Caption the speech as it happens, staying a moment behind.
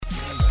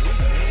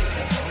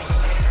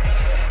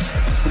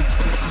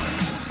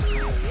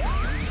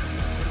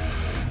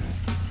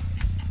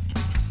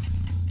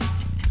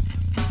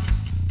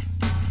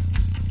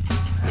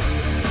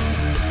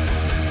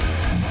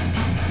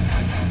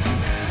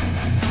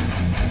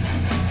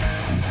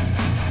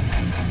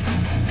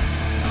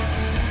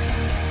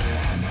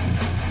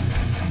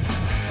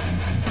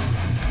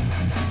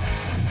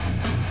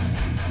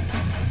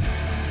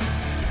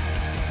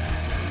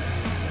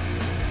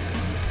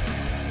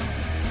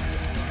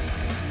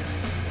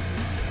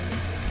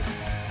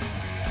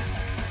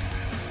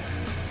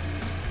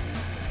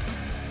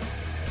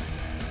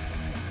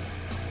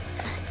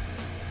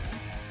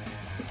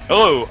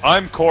Hello,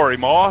 I'm Corey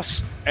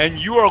Moss, and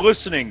you are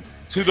listening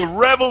to the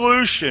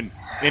revolution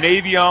in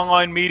AV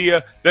online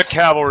media, the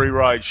Cavalry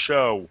Ride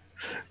Show.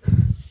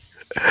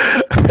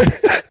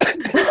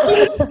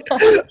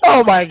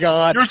 Oh my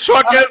God! You're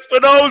Chuck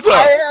Espinoza.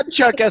 I am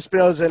Chuck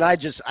Espinoza, and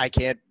I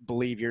can't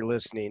believe you're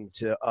listening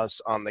to us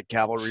on the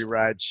Cavalry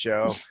Ride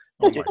Show.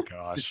 Oh my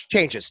gosh! Just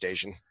change the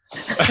station.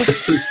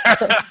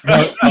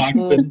 Mark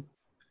Coxon,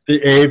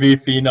 the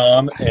AV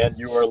phenom, and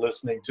you are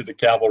listening to the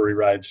cAValry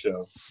Ride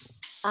Show.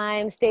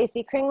 I'm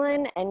Stacy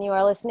Kringlin, and you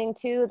are listening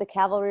to the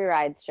cAValry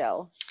Rides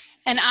Show.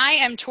 And I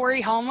am Tory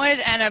Holmwood,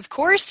 and of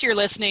course you're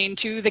listening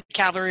to the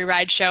cAValry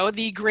Ride Show,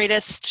 the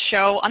greatest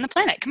show on the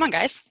planet. Come on,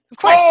 guys. Of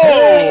course.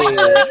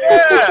 Oh,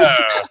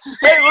 yeah.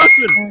 Hey,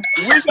 listen,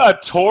 we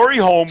got Tory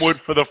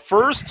Holmwood for the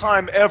first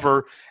time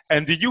ever,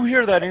 and did you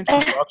hear that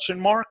introduction,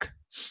 Mark?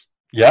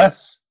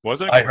 Yes.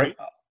 Wasn't it great?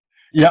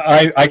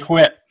 I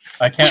quit.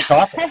 I can't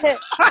talk.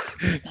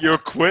 You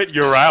quit,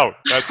 you're out.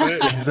 That's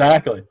it.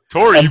 Exactly.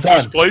 Tory, I'm you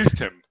done. displaced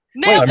him.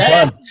 Nailed it.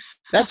 I'm done.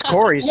 That's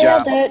Corey's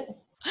job. Nailed it.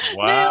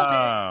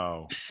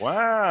 Wow.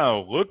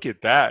 Wow. Look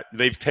at that.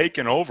 They've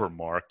taken over,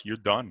 Mark. You're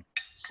done.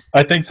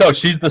 I think so.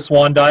 She's the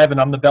swan dive, and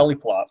I'm the belly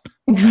flop.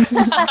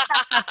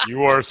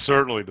 You are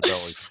certainly the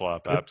belly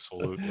flop.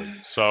 Absolutely.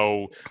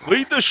 So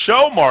lead the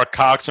show, Mark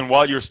Coxon,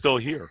 while you're still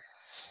here.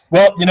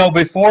 Well, you know,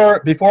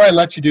 before I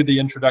let you do the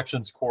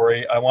introductions,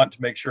 Corey, I want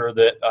to make sure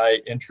that I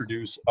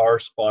introduce our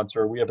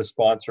sponsor. We have a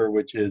sponsor,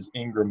 which is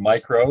Ingram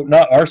Micro.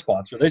 Not our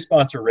sponsor. They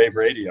sponsor Rave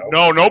Radio.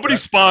 No, nobody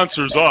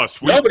sponsors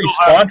us. Nobody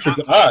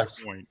sponsors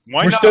us. Why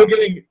We're not?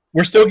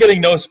 still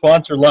getting no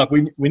sponsor love.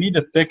 We need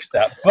to fix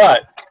that.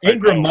 But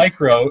Ingram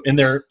Micro, in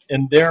their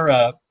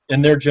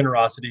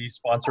generosity,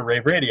 sponsor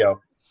Rave Radio.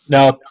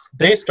 Now,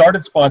 they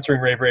started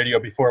sponsoring Rave Radio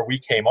before we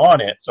came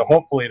on it, so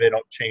hopefully they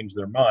don't change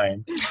their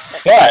minds.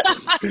 But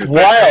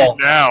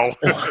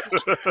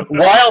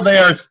while they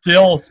are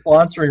still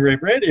sponsoring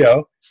Rave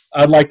Radio,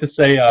 I'd like to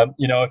say,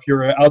 if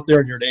you're out there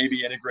and you're an AV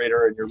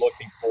integrator and you're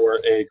looking for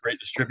a great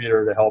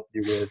distributor to help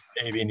you with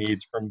AV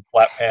needs, from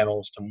flat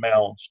panels to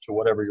mounts to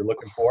whatever you're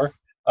looking for,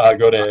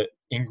 go to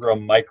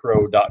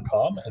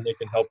ingrammicro.com, and they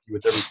can help you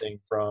with everything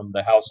from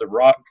the House of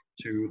Rock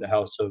to the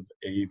House of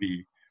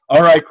AV.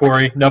 All right,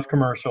 Corey, enough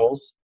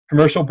commercials.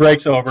 Commercial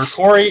break's over.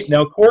 Corey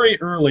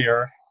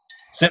earlier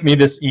sent me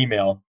this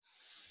email.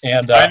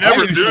 And I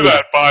never do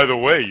that, by the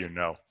way, you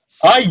know.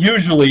 I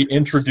usually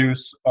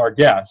introduce our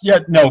guests. Yeah,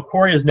 no,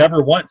 Corey has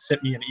never once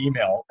sent me an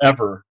email,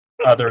 ever,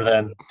 other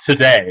than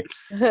today.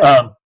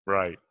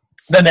 Right.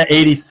 Than the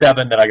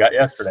 87 that I got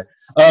yesterday.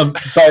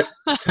 But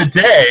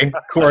today,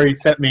 Corey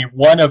sent me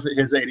one of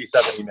his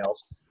 87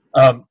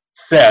 emails,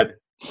 said,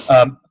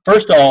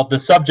 first of all, the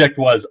subject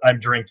was "I'm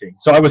drinking,"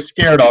 so I was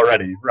scared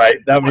already. Right?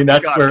 That's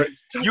where it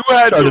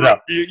started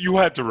out. You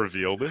had to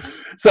reveal this.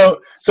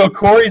 So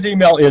Corey's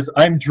email is,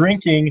 "I'm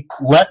drinking.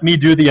 Let me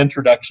do the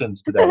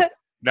introductions today."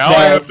 Now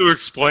I have to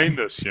explain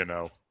this. You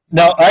know.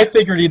 Now I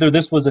figured either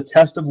this was a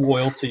test of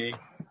loyalty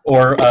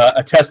or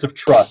a test of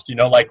trust. You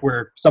know, like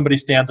where somebody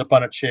stands up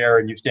on a chair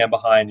and you stand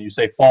behind and you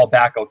say, "Fall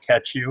back, I'll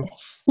catch you."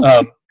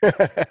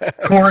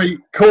 Corey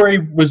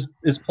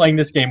is playing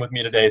this game with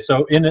me today.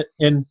 So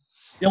in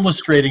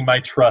illustrating my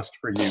trust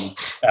for you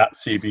at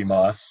CB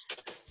Moss,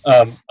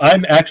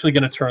 I'm actually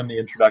going to turn the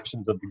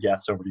introductions of the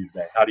guests over to you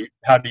today.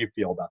 How do you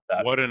feel about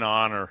that? What an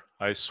honor,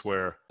 I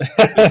swear.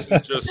 This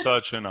is just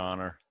such an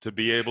honor to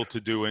be able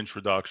to do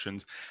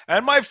introductions.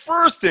 And my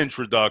first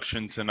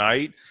introduction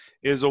tonight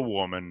is a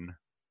woman.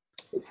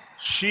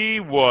 She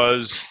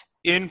was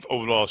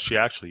she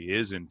actually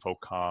is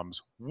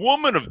Infocom's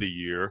Woman of the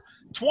Year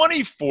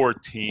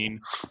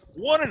 2014.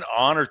 What an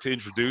honor to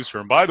introduce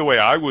her. And by the way,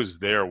 I was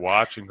there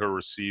watching her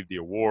receive the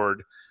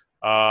award.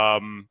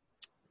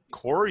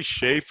 Corey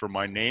Schaefer,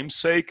 my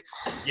namesake,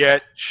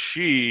 yet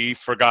she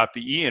forgot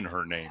the E in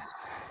her name.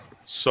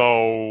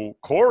 So,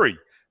 Corey,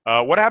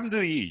 what happened to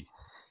the E?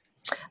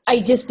 I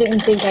just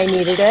didn't think I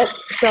needed it,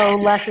 so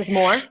less is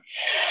more.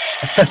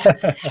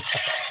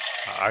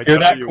 Hear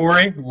that,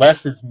 Corey?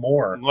 Less is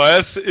more.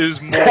 Less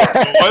is more.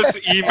 So less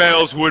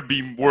emails would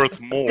be worth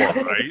more,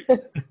 right?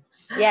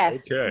 Yes.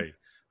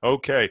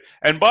 Okay.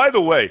 And by the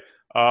way,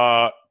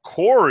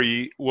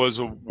 Corey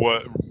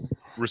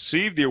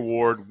received the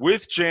award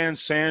with Jan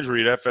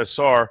Sandry at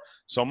FSR.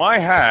 So my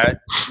hat,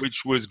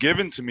 which was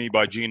given to me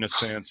by Gina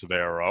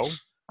Sansevero.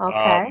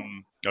 Okay.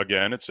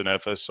 Again, it's an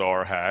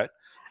FSR hat.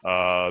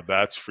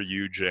 That's for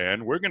you,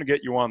 Jan. We're going to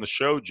get you on the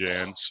show,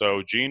 Jan.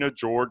 So Gina,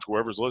 George,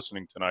 whoever's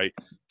listening tonight,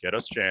 get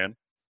us Jan,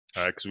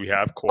 because we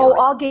have Corey. Oh,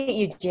 I'll get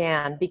you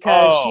Jan,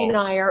 because she and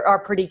I are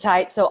pretty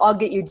tight, so I'll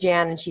get you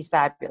Jan, and she's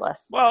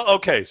fabulous. Well,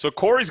 okay, so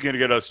Corey's going to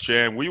get us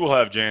Jan. We will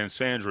have Jan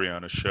Sandry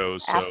on a show.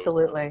 So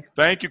absolutely.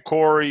 Thank you,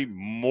 Corey.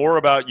 More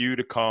about you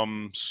to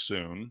come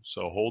soon,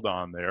 so hold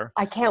on there.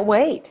 I can't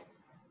wait.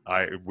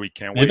 We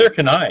can't wait. Neither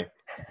can I.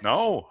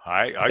 No,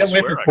 I can't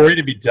wait for Corey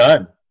to be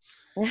done.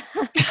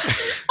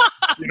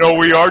 You know,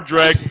 we are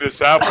dragging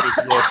this out, but it's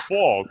your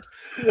fault.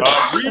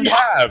 We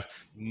have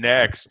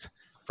next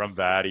from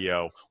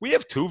Vadio. We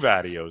have two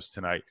Vadios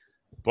tonight.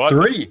 But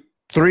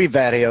Three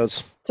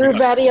Vadios. Through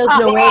Vadio's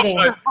no waiting.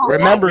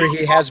 Remember,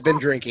 he has been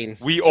drinking.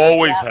 We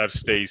always have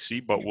Stacy,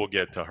 but we'll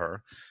get to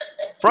her.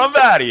 From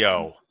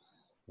Vadio,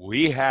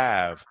 we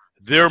have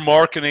their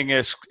marketing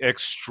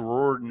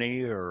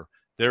extraordinaire,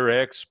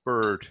 their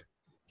expert.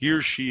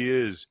 Here she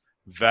is,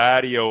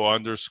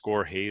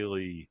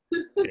 Vadio_Haley.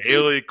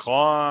 Haley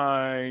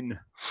Klein.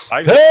 The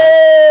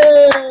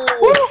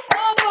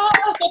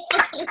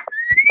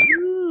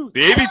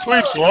AV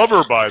Tweeps love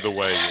her, by the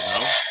way,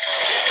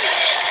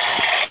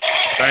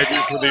 Thank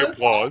you for the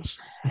applause.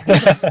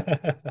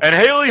 And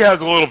Haley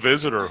has a little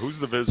visitor. Who's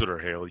the visitor,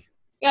 Haley?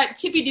 Got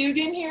Tippy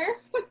Dugan here.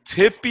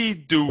 Tippy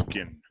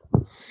Dugan.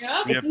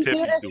 Yep. We It's have the Tippy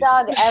cutest Dugan.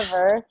 dog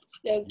ever.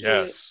 Thank you.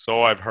 Yes,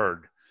 so I've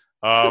heard.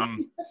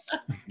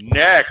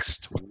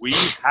 Next, we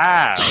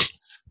have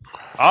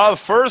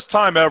first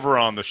time ever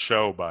on the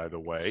show, by the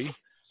way.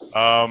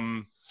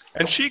 And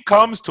she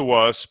comes to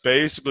us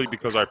basically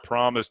because I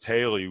promised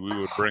Haley we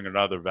would bring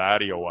another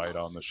Vadioite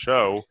on the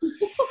show.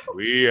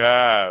 We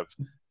have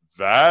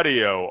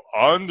Vadio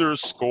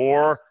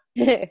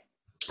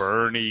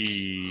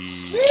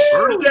 _Bernie.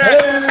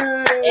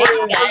 Bernadette.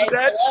 Hey guys,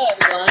 hello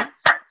everyone.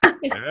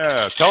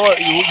 Yeah, tell her.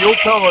 You'll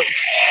tell her.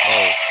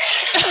 Oh,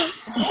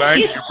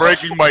 thank you. You're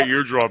breaking my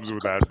eardrums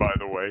with that, by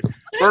the way.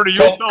 Bernie,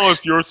 you'll tell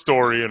us your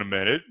story in a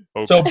minute.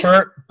 Okay.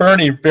 So,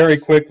 Bernie, very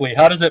quickly,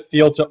 how does it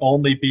feel to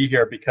only be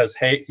here because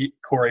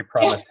Corey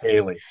promised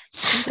Haley?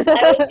 I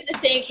was going to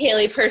thank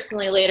Haley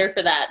personally later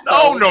for that.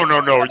 So. No.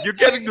 You're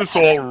getting this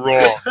all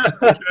wrong.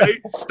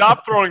 Okay?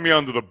 Stop throwing me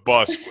under the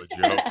bus, would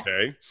you?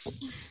 Okay.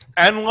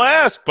 And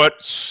last,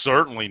 but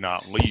certainly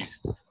not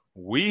least,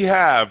 we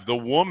have the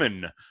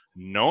woman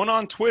known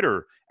on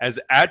Twitter as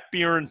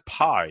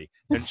 @BeerandPie.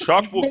 And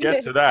Chuck will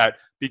get to that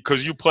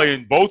because you play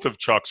in both of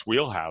Chuck's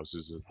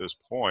wheelhouses at this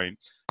point.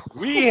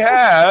 We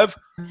have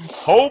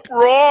Hope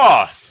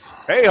Roth.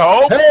 Hey,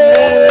 Hope.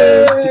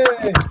 Hey!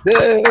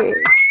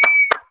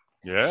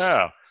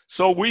 Yeah.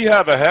 So we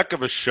have a heck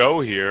of a show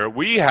here.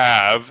 We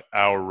have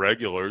our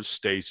regulars,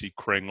 Stacy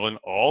Kringlin,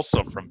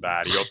 also from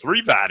Vadio.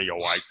 3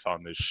 Vadioites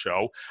on this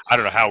show. I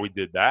don't know how we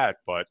did that,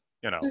 but,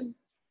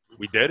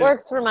 we did it.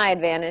 Works for my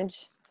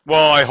advantage.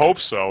 Well, I hope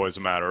so, as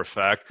a matter of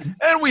fact.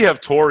 And we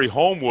have Tory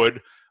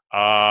Holmwood,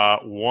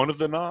 one of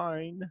the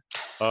 9.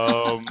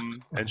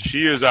 And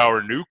she is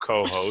our new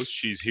co-host.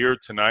 She's here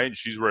tonight, and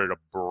she's ready to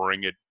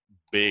bring it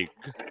big.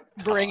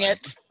 Bring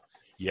it.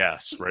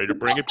 Yes, ready to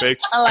bring it big.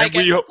 I like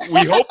and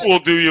we hope we'll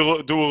do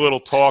a little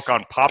talk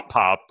on Pop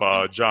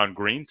John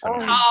Green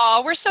tonight.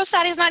 Oh, we're so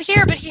sad he's not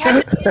here, but he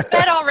had to be in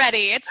bed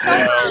already. It's so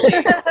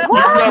early.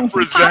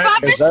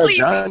 Pop is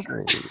sleeping.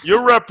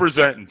 You're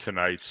representing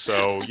tonight,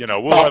 so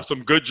we'll have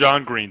some good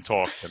John Green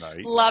talk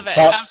tonight. Love it.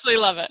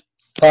 Absolutely love it.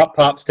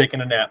 Pop's taking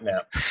a nap.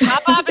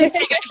 Pop is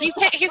taking.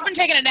 He's been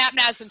taking a nap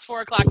now since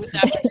 4 o'clock this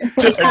afternoon.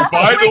 And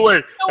by the way,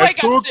 he'll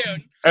wake up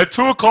soon. At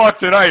 2 o'clock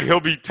tonight, he'll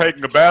be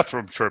taking a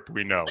bathroom trip.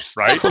 We know,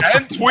 right?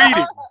 And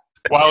tweeting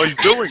while he's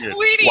doing it.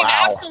 Tweeting,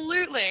 Wow.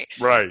 Absolutely.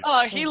 Right.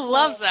 Oh, he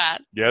loves that.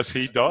 Yes,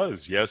 he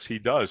does.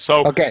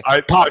 So Okay,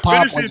 Pop,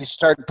 when you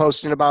started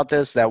posting about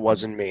this, that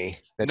wasn't me.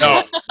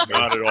 No,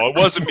 not at all. It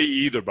wasn't me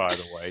either, by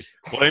the way.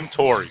 Blame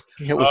Tory.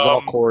 It was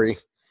all Corey.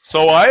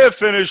 So I have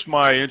finished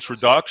my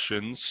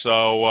introduction.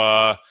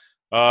 So,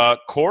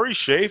 Corey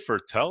Schaefer,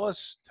 tell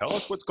us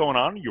what's going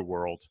on in your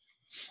world.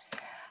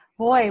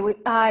 Boy,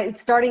 it's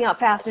starting out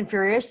fast and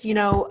furious.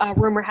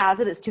 Rumor has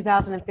it it's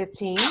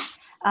 2015.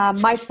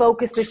 My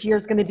focus this year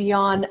is going to be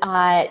on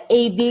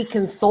AV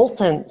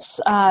consultants.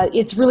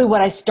 It's really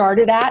what I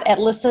started at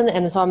Listen,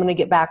 and so I'm going to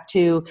get back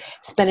to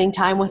spending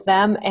time with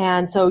them.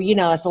 And so,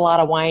 it's a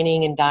lot of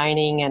whining and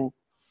dining and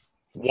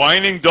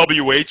Whining,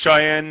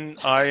 WHINING.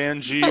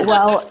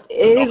 Well,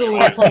 it is a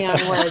little play on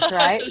words,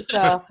 right?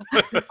 So,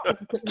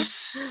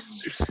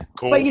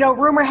 cool. But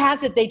rumor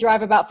has it they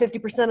drive about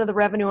 50% of the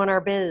revenue on our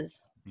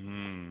biz.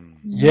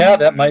 Yeah,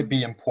 that might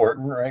be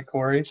important, right,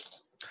 Corey?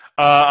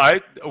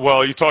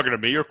 You talking to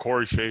me or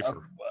Corey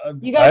Schaefer?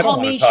 You gotta call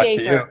me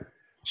Schaefer.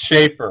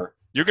 Schaefer.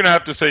 You're gonna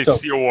have to say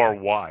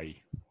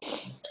CORY.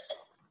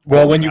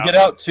 Well, when you get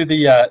out to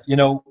the,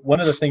 one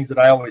of the things that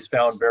I always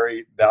found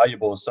very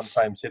valuable is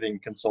sometimes hitting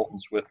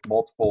consultants with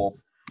multiple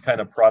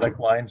kind of product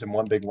lines in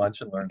one big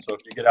lunch and learn. So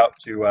if you get out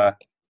to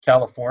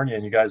California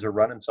and you guys are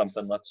running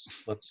something, let's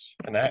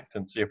connect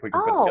and see if we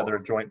can put together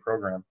a joint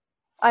program.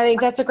 I think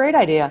that's a great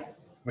idea.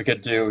 We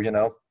could do,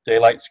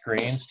 daylight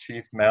screens,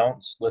 chief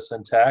mounts,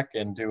 listen tech,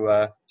 and do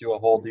a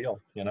whole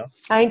deal.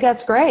 I think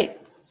that's great.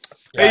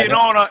 Hey, and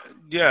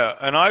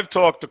I've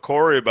talked to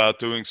Corey about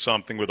doing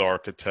something with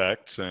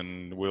architects,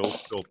 and we'll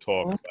still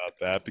talk about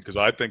that because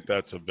I think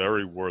that's a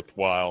very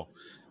worthwhile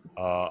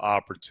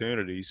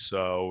opportunity.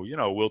 So,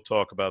 we'll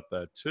talk about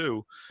that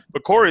too.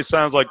 But Corey,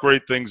 sounds like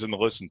great things in the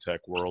listen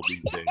tech world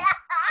these days.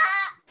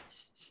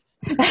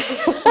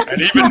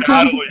 And even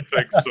Natalie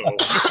thinks so.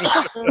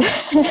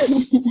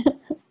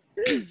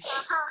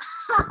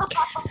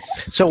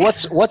 So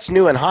what's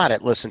new and hot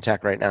at Listen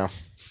Tech right now?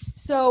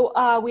 So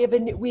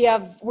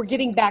we're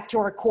getting back to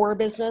our core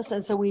business,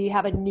 and so we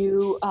have a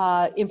new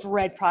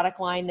infrared product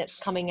line that's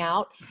coming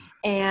out,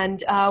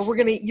 and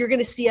you're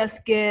gonna see us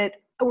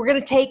get we're going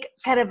to take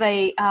kind of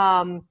a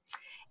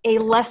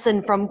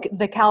lesson from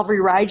the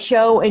cAValry Ride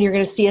Show, and you're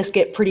going to see us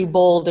get pretty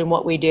bold in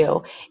what we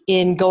do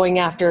in going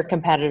after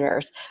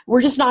competitors.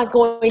 We're just not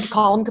going to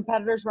call them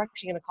competitors. We're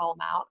actually going to call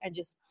them out and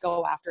just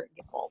go after it and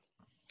get bold.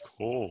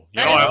 Cool.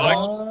 That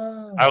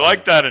I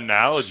like that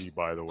analogy,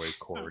 by the way,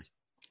 Corey.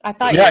 I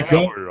thought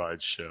cAValry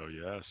Ride Show,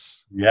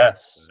 yes.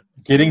 Yes.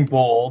 Getting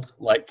bold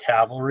like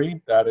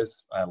cAValry,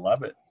 I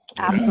love it.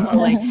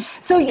 Absolutely.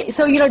 So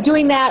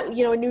doing that,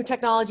 a new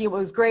technology, what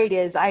was great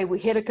is I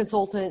hit a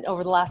consultant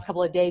over the last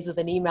couple of days with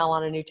an email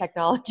on a new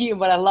technology. And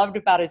what I loved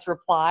about his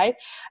reply,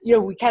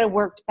 we kind of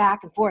worked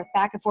back and forth.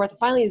 And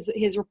finally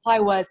his reply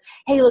was,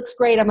 hey, looks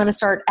great. I'm going to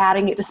start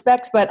adding it to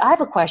specs, but I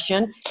have a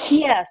question.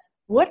 P.S.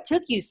 What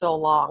took you so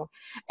long?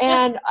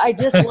 And I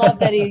just love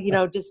that he,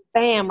 just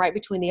bam, right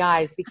between the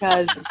eyes,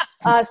 because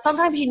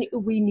sometimes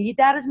we need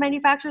that as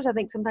manufacturers. I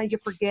think sometimes you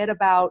forget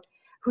about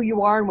who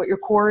you are and what your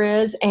core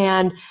is.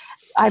 And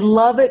I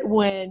love it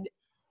when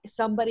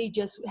somebody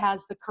just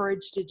has the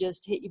courage to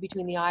just hit you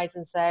between the eyes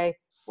and say,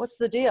 what's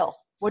the deal?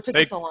 What took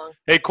you so long?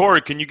 Hey,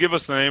 Corey, can you give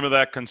us the name of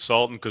that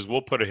consultant? Because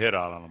we'll put a hit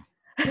out on him.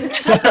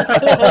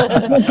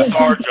 That's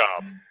our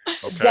job.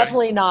 Okay.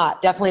 Definitely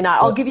not.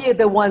 I'll give you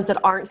the ones that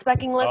aren't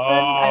specking listen.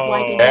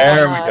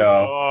 There we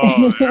go.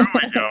 Oh, there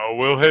we go.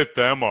 We'll hit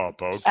them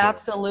up. Okay.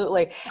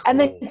 Absolutely. And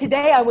then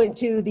today I went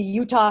to the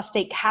Utah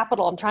State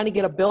Capitol. I'm trying to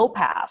get a bill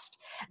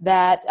passed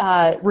that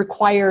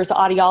requires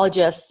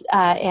audiologists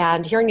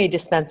and hearing aid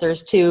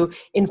dispensers to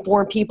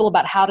inform people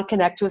about how to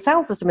connect to a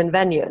sound system in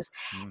venues.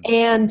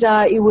 And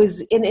it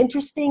was an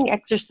interesting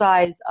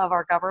exercise of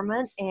our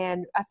government,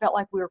 and I felt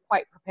like we were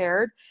quite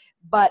prepared.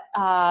 But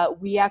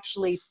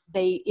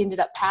they ended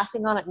up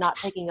passing on it, not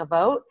taking a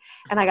vote.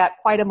 And I got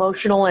quite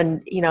emotional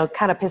and,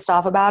 kind of pissed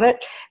off about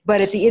it.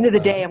 But at the end of the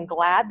day, I'm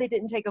glad they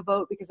didn't take a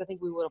vote, because I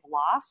think we would have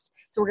lost.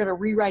 So we're going to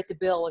rewrite the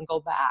bill and go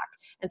back.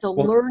 And so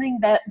learning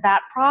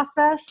that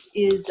process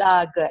is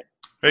good.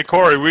 Hey,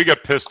 Corey, we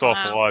get pissed off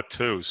a lot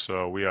too,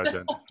 so we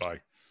identify.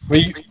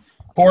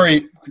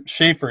 Corey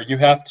Schaefer, you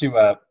have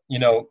to,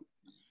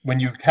 when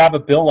you have a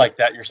bill like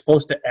that, you're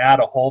supposed to add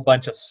a whole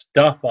bunch of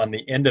stuff on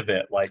the end of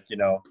it, like,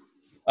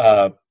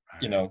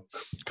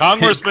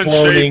 Congressman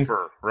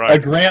Schaefer, right? A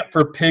grant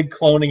for pig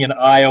cloning in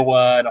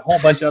Iowa and a whole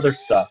bunch of other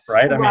stuff,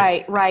 right?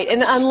 Right.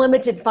 And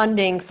unlimited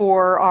funding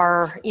for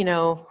our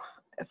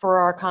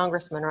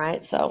congressman,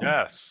 right? So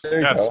yes.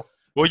 Go.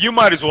 Well, you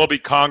might as well be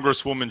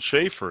Congresswoman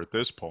Schaefer at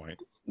this point.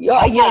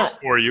 Yeah. Vote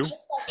for you.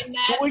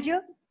 Would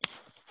you?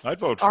 I'd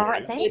vote for you. All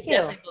right, thank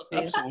you.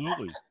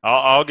 Absolutely.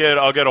 I'll get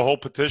a whole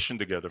petition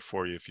together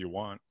for you if you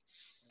want.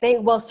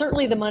 Well,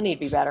 certainly the money would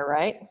be better,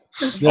 right?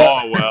 Oh,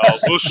 well,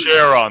 we'll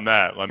share on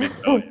that, let me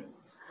tell you.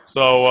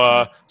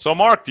 So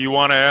Mark, do you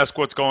want to ask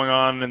what's going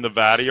on in the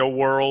Vadio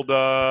world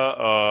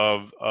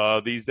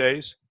of these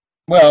days?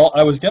 Well,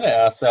 I was going to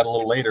ask that a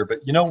little later,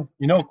 but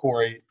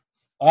Corey,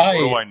 what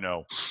do I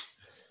know?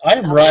 I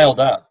am riled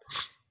up.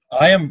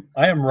 I am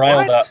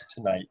riled up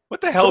tonight.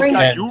 What the hell's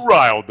got you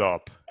riled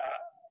up?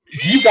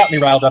 You got me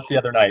riled up the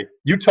other night.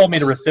 You told me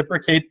to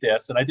reciprocate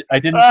this, and I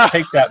didn't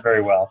take that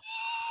very well.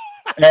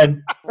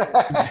 And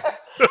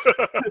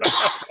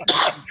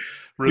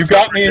you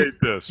got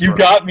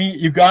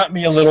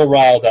me a little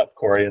riled up,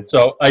 Corey. And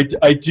so I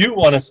do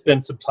want to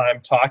spend some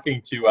time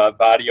talking to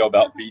Vadio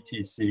about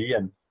VTC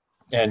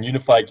and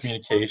unified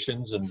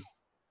communications and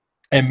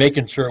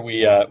making sure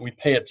we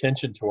pay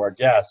attention to our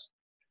guests.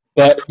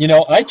 But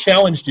I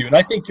challenged you, and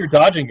I think you're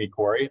dodging me,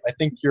 Corey. I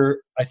think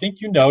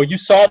you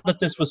saw that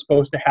this was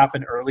supposed to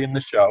happen early in the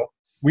show.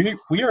 We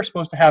are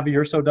supposed to have a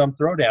You're So Dumb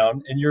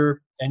throwdown, and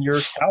you're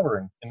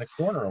cowering in the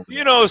corner over there.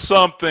 You know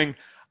something?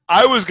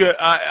 I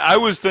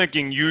was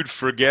thinking you'd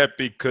forget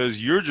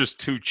because you're just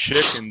too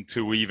chicken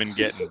to even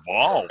get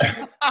involved.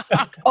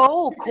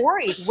 Oh,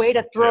 Corey, way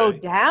to throw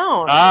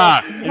down.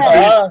 You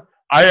see,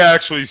 I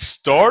actually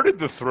started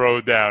the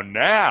throwdown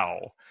now.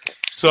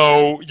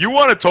 So you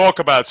want to talk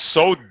about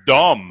so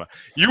dumb.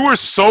 You were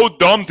so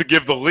dumb to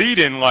give the lead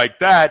in like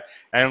that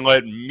and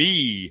let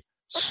me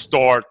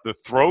start the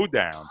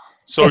throwdown.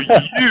 So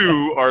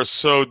you are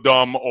so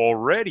dumb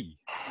already.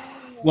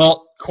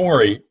 Well,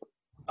 Corey,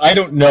 I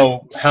don't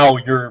know how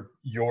you're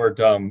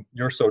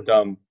so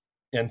dumb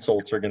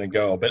insults are going to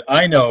go, but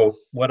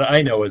what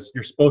I know is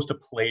you're supposed to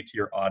play to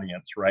your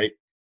audience, right?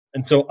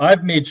 And so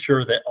I've made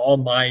sure that all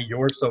my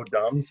You're So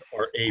Dumbs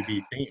are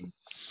AV themed.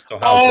 So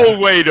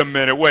wait a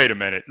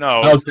minute.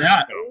 No. How's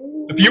that?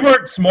 If you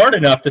weren't smart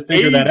enough to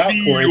figure that out,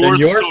 Corey, then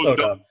you're so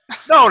dumb.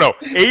 No.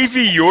 AV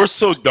You're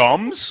So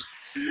Dumbs?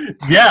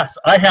 Yes,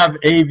 I have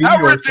AV.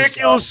 How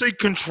ridiculously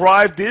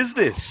contrived is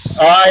this?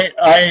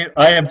 I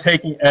am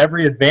taking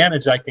every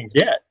advantage I can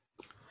get.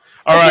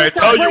 All right,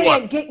 tell you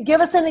what.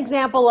 Give us an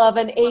example of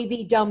an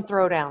AV dumb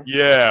throwdown.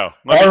 Yeah.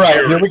 All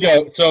right, here we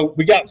go. So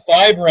we got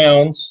 5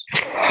 rounds,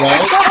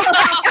 right?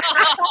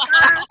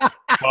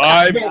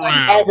 5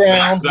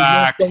 rounds.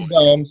 Exactly.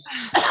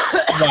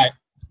 Right.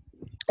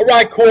 All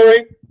right,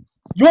 Corey.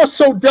 You're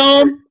so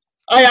dumb.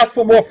 I asked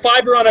for more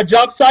fiber on a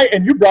job site,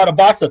 and you brought a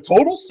box of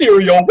total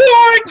cereal.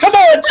 What? Come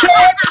on,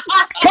 Chuck.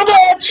 Come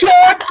on,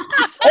 Chuck.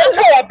 Hold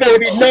on,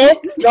 baby.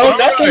 No,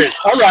 nothing.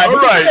 All right.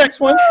 We'll get the next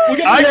one.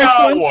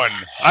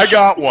 I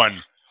got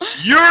one.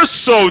 You're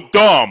so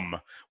dumb.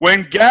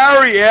 When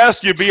Gary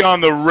asked you to be on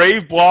the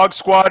Rave Blog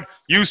Squad,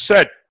 you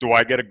said, "Do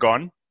I get a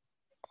gun?"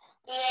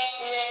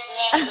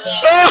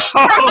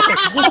 Oh,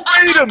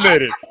 wait a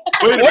minute.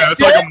 It's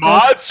like a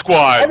mod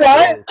squad.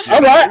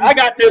 All right. I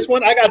got this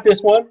one.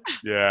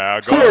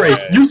 Yeah, go Corey,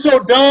 ahead. you so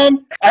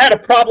dumb. I had a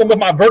problem with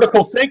my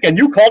vertical sink, and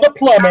you called a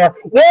plumber.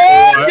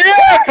 What?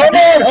 Yeah, come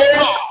on,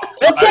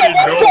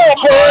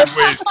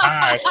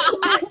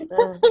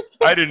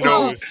 I didn't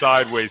know it was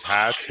sideways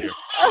hats here.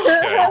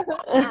 Okay.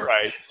 All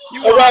right.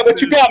 All right,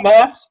 what you got,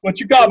 Moss?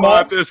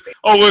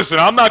 Oh, listen,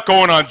 I'm not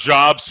going on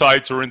job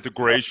sites or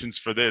integrations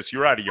for this.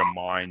 You're out of your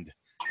mind.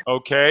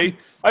 Okay?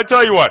 I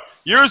tell you what,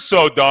 you're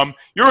so dumb.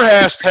 Your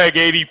hashtag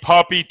 80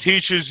 puppy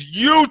teaches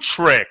you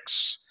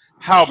tricks.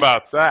 How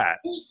about that?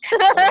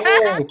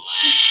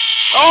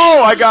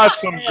 Oh, I got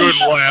some good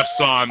laughs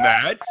on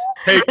that.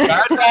 Hey,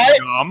 that's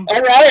dumb.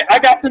 All right, I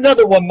got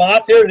another one,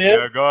 Moss. Here it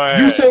is. Yeah, go ahead.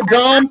 You so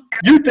dumb,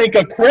 you think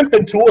a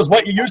crimping tool is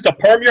what you used to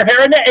perm your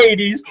hair in the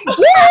 80s.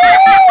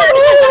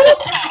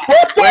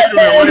 What's up,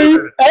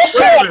 Bernie?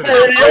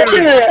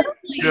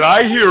 Did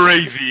I hear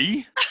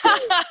AV?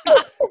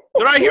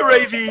 Did I hear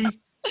AV?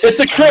 It's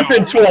a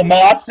crimping tool,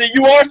 Moss. See,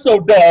 you are so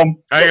dumb.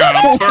 Hang on,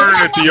 I'm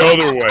turning it the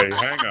other way.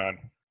 Hang on.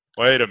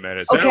 Wait a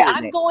minute. Okay,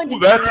 I'm going to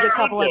change a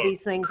couple of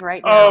these things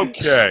right now.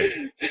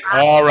 Okay.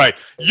 All right.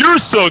 You're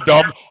so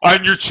dumb.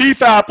 On your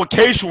chief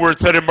application where it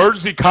said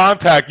emergency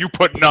contact, you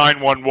put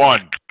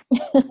 911.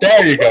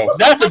 There you go.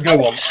 That's a good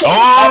one.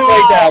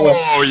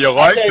 Oh, you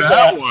like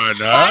that one,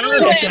 huh?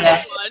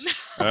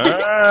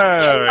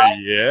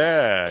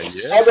 Yeah.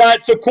 All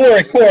right, so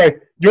Corey,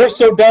 you're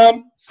so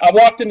dumb. I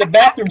walked in the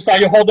bathroom, saw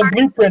you holding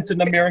blueprints in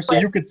the mirror so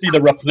you could see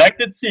the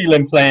reflected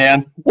ceiling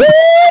plan. Woo!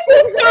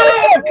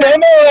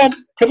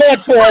 Come on,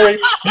 Corey.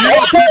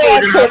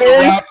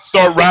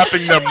 Start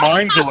wrapping their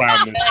minds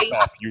around this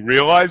stuff. You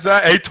realize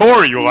that? Hey,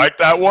 Tori, you like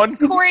that one?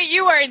 Corey,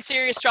 you are in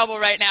serious trouble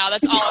right now.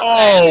 That's all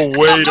I'm saying. Oh,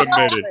 wait a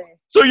minute.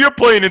 So you're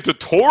playing into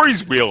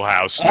Tori's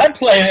wheelhouse. I'm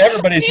playing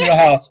everybody's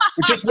wheelhouse.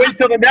 But just wait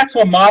till the next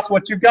one, Moss.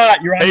 What you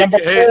got? You're on number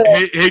 4.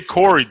 Hey,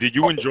 Corey, did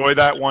you enjoy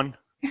that one?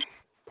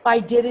 I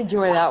did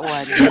enjoy that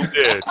one. You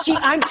did.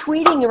 I'm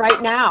tweeting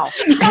right now.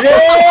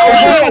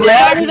 Yeah,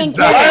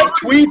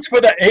 tweets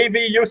for the AV.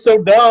 You're so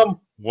dumb.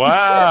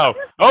 Wow.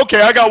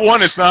 Okay, I got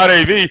one. It's not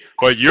AV,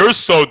 but you're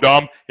so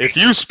dumb. If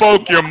you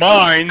spoke your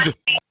mind,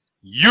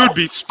 you'd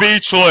be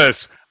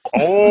speechless.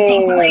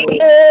 Oh.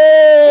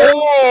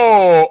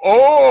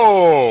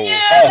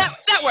 Yeah,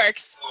 that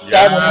works.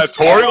 Yeah,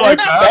 Tori like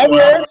that. That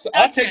works.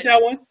 I'll take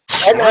that one.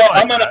 All right,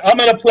 I'm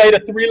gonna play the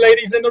 3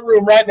 ladies in the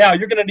room right now.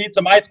 You're gonna need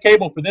some ice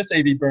cable for this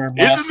AV burn.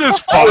 Isn't this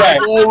fun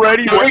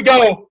already? Here we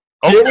go.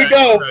 Here we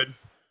go.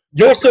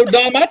 You're so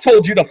dumb. I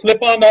told you to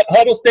flip on that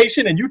huddle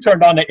station, and you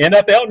turned on the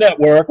NFL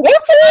Network.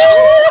 What's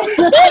up?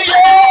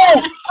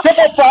 Radio!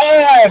 Triple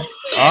fives.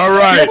 All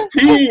right.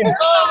 15.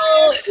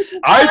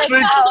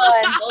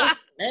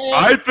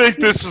 I think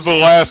this is the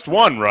last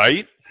one,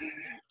 right?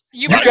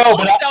 You better hope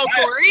so,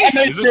 Corey.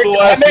 Is this the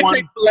last one?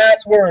 The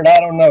last word. I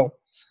don't know.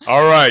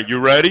 All right, you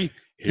ready?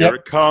 Here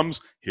it comes.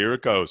 Here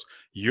it goes.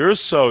 You're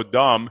so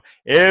dumb.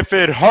 If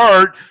it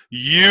hurt,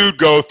 you'd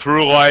go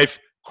through life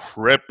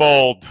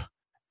crippled.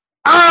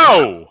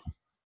 Ow!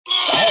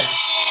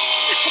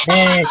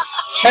 Hey,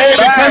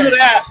 because of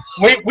that,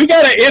 we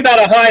got to end on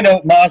a high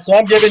note, Moss, so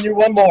I'm giving you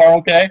one more,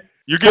 okay?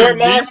 You're giving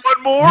me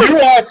one more? You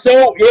are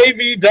so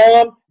AV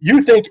dumb,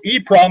 you think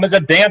E-prom is a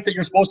dance that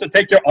you're supposed to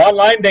take your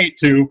online date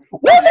to.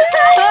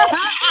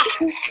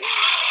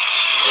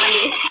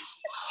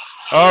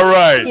 All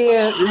right.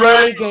 You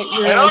ready?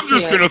 And I'm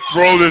just going to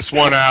throw this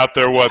one out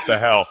there. What the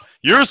hell?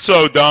 You're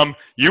so dumb.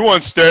 You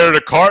once stared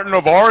at a carton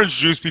of orange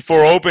juice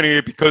before opening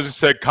it because it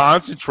said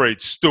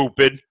concentrate,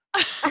 stupid.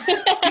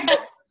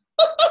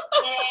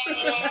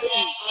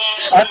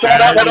 I saw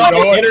that one on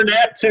the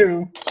internet,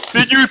 too.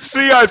 Did you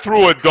see I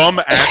threw a dumb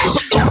and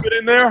stupid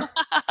in there?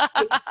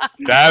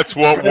 That's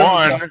what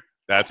won.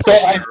 That's so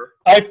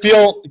I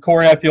feel,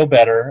 Corey, I feel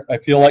better. I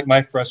feel like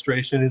my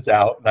frustration is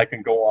out, and I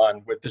can go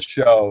on with the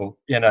show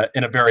in a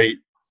very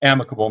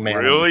amicable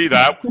manner. Really?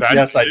 That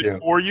yes, I did do. It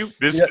for you?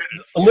 This yeah, did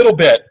it. A little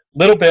bit.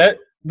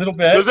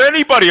 Does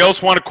anybody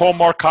else want to call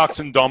Mark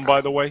Coxon dumb,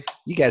 by the way?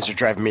 You guys are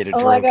driving me to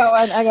drink. I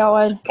got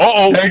one.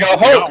 Uh-oh. There you go.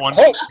 You got one.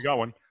 You got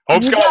one.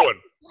 Hope's got one.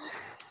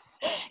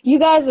 You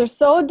guys are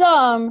so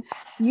dumb.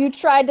 You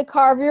tried to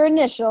carve your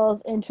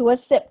initials into a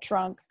sip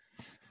trunk.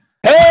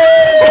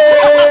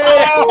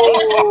 Hey!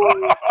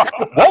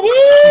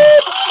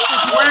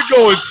 We're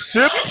going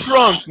sip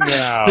trunk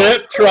now.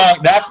 Sip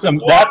trunk. That's some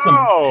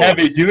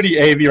heavy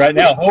duty AV right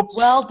now.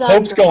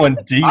 Hope's going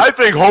deep. I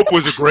think Hope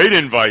was a great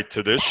invite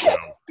to this show.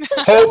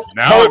 Hope.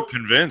 I'm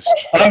convinced.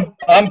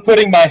 I'm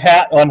putting my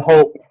hat on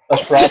Hope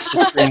across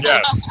the screen.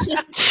 Yes.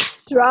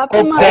 Drop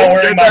the mic.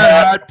 Get that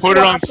hat, put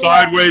it on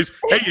sideways.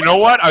 Hey, you know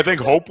what? I think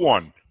Hope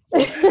won.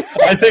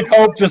 I think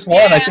Hope just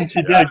won. I think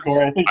she did,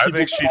 Corey. I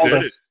think she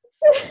did it.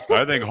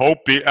 I think Hope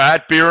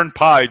at Beer and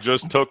Pie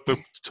just took the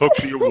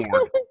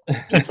award.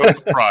 She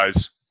took the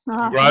prize.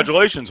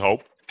 Congratulations,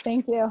 Hope.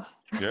 Thank you.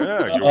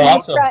 Yeah, you're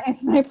awesome.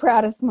 It's my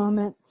proudest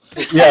moment.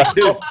 Yeah,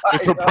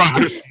 it's her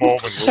proudest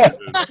moment.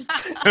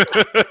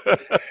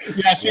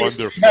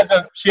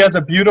 Yeah, she has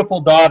a beautiful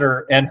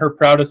daughter, and her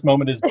proudest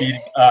moment is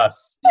beating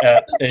us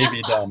at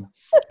AV Dumb.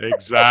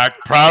 Exact.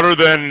 Prouder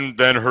than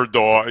her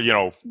daughter. You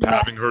know,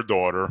 having her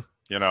daughter.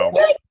 You know.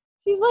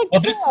 She's like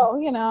two.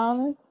 You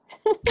know.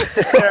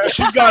 Yeah,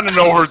 she's gotten to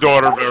know her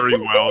daughter very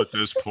well at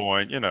this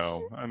point. You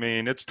know, I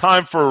mean, it's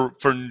time for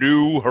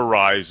new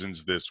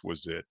horizons. This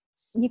was it.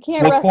 You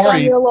can't rest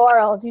on your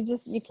laurels.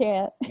 You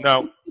can't.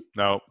 No.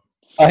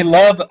 I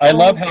love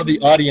how the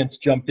audience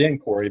jumped in,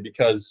 Corey,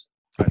 because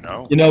I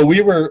know. You know,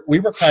 we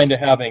were kind of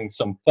having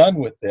some fun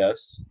with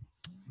this,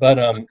 but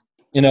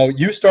you know,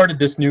 you started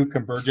this new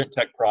Convergent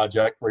Tech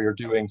project where you're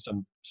doing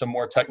some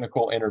more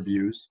technical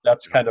interviews.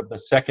 That's kind of the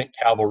second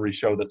cAValry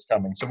show that's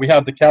coming. So we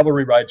have the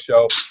cAValry Ride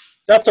show.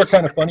 That's our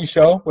kind of funny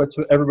show. What's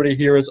everybody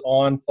here is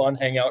on, fun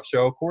hangout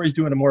show. Corey's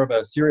doing more of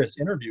a serious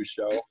interview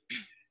show.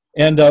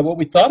 And what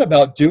we thought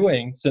about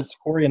doing, since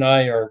Corey and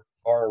I are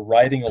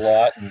writing a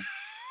lot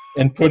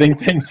and putting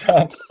things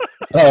up.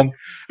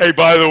 Hey,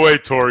 by the way,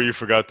 Tori, you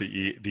forgot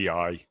the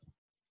I.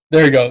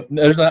 There you go.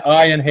 There's an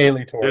I in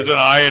Haley, Tori. There's an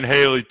I in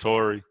Haley,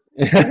 Tori.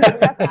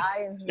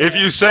 If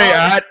you say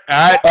at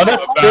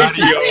that's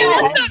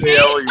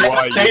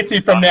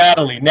Stacy from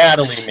Natalie.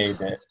 Natalie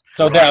made it.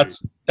 So that's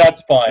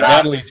fine.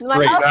 Natalie's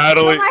great.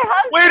 Natalie.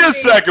 Wait a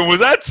second. Was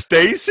that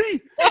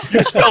Stacy?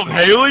 You spelled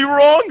Haley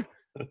wrong?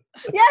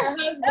 Yes.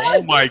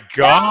 Oh my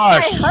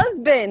gosh. My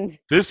husband.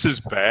 This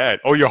is bad.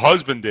 Oh, your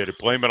husband did it.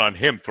 Blame it on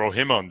him. Throw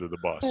him under the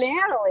bus.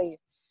 Natalie.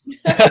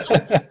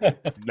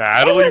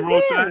 Natalie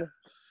wrote that?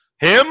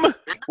 Him?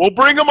 Well,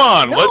 bring him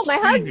on. No, my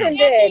husband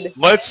did.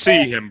 Let's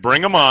see him.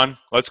 Bring him on.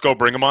 Let's go.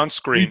 Bring him on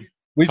screen.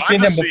 We've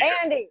seen him.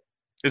 Andy.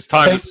 It's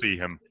time to see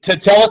him. To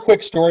tell a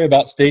quick story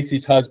about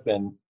Stacy's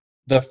husband,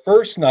 the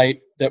first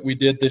night that we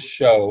did this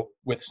show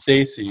with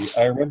Stacy,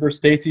 I remember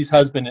Stacy's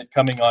husband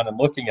coming on and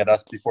looking at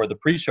us before the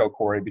pre-show,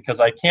 Corey, because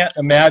I can't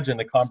imagine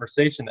the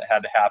conversation that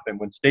had to happen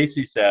when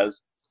Stacy says,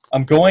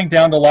 I'm going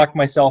down to lock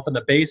myself in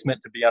the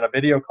basement to be on a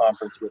video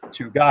conference with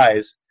two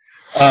guys.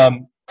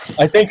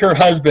 I think her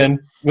husband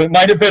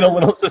might have been a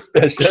little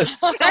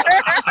suspicious and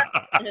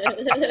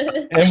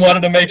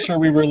wanted to make sure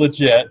we were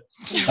legit.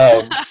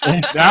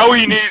 Now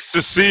he needs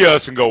to see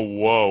us and go,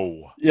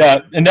 whoa. Yeah,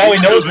 and now he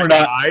knows we're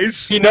not.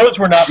 He knows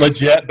we're not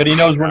legit, but he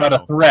knows we're not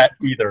a threat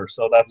either,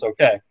 so that's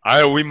okay.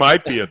 We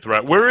might be a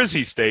threat. Where is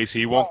he, Stacey?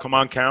 He won't come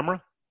on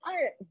camera?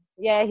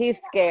 Yeah,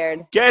 he's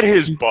scared. Get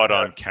his butt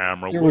on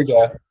camera. Here we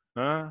go.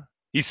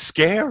 He's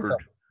scared.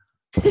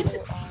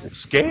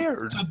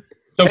 Scared.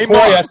 So hey,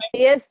 Corey, I think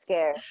he is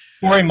scared.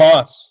 Corey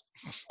Moss,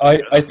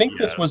 I think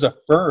this was a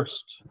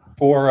first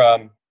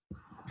for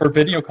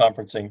video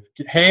conferencing.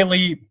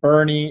 Haley,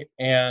 Bernie,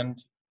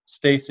 and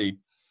Stacy.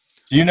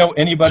 Do you know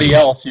anybody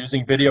else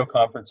using video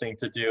conferencing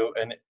to do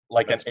an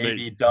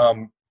AV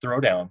Dumb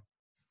throwdown?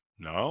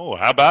 No.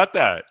 How about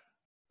that?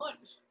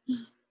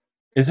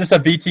 Is this a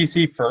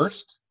VTC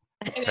first?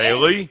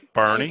 Haley,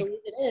 Bernie. I believe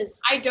it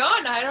is. I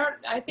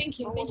think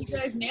you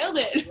guys nailed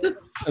it.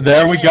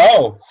 There we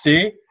go.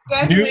 See?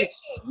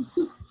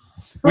 Congratulations.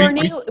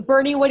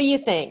 Bernie, what do you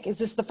think? Is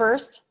this the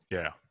first?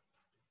 Yeah.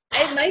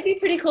 It might be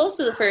pretty close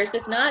to the first.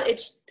 If not,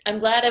 I'm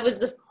glad I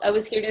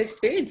was here to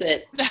experience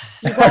it.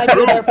 I'm glad you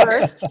were there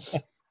first.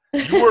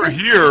 You were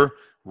here,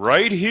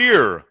 right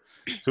here,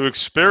 to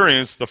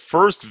experience the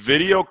first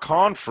video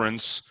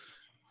conference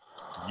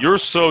You're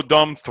So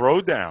Dumb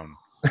Throwdown.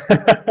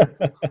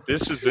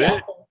 This is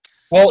it.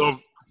 Well,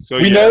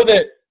 we know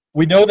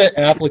that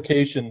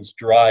applications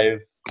drive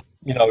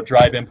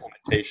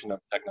implementation of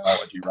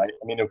technology, right?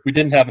 I mean, if we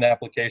didn't have an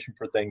application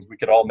for things, we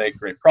could all make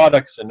great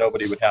products and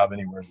nobody would have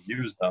anywhere to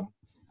use them.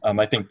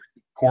 I think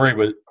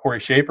Corey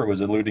Schaefer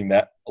was alluding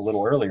that a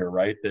little earlier,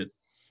 right? That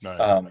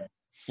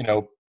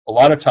a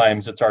lot of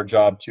times it's our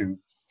job to,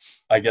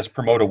 I guess,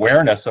 promote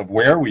awareness of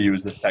where we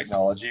use this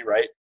technology,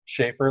 right?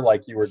 Schaefer,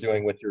 like you were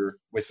doing with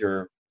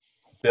your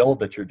build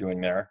that you're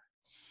doing there.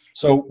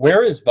 So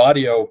where is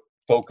Vadio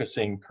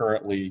focusing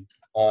currently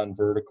on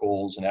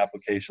verticals and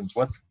applications?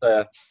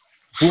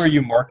 Who are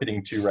you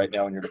marketing to right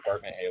now in your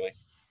department, Haley?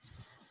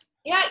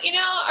 Yeah,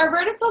 our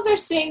verticals are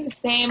staying the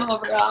same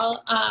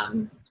overall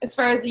as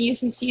far as the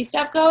UCC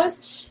stuff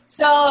goes.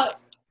 So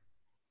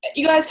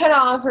you guys kind of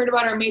all have heard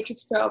about our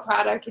Matrix Pro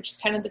product, which is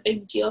kind of the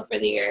big deal for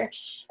the year.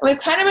 And we've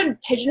kind of been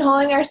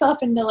pigeonholing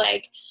ourselves into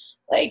like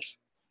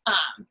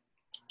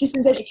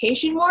distance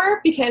education more,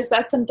 because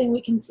that's something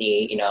we can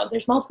see.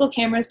 There's multiple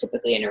cameras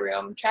typically in a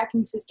room,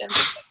 tracking systems,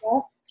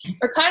 etc.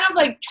 We're kind of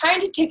like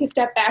trying to take a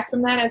step back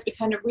from that as we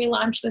kind of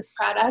relaunch this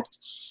product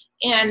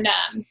and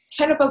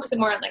kind of focus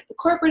more on like the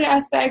corporate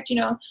aspect,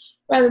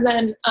 rather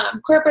than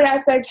corporate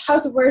aspect,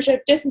 house of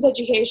worship, distance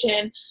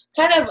education,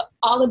 kind of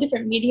all the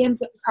different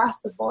mediums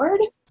across the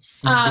board.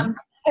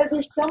 because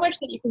there's so much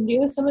that you can do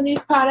with some of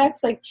these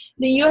products. Like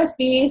the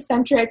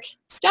USB-centric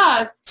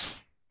stuff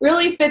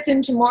really fits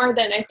into more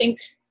than I think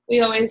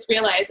we always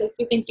realize. Like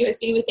we think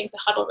USB, we think the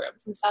huddle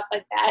rooms and stuff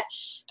like that.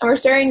 And we're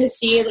starting to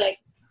see like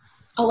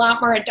a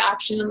lot more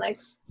adoption and like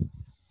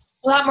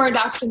a lot more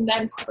adoption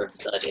than corporate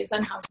facilities,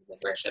 than houses of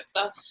worship.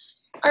 So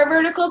our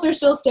verticals are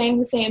still staying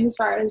the same as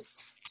far as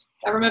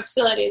government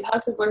facilities,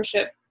 house of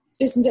worship,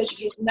 distance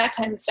education, that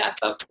kind of stuff.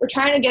 But we're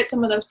trying to get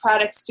some of those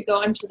products to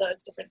go into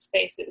those different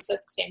spaces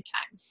at the same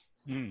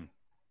time.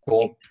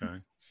 Cool. Okay.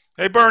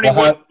 Hey, Bernie,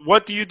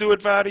 what do you do at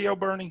Vadio,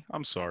 Bernie?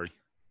 I'm sorry.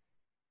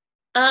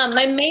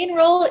 My main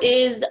role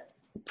is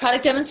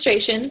product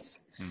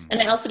demonstrations,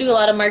 and I also do a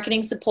lot of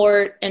marketing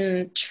support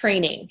and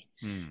training.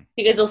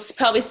 You guys will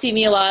probably see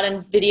me a lot in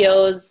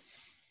videos,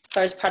 as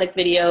far as product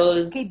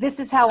videos. Okay, this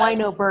is how I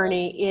know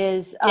Bernie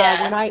is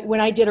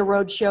when I did a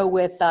road show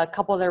with a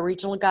couple of their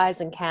regional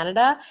guys in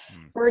Canada.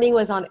 Bernie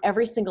was on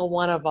every single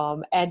one of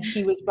them, and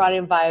she was brought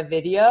in via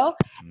video,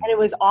 and it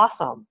was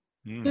awesome.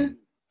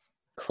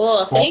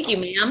 Cool. Thank you,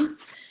 ma'am.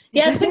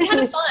 Yeah, it's been kind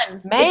of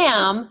fun.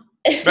 Ma'am.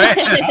 Ma'am.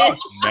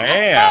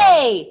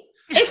 Hey.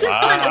 It's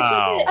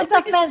Wow. That's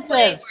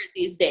offensive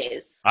these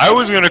days. I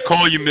was going to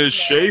call you Ms.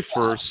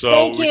 Schaefer, so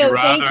Thank would you. you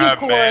rather Thank you, have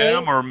Corey.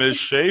 ma'am or Ms.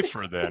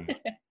 Schaefer then?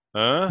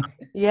 Huh?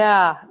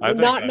 Yeah, I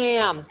think not that's-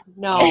 ma'am.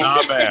 No.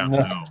 Not ma'am.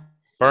 No.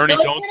 Bernie,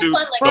 No, it's don't kinda do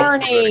fun, like,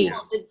 Bernie.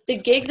 The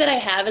gig that I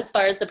have as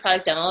far as the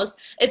product demos,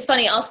 it's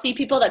funny. I'll see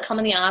people that come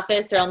in the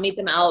office, or I'll meet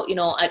them out,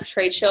 at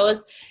trade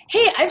shows.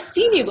 Hey, I've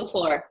seen you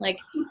before. Like,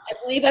 I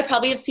believe I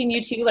probably have seen you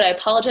too, but I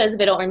apologize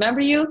if I don't remember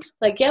you.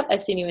 Like, yep,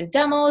 I've seen you in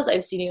demos.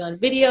 I've seen you on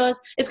videos.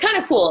 It's kind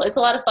of cool. It's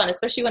a lot of fun,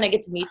 especially when I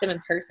get to meet them in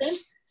person.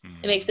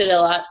 It makes it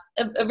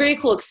a very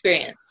cool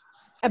experience.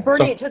 And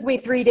Bernie, it took me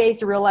 3 days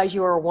to realize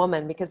you were a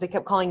woman because they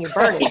kept calling you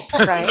Bernie,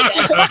 right?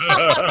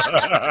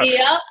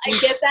 Yeah, I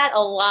get that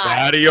a lot.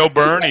 Vadio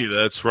Bernie,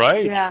 that's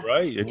right. Yeah.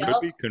 Right. It could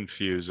be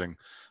confusing.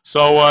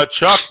 So,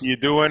 Chuck, you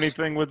do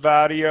anything with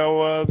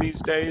Vadio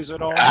these days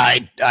at all?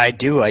 I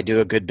do a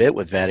good bit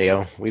with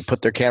Vadio. We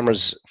put their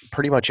cameras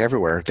pretty much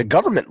everywhere. The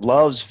government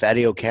loves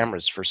Vadio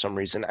cameras for some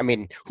reason. I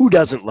mean, who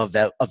doesn't love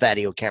a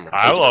Vadio camera?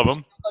 I love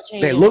them.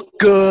 They look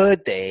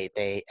good.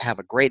 They have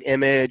a great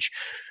image.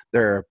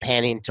 Their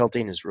panning,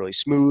 tilting is really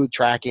smooth.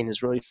 Tracking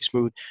is really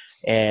smooth,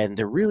 and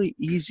they're really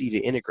easy to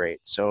integrate.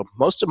 So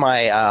most of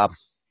my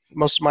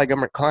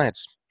government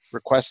clients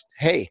request,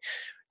 hey,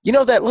 you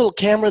know that little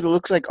camera that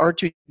looks like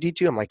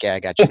R2D2? I'm like, yeah,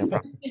 I got you. No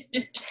problem.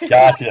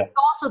 Gotcha.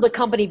 Also the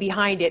company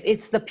behind it.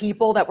 It's the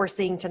people that we're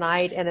seeing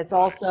tonight, and it's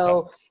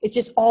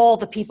just all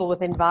the people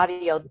within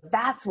Vadio.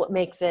 That's what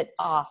makes it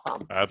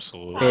awesome.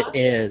 Absolutely. It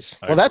is.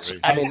 Well, that's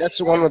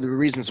one of the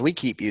reasons we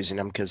keep using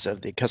them, because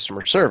of the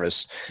customer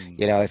service.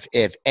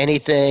 If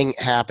anything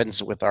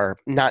happens with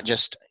not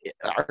just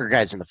our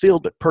guys in the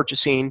field, but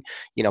purchasing,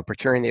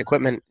 procuring the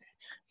equipment,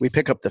 we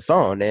pick up the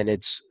phone and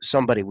it's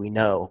somebody we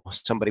know,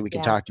 somebody we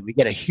can talk to. We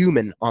get a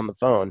human on the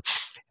phone. And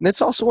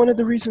that's also one of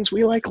the reasons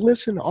we like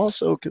Listen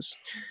also, because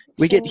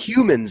we get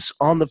humans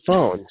on the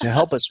phone to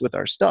help us with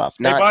our stuff.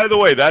 Hey, by the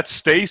way, that's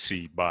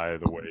Stacy, by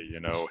the way,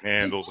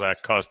 handles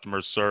that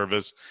customer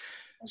service.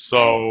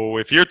 So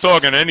if you're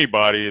talking to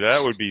anybody,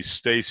 that would be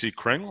Stacy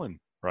Kringlin,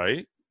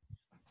 right?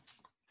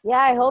 Yeah,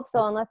 I hope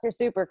so, unless you're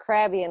super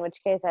crabby, in which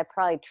case I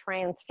probably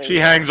transfer. She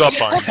hangs up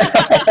on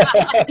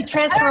You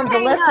transfer them to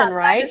Listen,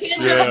 right?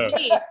 Yeah.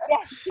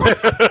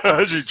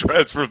 She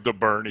transferred to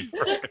Bernie.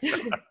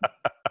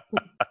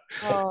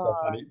 So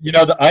funny.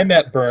 I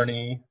met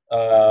Bernie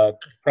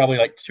probably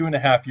like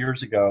 2.5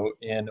 years ago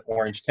in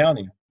Orange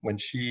County when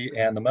she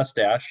and the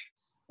Mustache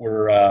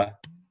were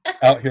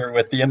out here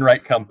with the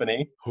Enright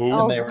Company. Who?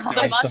 And they were doing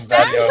The some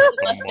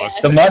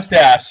Mustache? The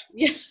Mustache.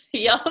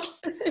 Yup.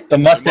 The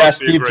Mustache, Must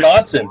be a Steve great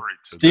Johnson. story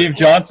to Steve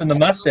Johnson, the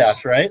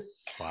Mustache, right?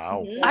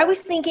 Wow. I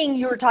was thinking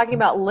you were talking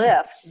about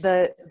Lyft,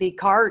 the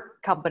car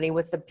company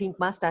with the pink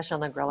mustache on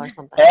the grill or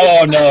something.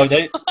 Oh no,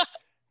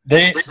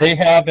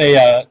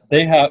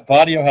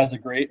 Vadio has a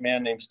great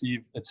man named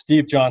Steve. It's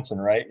Steve Johnson,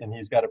 right? And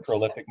he's got a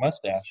prolific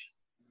mustache.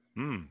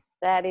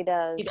 That he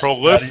does.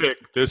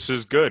 Prolific. This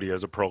is good. He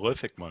has a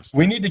prolific mustache.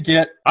 We need to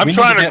get. I'm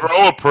trying to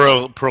grow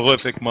a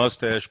prolific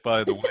mustache,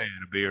 by the way,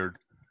 and a beard.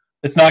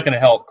 It's not going to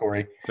help,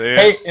 Corey. Yeah.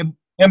 Hey,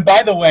 and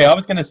by the way, I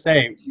was going to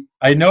say,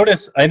 I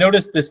noticed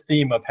this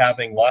theme of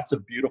having lots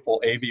of beautiful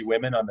AV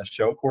women on the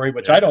show, Corey,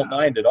 which I don't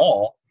mind at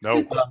all.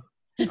 Nope.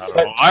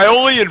 I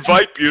only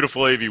invite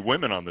beautiful AV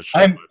women on the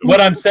show.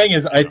 What I'm saying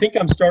is, I think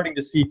I'm starting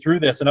to see through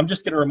this, and I'm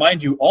just going to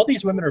remind you, all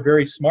these women are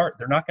very smart.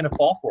 They're not going to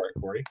fall for it,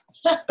 Corey.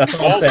 That's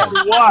what I'm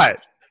saying. What?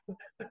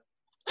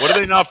 What are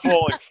they not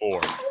falling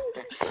for?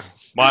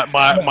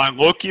 My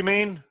look, you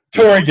mean?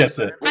 Tori gets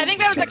it. I think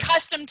that was a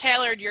custom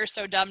tailored "You're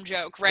so dumb"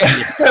 joke, right?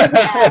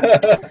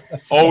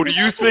 Oh, do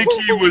you think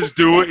he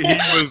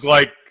was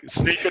like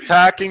sneak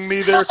attacking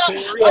me there, Tori?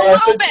 A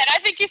little bit. I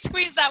think you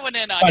squeezed that one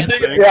in on you.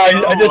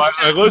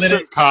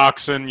 Listen,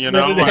 Coxon,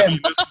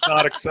 this is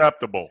not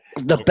acceptable.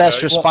 The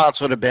best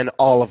response would have been,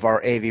 all of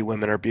our AV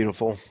women are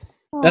beautiful.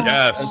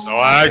 Yes, so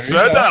I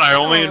said that. I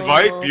only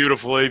invite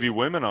beautiful AV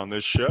women on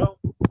this show.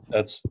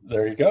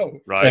 There you go.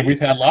 Right. And we've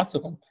had lots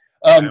of them.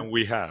 And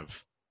we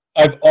have.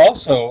 I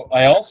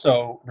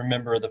also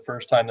remember the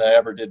first time that I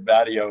ever did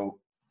Vadio,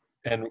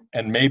 and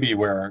maybe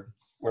where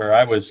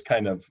I was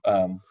kind of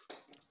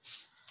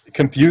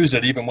confused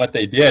at even what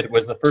they did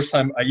was the first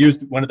time I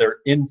used one of their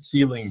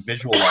in-ceiling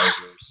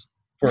visualizers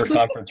for a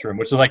conference room,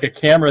 which is like a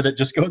camera that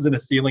just goes in a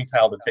ceiling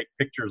tile to take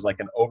pictures like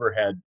an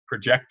overhead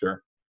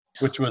projector,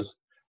 which was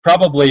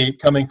probably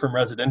coming from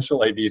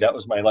residential AV. That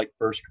was my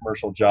first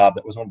commercial job.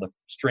 That was one of the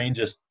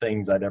strangest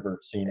things I'd ever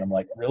seen. I'm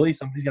like, really?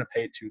 Somebody's going to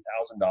pay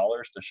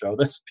 $2,000 to show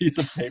this piece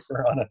of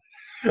paper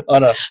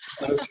on a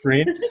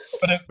screen?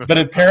 But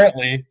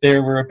apparently they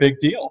were a big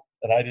deal,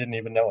 and I didn't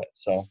even know it.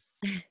 So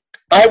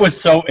I was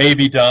so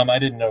AV dumb, I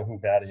didn't know who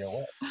Vadio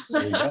was.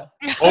 There you go.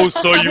 Oh,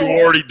 so you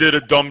already did a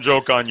dumb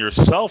joke on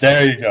yourself?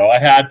 There you go. I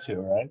had to,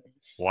 right?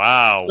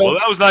 Wow. Well,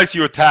 that was nice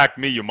you attacked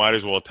me. You might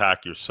as well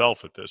attack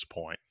yourself at this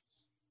point.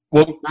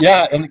 Well,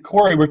 yeah, and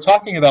Corey, we're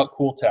talking about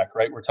cool tech,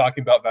 right? We're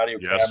talking about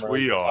Vadio Yes, cameras.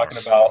 we We're are. talking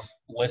about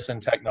listen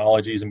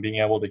technologies and being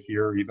able to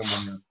hear even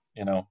when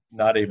you're,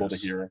 not able to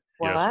hear.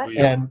 What? Yes, we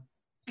are.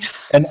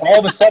 And all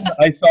of a sudden,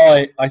 I saw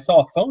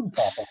a phone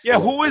pop up. Yeah,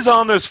 who is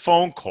on this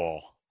phone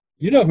call?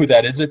 You know who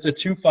that is? It's a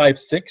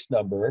 256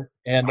 number,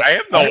 and I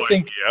have no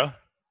idea.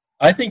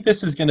 I think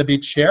this is going to be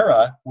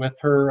Chera with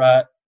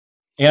her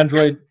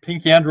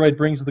Pink Android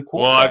brings the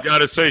cool. Well, I've got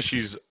to say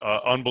she's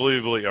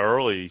unbelievably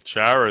early.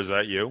 Chara, is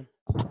that you?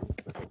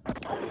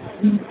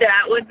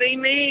 That would be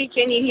me.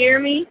 Can you hear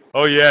me?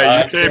 Oh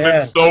yeah, you came in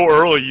so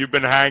early. You've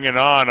been hanging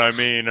on. I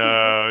mean,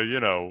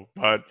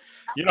 but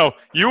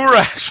you were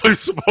actually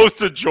supposed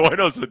to join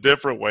us a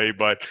different way.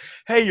 But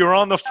hey, you're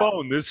on the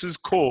phone. This is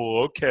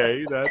cool.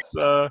 Okay, that's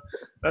all.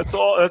 That's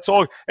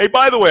all. Hey,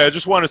 by the way, I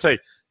just want to say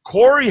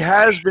Corey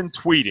has been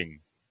tweeting.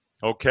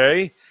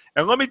 Okay,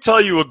 and let me tell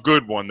you a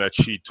good one that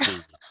she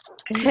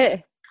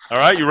tweeted. All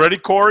right, you ready,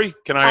 Corey?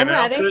 Can I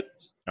announce it?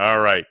 All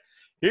right.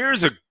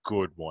 Here's a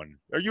good one.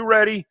 Are you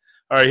ready?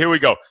 All right, here we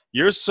go.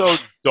 You're so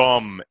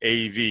dumb,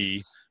 AV.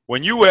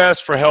 When you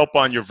asked for help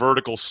on your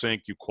vertical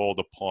sink, you called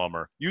a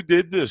plumber. You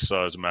did this,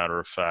 as a matter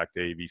of fact,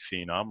 AV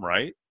Phenom,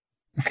 right?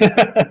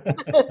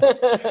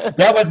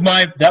 That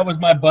was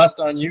my bust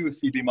on you,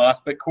 CB Moss.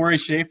 But Corey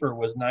Schaefer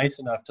was nice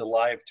enough to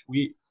live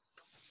tweet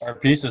our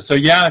pieces. So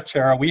yeah,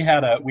 Chara, we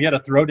had a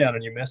throwdown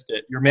and you missed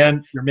it. Your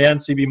man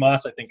CB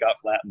Moss, I think, got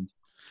flattened.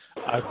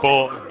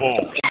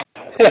 Bull.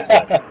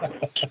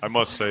 I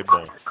must say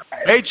bull.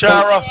 Hey,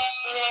 Chara.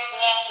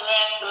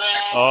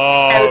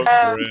 Oh,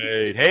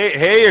 great.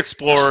 Hey,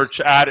 Explorer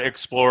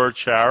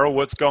Chara.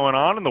 What's going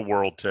on in the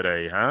world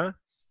today, huh?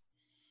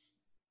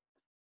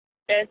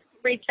 Just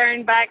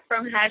returned back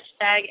from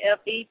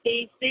 #FECC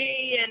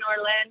in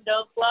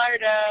Orlando,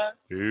 Florida.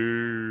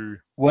 Ooh.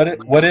 What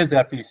is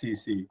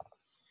FECC?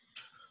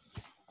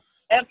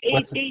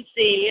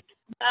 FECC.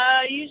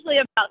 Usually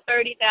about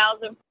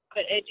 30,000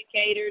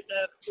 educators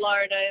of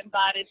Florida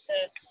invited to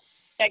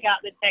check out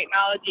the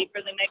technology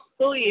for the next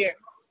school year.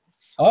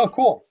 Oh,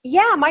 cool.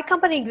 Yeah, my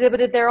company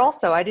exhibited there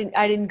also. I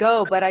didn't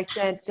go, but I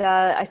sent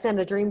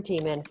a dream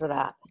team in for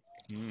that.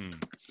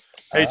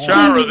 Hey,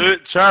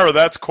 Chara,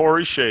 that's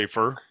Corey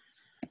Schaefer.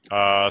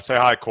 Say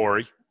hi,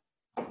 Corey.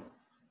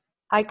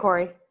 Hi,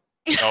 Corey.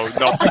 Oh,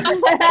 no.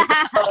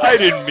 I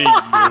didn't mean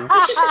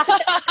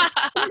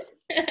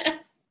you.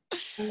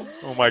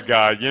 Oh my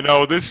God!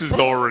 This is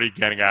already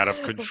getting out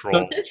of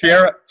control.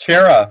 So,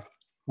 Chara,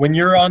 when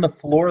you're on the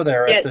floor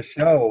there at the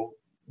show,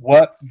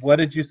 what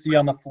did you see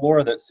on the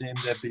floor that seemed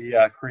to be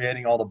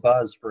creating all the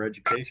buzz for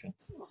education?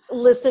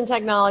 Listen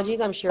technologies,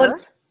 I'm sure.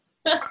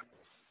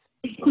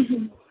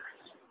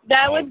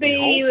 That would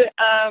be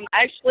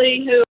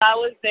actually who I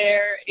was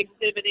there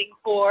exhibiting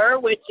for,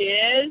 which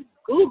is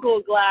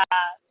Google Glass.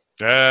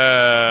 We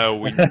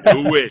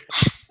knew it.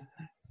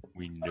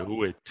 We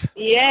knew it.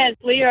 Yes,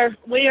 we are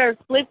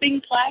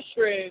flipping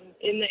classrooms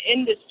in the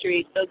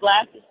industry, so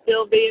glass is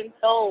still being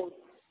sold.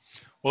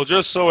 Well,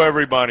 just so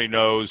everybody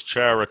knows,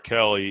 Chara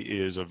Kelly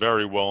is a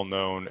very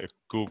well-known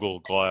Google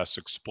Glass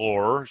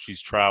explorer.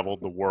 She's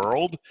traveled the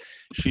world.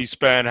 She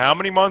spent how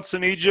many months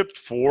in Egypt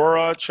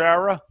for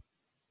Chara?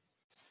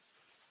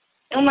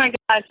 Oh my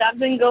gosh, I've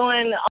been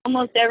going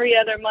almost every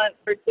other month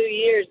for 2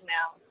 years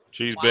now.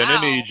 She's been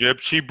in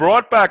Egypt. She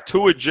brought back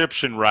 2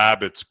 Egyptian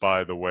rabbits,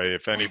 by the way,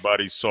 if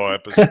anybody saw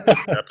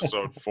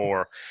episode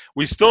 4.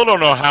 We still don't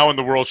know how in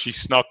the world she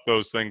snuck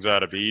those things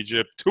out of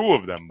Egypt. 2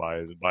 of them,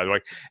 by the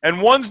way.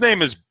 And one's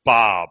name is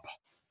Bob.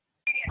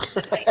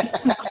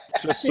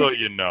 Just so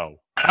you know.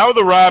 How are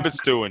the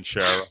rabbits doing,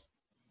 Chara?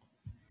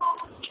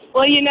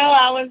 Well,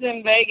 I was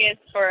in Vegas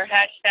for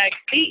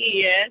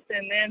 #CES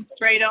and then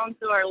straight on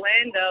to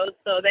Orlando,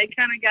 so they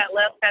kind of got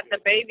left at the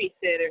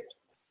babysitters.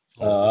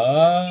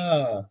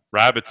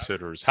 Rabbit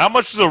sitters. How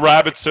much does a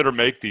rabbit sitter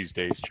make these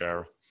days,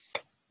 Chara?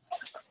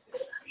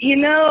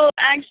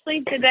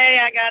 Actually today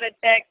I got a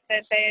text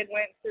that they had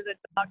went to the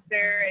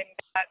doctor and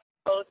got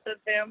both of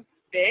them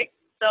fixed.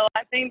 So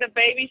I think the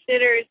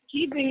babysitter is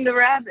keeping the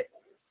rabbit.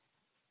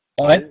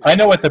 Well, I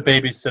know what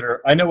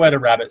a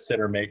rabbit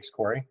sitter makes,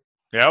 Corey.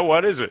 Yeah,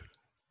 what is it?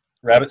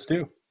 Rabbit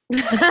stew.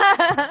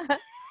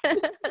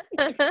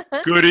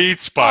 Good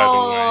eats, by the way.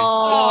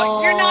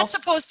 Oh, you're not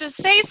supposed to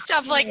say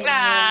stuff like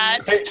that.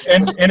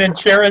 And in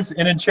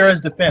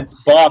Chera's defense,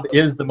 Bob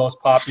is the most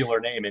popular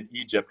name in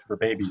Egypt for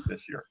babies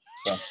this year.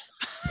 So.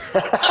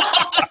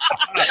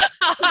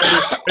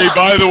 Hey,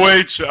 by the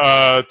way,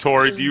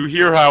 Tori, do you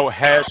hear how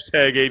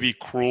 #AV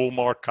cruel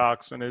Mark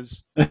Coxon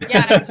is?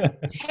 Yes,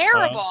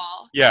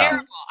 terrible. Yeah.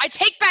 Terrible. I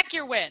take back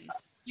your win.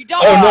 You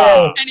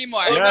don't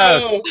anymore.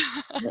 Yes.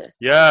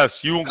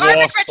 Yes, you Karmic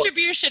lost.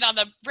 retribution on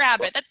the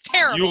rabbit. That's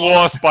terrible. You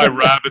lost by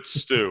rabbit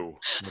stew.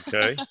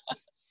 Okay.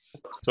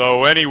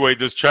 So anyway,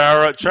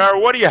 Chara,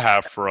 what do you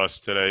have for us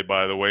today,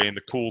 by the way, in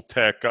the cool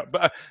tech?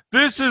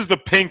 This is the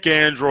Pink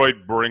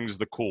Android brings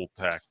the cool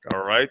tech,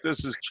 all right?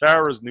 This is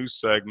Chara's new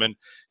segment.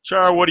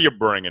 Chara, what are you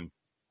bringing?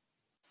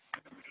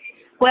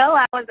 Well,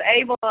 I was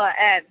able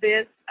at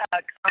this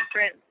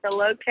conference to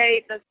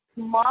locate the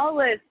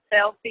smallest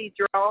selfie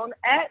drone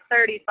at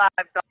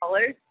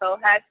 $35. So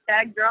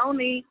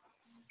 #droney.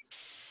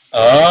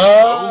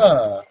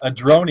 A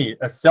droney,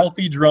 a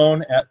selfie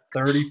drone at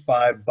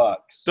 $35.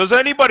 Does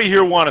anybody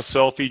here want a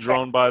selfie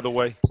drone, by the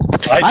way?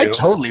 I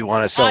totally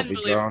want a selfie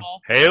drone.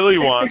 Haley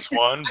wants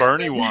one.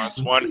 Bernie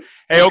wants one.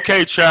 Hey,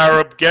 okay,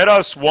 Chara, get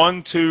us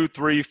 1, 2,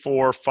 3,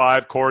 4,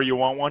 5. Corey, you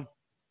want one?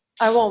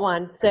 I want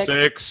one. 6.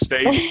 6,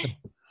 Stacy.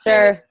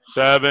 Sure.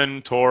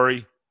 7,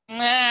 Tori.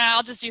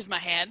 I'll just use my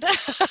hand.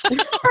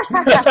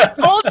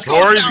 Old school.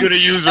 Tori's going to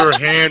use her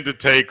hand to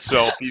take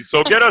selfies.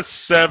 So get us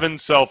 7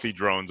 selfie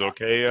drones,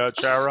 okay,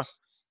 Chara?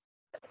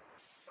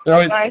 There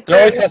always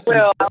has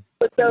to... I'll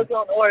put those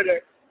on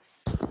order.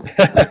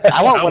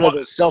 I want one of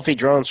those selfie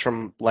drones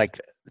from, like,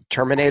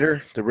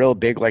 Terminator, the real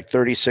big, like,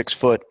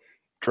 36-foot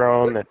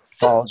drone that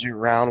follows you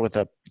around with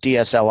a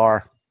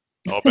DSLR.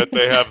 I'll bet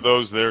they have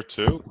those there,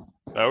 too.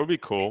 That would be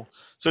cool.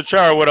 So,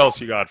 Chara, what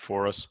else you got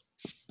for us?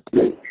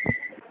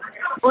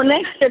 Well,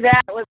 next to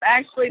that was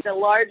actually the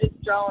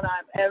largest drone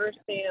I've ever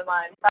seen in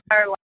my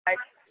entire life.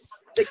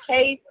 The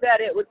case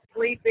that it would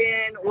sleep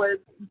in was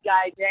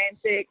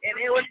gigantic, and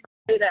it was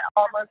valued at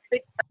almost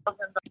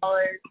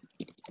 $6,000.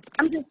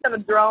 I'm just a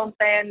drone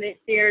fan this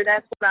year.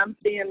 That's what I'm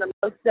seeing the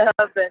most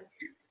of. And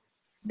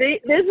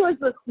this was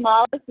the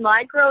smallest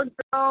micro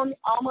drone,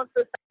 almost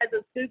the size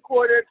of 2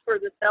 quarters for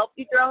the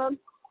selfie drone.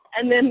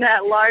 And then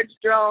that large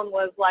drone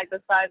was like the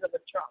size of a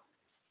trunk.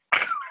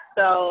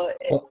 So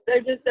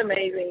they're just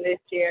amazing this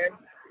year.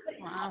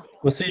 Wow.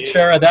 Well, see,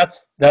 Chara,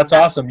 that's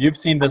awesome. You've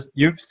seen this.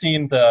 You've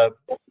seen the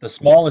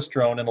smallest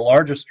drone and the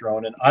largest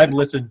drone, and I've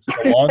listened to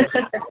the longest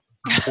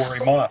from Tory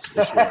Moss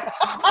this year.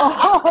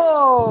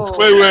 Oh!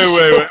 Wait.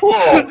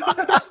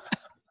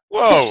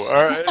 Whoa.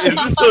 Is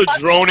this a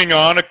droning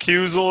on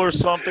accusal or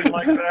something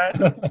like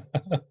that?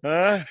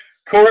 Huh?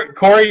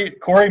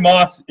 Corey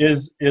Moss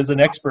is an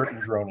expert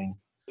in droning.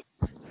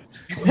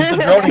 He's a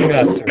droning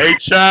master. Hey,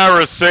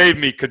 Chara, save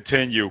me.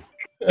 Continue.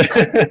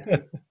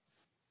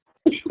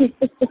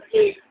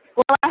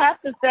 Well, I have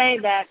to say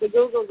that the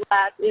Google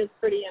Glass is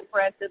pretty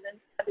impressive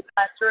inside the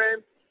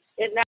classroom.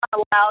 It now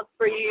allows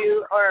for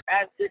you, or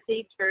as the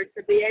teacher,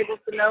 to be able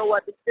to know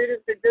what the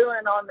students are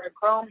doing on their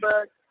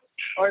Chromebooks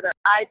or their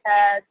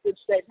iPads, which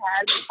they've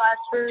had in the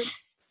classroom.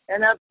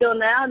 And up till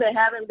now, they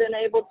haven't been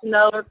able to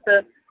know if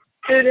the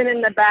student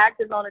in the back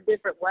is on a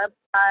different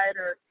website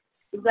or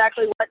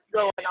exactly what's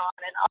going on.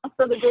 And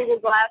also the Google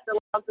Glass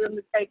allows them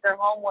to take their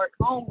homework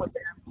home with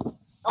them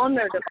on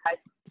their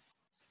device.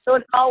 So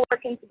it's all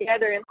working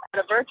together inside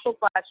a virtual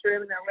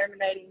classroom, and they're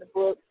eliminating the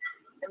books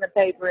and the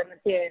paper and the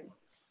pen.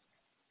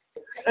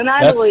 And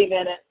I believe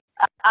in it.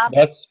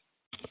 That's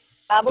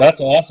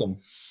awesome.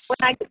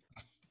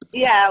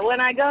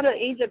 When I go to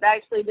Egypt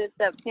actually this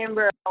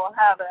September, I will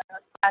have a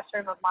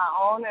classroom of my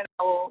own, and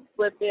I will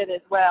flip it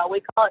as well.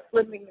 We call it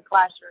flipping the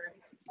classroom.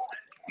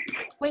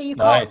 Wait, you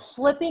call it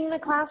flipping the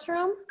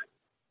classroom?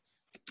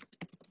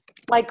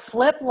 Like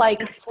flip?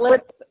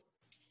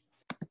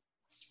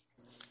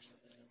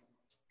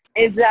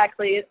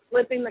 Exactly. It's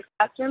flipping the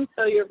classroom,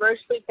 so you're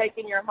virtually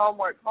taking your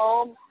homework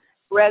home,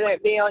 whether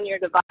it be on your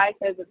device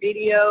as a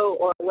video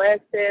or a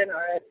lesson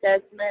or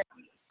assessment.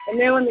 And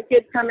then when the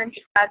kids come into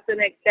class the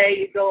next day,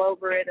 you go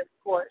over it, of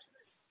course,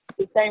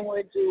 the same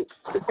way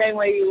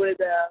you would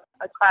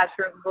a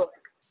classroom book.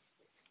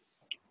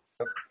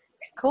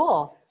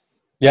 Cool.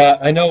 Yeah,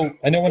 I know.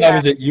 When I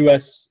was at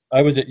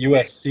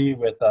USC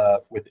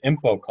with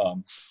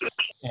Infocom,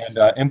 and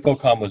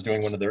Infocom was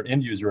doing one of their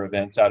end user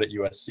events out at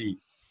USC,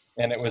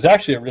 and it was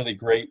actually a really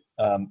great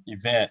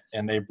event.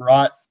 And they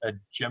brought a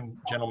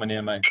gentleman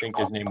in. I think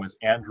his name was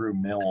Andrew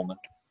Milne,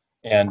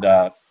 and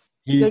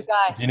he's good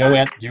guy. Do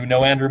you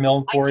know Andrew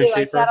Milne? Corey I do. Schaefer?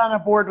 I sat on a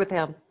board with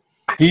him.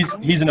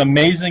 He's an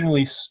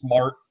amazingly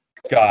smart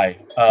guy.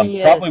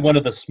 Probably one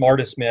of the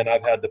smartest men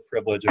I've had the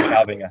privilege of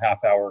having a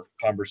half-hour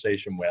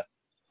conversation with.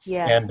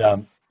 Yes.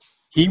 And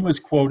he was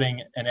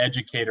quoting an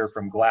educator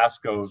from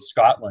Glasgow,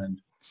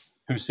 Scotland,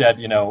 who said,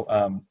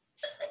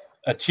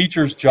 a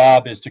teacher's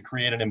job is to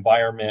create an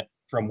environment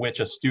from which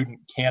a student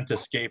can't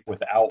escape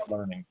without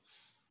learning.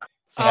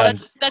 Oh,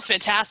 that's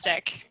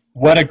fantastic.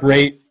 What a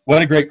great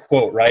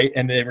quote, right?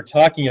 And they were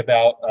talking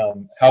about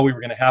how we were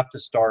going to have to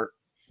start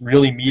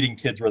really meeting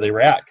kids where they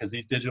were at, because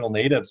these digital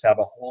natives have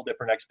a whole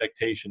different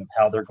expectation of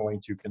how they're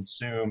going to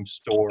consume,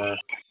 store,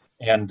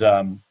 and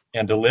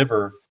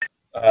deliver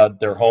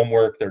their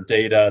homework, their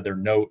data, their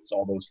notes,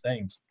 all those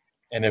things.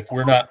 And if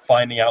we're not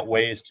finding out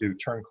ways to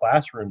turn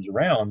classrooms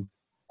around,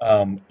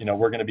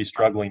 we're going to be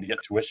struggling to get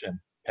tuition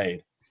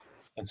paid.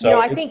 And so,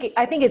 I think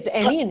it's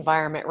any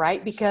environment,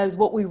 right? Because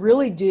what we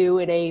really do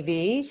at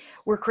AV,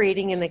 we're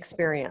creating an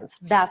experience.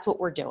 That's what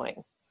we're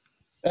doing.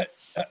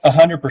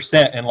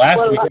 100%. And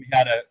last week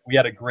we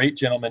had a great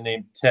gentleman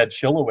named Ted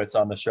Shilowitz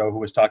on the show who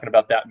was talking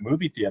about that in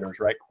movie theaters,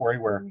 right, Corey,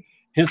 where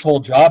his whole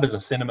job is a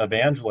cinema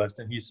evangelist,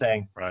 and he's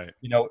saying, right,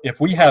 if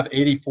we have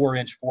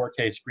 84-inch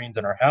 4K screens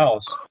in our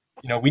house,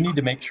 we need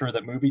to make sure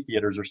that movie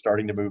theaters are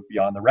starting to move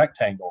beyond the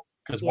rectangle,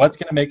 because what's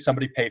going to make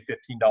somebody pay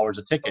 $15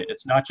 a ticket?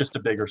 It's not just a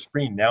bigger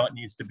screen. Now it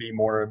needs to be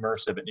more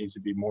immersive. It needs to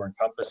be more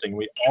encompassing.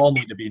 We all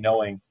need to be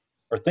knowing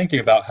or thinking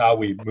about how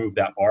we move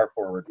that bar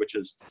forward, which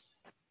is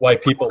why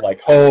people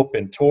like Hope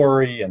and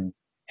Tory and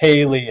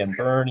Haley and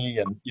Bernie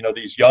and,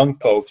 these young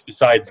folks,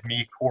 besides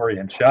me, Corey,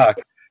 and Chuck,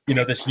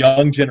 this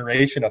young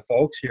generation of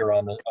folks here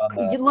on the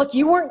Look,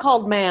 you weren't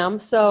called ma'am,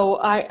 so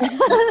I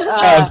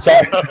I'm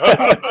sorry.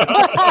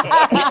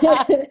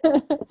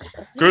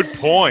 Good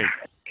point.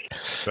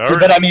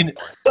 But I mean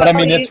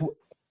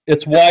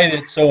it's why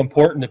it's so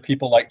important that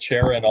people like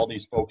Chera and all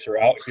these folks are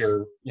out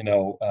here,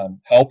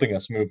 helping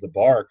us move the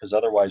bar, because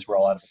otherwise we're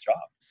all out of a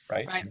job,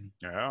 right? Right.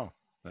 Yeah.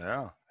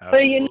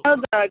 But Absolutely.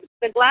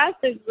 the glass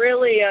is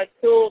really a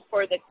tool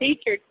for the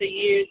teacher to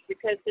use,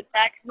 because the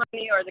tax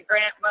money or the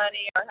grant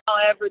money or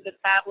however the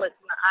tablets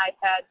and the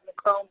iPads and the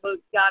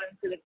Chromebooks got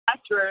into the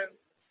classroom,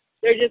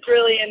 they're just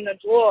really in the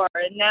drawer.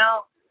 And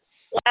now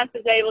glass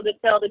is able to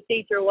tell the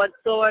teacher what's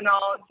going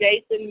on.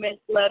 Jason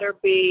missed letter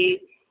B.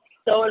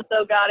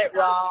 So-and-so got it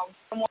wrong.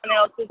 Someone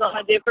else is on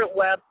a different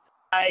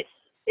website.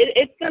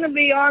 It's going to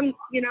be on,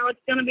 it's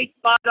going to be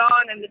spot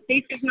on, and the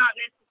teacher's not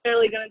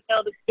necessarily going to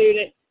tell the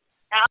student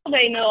how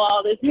they know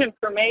all this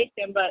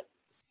information, but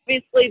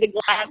obviously the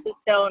glass is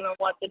telling them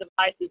what the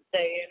device is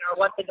saying or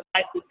what the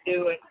device is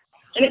doing.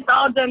 And it's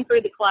all done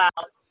through the cloud.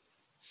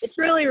 It's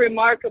really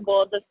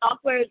remarkable. The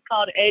software is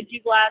called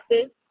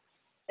cAValry,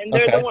 and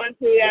they're the ones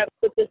who have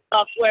put the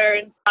software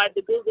inside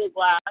the Google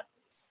Glass.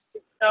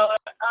 So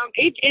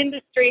each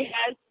industry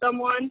has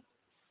someone.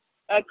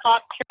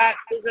 CopTrax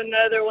is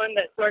another one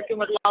that's working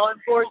with law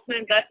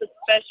enforcement. That's a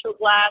special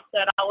glass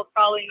that I will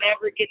probably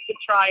never get to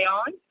try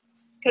on,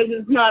 because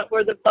it's not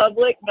for the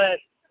public, but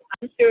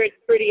I'm sure it's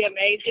pretty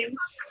amazing.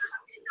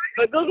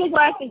 But Google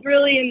Glass is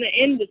really in the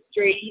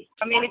industry.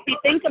 I mean, if you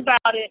think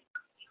about it,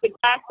 the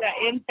glass that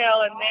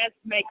Intel and Nest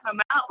may come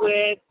out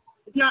with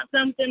is not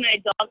something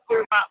a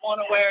doctor might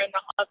want to wear in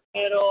the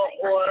hospital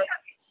or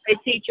a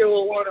teacher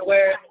will want to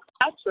wear in the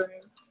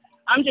classroom.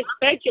 I'm just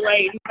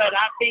speculating, but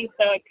I think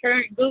the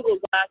current Google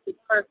Glass is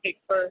perfect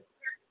for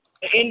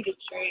the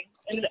industry.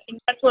 And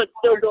that's what's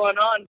still going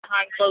on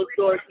behind closed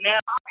doors now.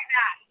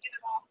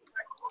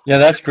 Yeah,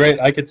 that's great.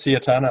 I could see a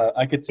ton of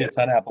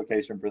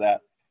application for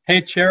that. Hey,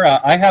 Chera,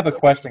 I have a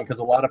question, because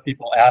a lot of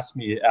people asked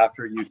me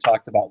after you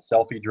talked about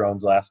selfie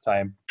drones last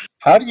time.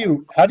 How do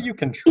you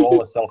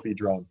control a selfie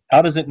drone?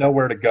 How does it know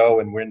where to go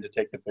and when to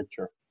take the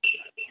picture?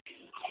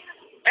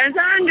 As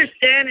I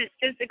understand, it's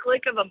just a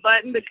click of a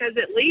button, because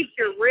it leaves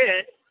your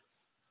wrist.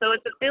 So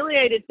it's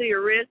affiliated to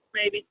your wrist,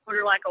 maybe sort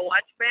of like a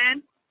watch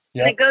band.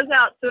 Yep. And it goes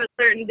out to a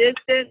certain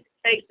distance,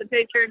 takes the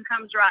picture, and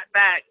comes right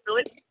back. So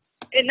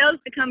it knows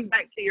to come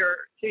back to your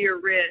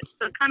wrist.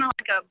 So it's kind of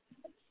like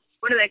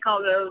what do they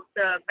call those,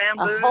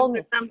 bamboos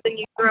or something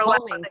you throw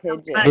out?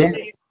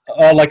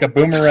 Like a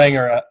boomerang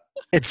or a...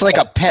 It's like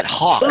a pet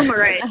hawk.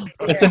 Boomerang.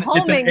 It's an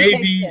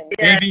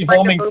AV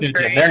homing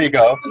pigeon. There you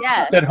go.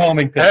 Yes. It's a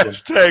homing pigeon.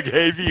 Hashtag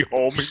AV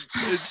homing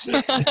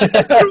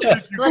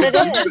pigeon. What it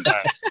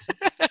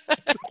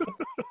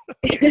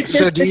is.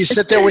 So do you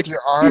sit there with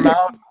your arm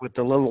out with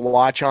the little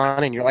watch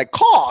on, and you're like,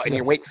 call, and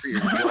you're waiting for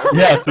your drone?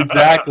 Yes,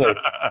 exactly.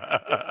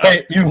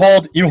 Hey, you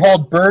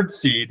hold bird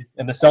seed,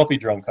 and the selfie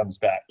drone comes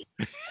back.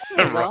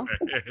 Right.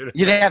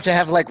 You'd have to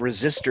have like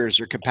resistors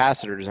or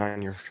capacitors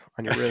on your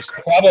wrist.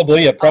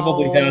 Probably. It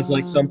probably has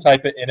like some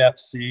type of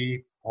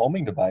NFC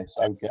homing device,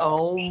 I would guess.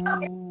 Oh.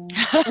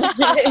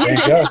 There you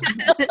go.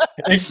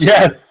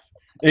 Yes,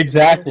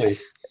 exactly.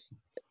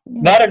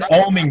 Not an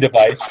homing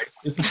device.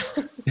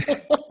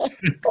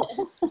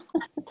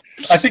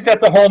 I think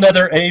that's a whole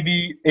nother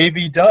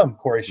AV dumb,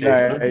 Corey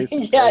Schaefer. Nice.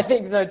 Yeah, I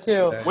think so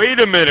too. Wait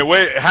a minute.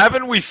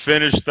 Haven't we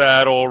finished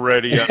that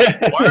already?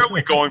 Why are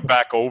we going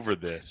back over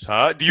this,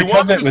 huh? Do you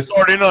want me to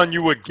start in on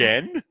you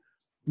again?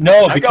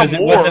 No, because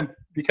it wasn't.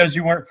 Because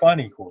you weren't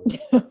funny, Corey.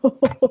 Some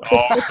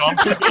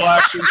people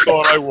actually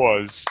thought I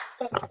was.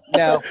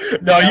 No,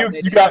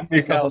 you got me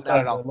a couple not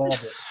at times. all. I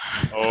love it.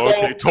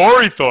 Okay,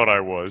 Tory thought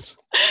I was.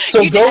 So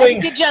You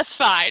did just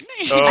fine.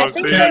 I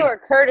think they were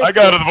courtesy. I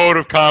got a vote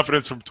of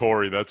confidence from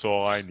Tory. That's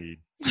all I need.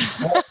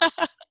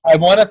 I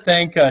want to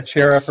thank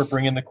Chera for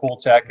bringing the cool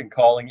tech and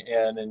calling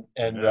in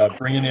and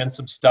bringing in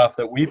some stuff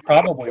that we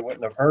probably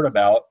wouldn't have heard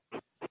about.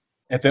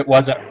 if it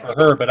wasn't for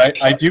her. But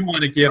I do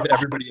want to give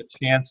everybody a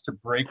chance to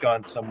break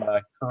on some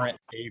current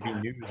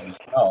AV news as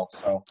well.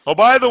 So. Oh,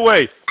 by the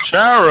way,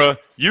 Chara,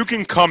 you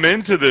can come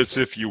into this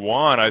if you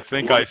want. I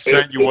think I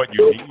sent you what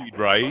you need,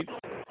 right?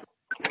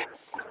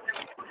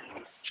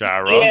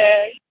 Chara?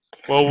 Yeah.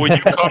 Well, would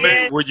you come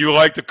in? Would you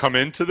like to come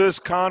into this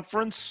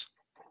conference?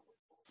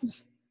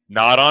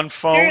 Not on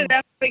phone? Sure,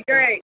 that would be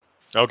great.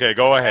 Okay,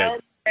 go ahead.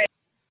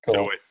 Cool.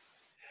 Do it.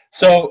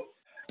 So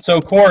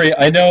Corey,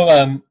 I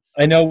know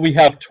we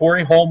have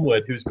Tory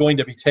Holmwood who's going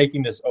to be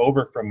taking this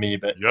over from me,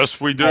 but yes,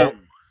 we do.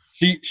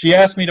 She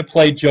asked me to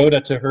play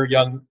Yoda to her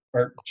young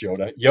to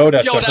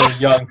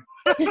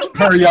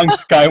her young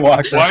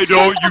Skywalker. Why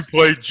don't you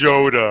play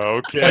Yoda?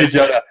 Okay. Play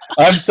Yoda.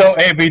 I'm so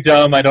AV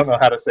dumb. I don't know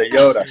how to say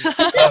Yoda.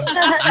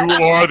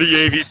 You are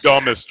the AV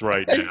dumbest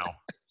right now.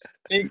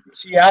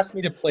 She asked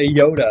me to play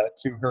Yoda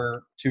to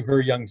her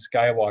young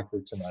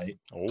Skywalker tonight.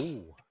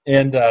 Oh.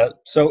 And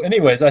so,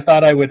 anyways, I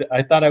thought I would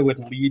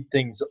lead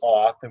things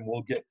off, and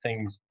we'll get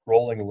things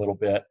rolling a little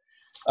bit.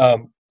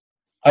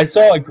 I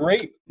saw a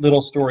great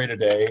little story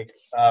today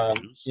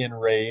in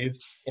Rave,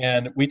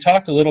 and we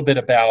talked a little bit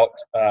about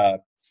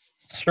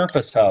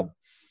Surface Hub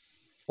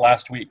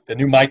last week, the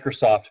new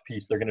Microsoft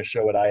piece they're going to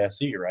show at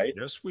ISE, right?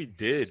 Yes, we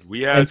did.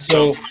 We had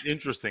some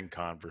interesting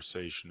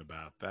conversation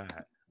about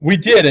that. We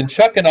did, and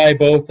Chuck and I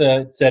both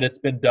said it's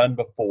been done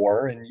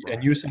before, and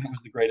you said it was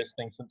the greatest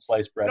thing since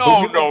sliced bread.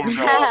 No.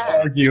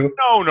 Argue.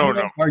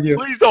 No. Argue.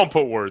 Please don't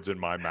put words in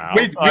my mouth.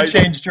 We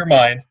changed your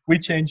mind. We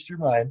changed your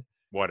mind.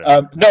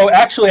 Whatever. No,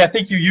 actually, I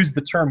think you used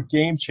the term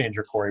game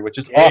changer, Corey, which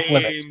is off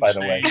limits, by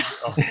the way.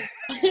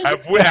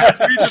 Have we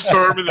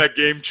determined that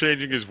game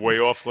changing is way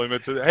off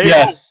limits? Hey,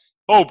 yes.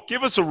 Hope,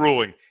 give us a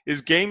ruling.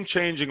 Is game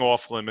changing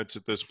off limits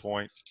at this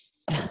point?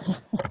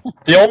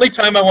 The only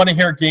time I want to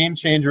hear game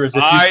changer is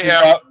if I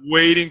am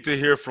waiting to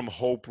hear from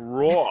Hope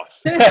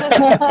Roth.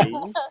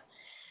 Hope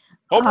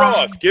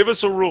Roth, give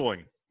us a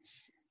ruling.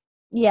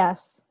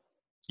 Yes.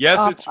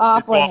 Yes, it's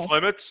off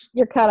limits.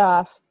 You're cut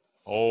off.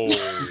 Oh,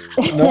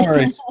 no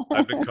worries.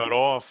 I've been cut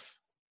off.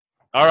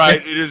 All right,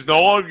 it is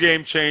no longer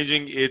game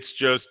changing. It's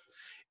just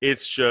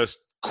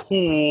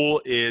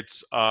cool.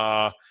 It's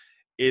the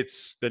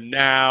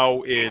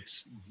now.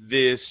 It's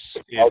this.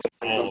 It's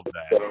all of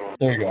that.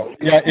 There you go.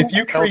 Yeah, if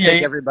you I don't think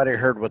create, everybody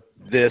heard what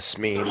this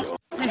means.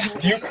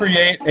 if you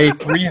create a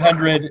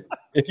 300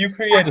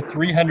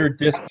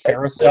 disc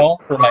carousel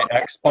for my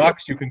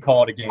Xbox, you can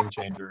call it a game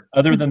changer.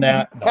 Other than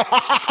that, no.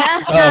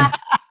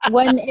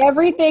 When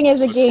everything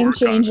is a game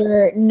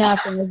changer,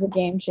 nothing is a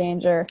game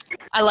changer.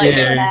 I like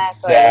it.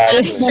 Exactly.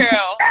 That's true.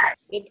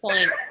 Good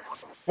point.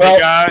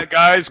 Well, Hey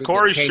guys,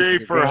 Corey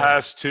Schaefer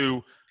has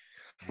to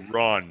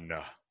run.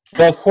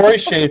 Well, Corey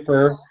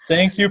Schaefer,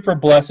 thank you for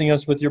blessing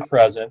us with your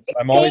presence.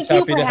 I'm always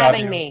happy to have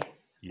you.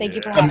 Thank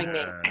you for having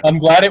me. I'm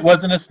glad it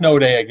wasn't a snow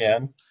day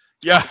again.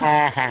 Yeah.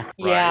 Right.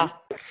 Yeah.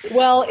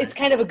 Well, it's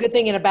kind of a good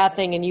thing and a bad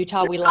thing. In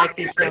Utah, we like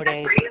these snow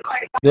days.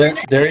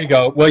 There you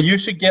go. Well, you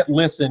should get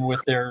Listen with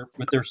their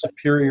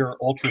superior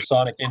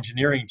ultrasonic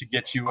engineering to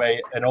get you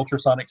an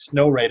ultrasonic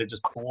snow ray to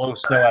just blow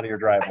snow out of your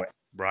driveway.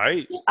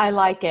 Right. I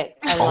like it.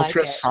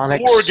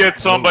 Ultrasonic. Or get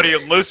somebody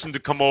at Listen to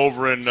come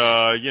over and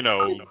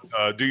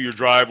do your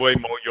driveway,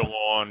 mow your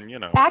lawn.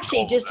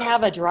 Actually, just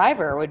have a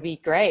driver would be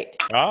great.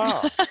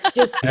 Ah.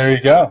 Just there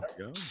you go.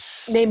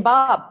 Name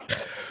Bob.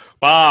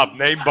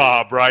 Name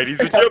Bob, right?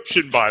 He's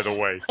Egyptian, by the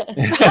way.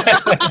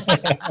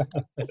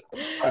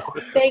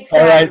 Thanks for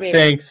All right, having me.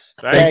 thanks.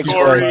 Thanks,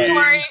 Corey.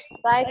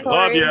 Bye, Corey.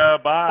 Love ya.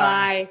 Bye.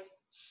 Bye.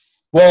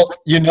 Well,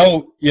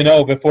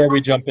 before we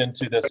jump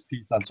into this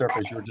piece on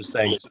Surface, you were just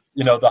saying,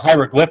 the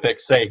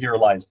hieroglyphics say "Here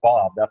lies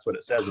Bob." That's what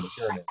it says in the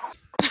pyramid.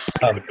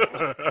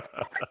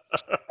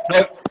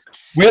 But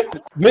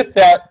with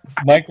that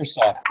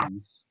Microsoft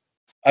piece,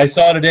 I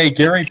saw today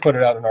Gary put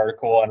it out an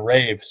article on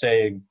Rave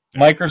saying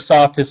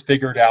Microsoft has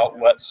figured out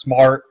what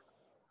Smart,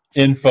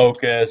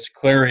 InFocus,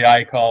 Clary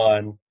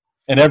Icon,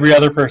 and every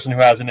other person who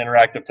has an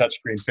interactive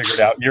touchscreen figured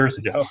out years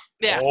ago.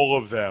 Yeah. All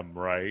of them,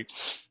 right?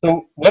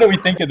 So what do we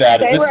think of that?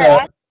 They Is were this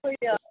actually,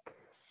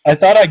 I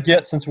thought I'd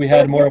get, since we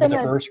had more of a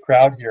diverse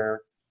crowd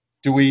here,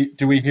 do we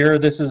hear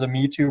this as a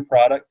Me Too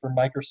product from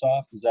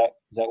Microsoft? Is that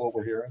what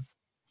we're hearing?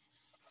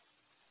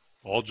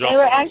 All they jump.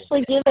 were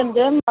actually giving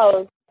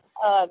demos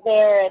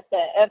there at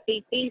the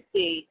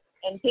FETC,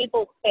 and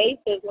people's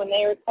faces when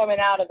they were coming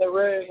out of the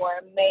room were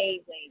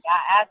amazing. I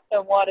asked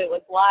them what it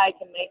was like,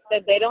 and they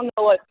said they don't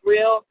know what's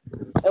real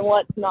and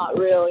what's not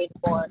real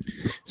anymore.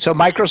 So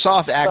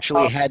Microsoft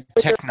actually had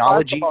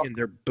technology in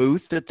their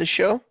booth at the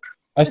show?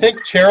 I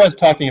think Chara's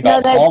talking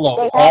about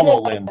No,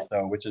 HoloLens,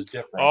 though, which is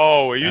different.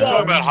 Oh, are you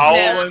talking about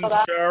Yeah.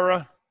 HoloLens,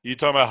 Chara? You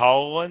talking about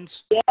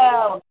HoloLens?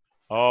 Yeah.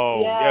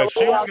 Oh, Yeah, yeah,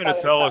 she we was are going to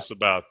talking tell about- us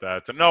about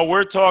that. No,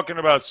 we're talking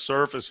about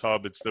Surface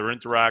Hub. It's their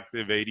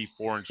interactive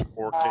 84-inch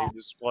 4K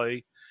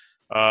display.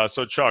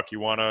 So, Chuck, you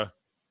want to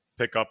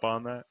pick up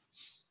on that?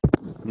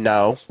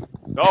 No.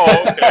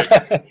 Oh,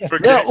 okay.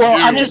 Forget Well,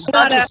 you. I'm just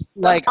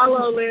like,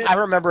 Follow list. I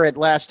remember at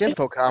last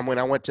InfoComm when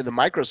I went to the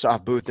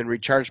Microsoft booth and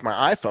recharged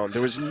my iPhone,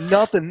 there was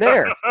nothing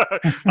there.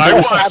 I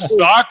watched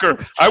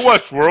soccer. I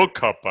watched World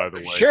Cup, by the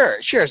way.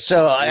 Sure.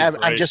 So I'm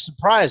great. just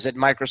surprised that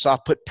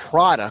Microsoft put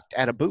product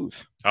at a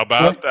booth. How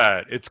about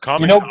that? It's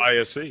coming to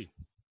ISE.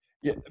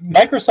 Yeah,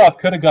 Microsoft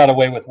could have got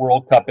away with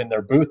World Cup in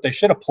their booth. They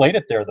should have played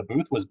it there. The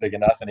booth was big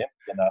enough and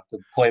empty enough to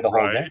play the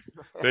whole game.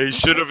 They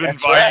should have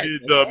That's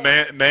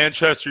invited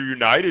Manchester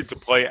United to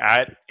play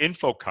at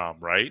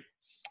InfoComm, right?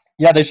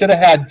 Yeah, they should have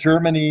had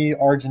Germany,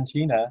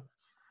 Argentina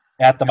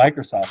at the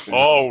Microsoft booth.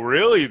 Oh,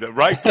 really? The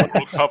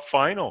World Cup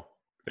final.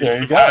 They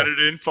There should you have had go. it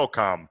at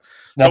InfoComm.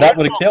 Now that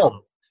would have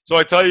killed. So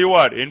I tell you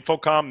what,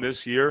 InfoComm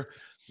this year,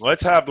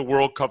 let's have the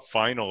World Cup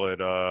final at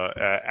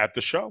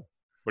the show.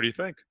 What do you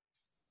think?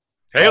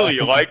 Haley,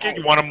 you like it?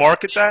 You want to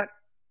market that?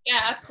 Yeah,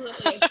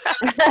 absolutely.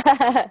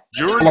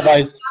 You're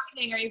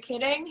Marketing, are you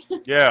kidding?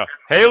 Yeah.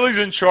 Haley's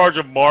in charge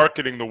of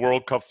marketing the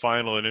World Cup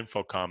final at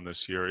InfoComm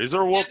this year. Is there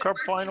a World Cup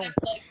final? For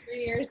like 3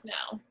 years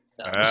now.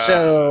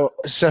 So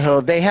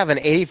they have an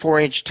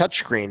 84-inch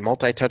touchscreen,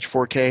 multi-touch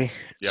 4K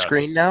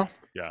screen now?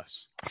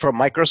 Yes. From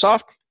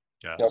Microsoft?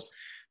 Yes. Yep.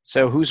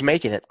 So who's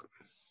making it?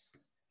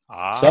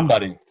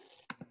 Somebody.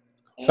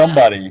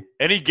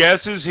 Any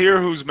guesses here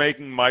who's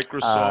making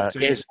Microsoft's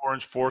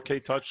 84-inch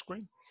 4K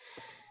touchscreen?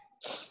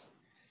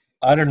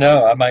 I don't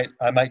know.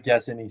 I might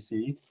guess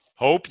NEC.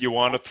 Hope, you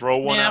want to throw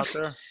one out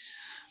there?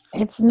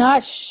 It's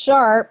not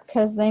Sharp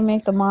because they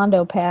make the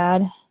Mondo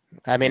pad.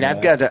 I mean,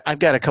 I've got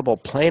a couple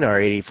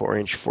planar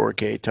 84-inch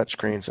 4K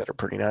touchscreens that are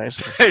pretty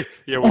nice.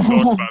 Yeah, we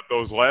talked about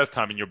those last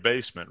time in your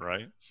basement,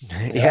 right?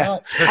 Yeah.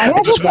 I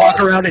just walk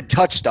around and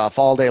touch stuff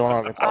all day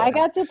long. I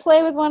got to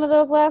play with one of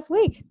those last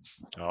week.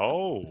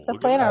 Oh. The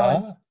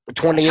planar one.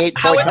 28.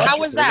 How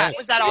was that?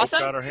 Was that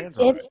awesome?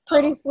 It's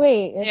pretty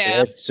sweet.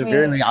 It's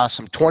severely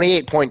awesome.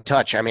 28-point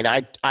touch. I mean,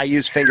 I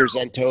use fingers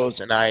and toes,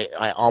 and I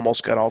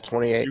almost got all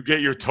 28. You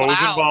get your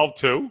toes involved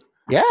too?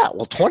 Yeah,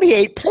 well,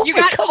 28 points.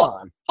 Come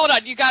on. Hold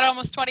on, you got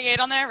almost 28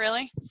 on there,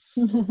 really?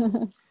 Do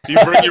you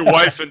bring your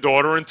wife and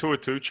daughter into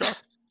it too, Chuck?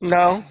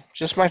 No,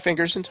 just my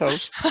fingers and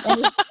toes.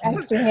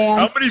 Extra hand.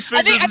 How many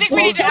fingers? I think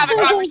we need to have a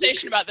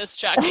conversation about this,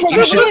 Chuck.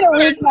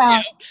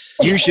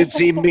 You should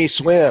see me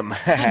swim.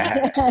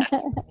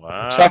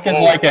 Wow. Chuck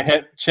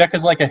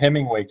is like a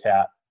Hemingway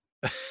cat.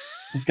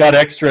 He's got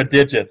extra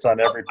digits on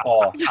every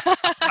paw.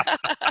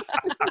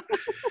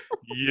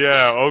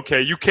 Yeah,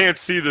 okay. You can't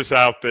see this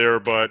out there,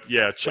 but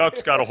yeah,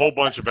 Chuck's got a whole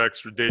bunch of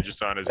extra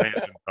digits on his hands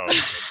and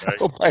toes. Okay?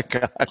 Oh my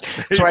God.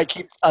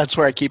 That's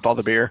where I keep all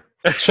the beer.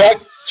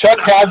 Chuck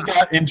has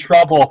got in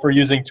trouble for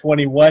using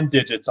 21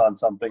 digits on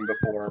something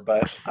before,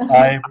 but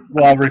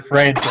I'll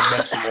refrain from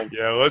mentioning.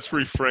 Yeah, let's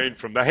refrain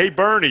from that. Hey,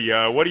 Bernie,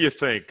 what do you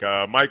think?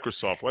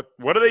 Microsoft,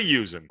 what are they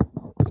using?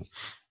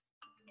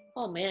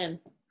 Oh man,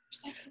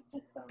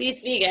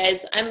 beats me,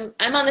 guys. I'm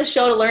on this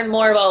show to learn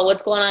more about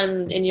what's going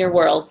on in your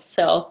world.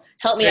 So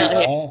help me out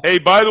here. Hey,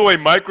 by the way,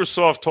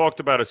 Microsoft talked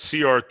about a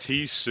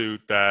CRT suit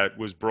that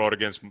was brought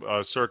against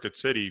Circuit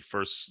City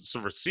for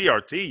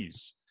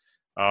CRTs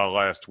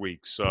last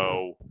week.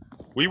 So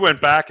we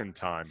went back in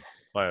time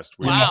last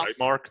week, right,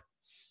 Mark?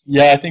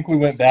 Yeah, I think we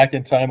went back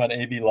in time on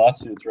AV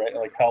lawsuits, right?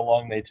 Like how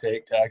long they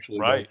take to actually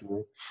go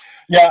through.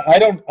 Yeah, I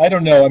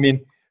don't know. I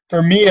mean,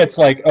 for me, it's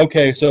like,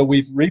 okay, so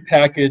we've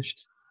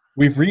repackaged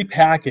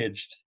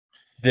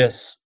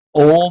this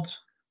old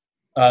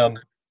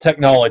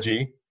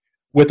technology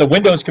with a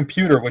Windows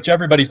computer, which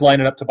everybody's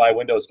lining up to buy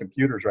Windows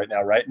computers right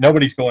now, right?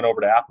 Nobody's going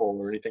over to Apple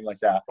or anything like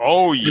that.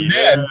 Oh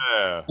yeah.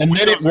 And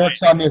then it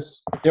works on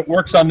this. It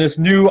works on this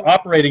new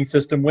operating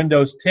system,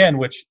 Windows 10,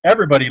 which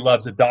everybody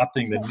loves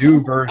adopting the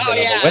new version of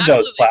the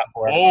Windows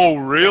platform. Oh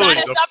really? Sign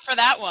us up for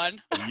that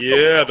one.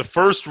 Yeah, the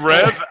first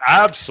rev,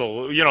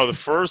 absolutely. You know, the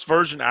first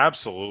version,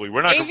 absolutely.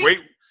 We're not gonna wait.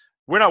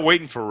 We're not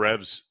waiting for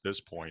revs at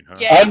this point, huh?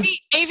 Yeah,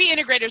 AV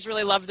integrators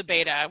really love the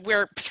beta.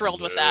 We're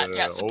thrilled with that.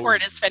 Yeah,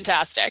 support is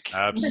fantastic.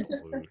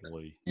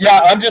 Absolutely. Yeah,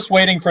 I'm just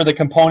waiting for the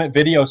component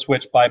video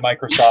switch by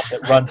Microsoft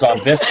that runs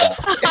on Vista.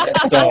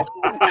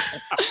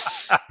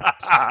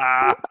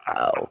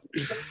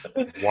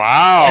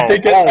 Wow.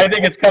 I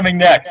think it's coming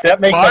next. That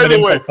makes By it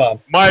the way, fun.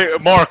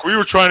 Mark, we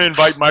were trying to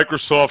invite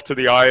Microsoft to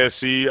the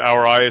ISE,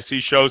 our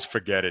ISE shows.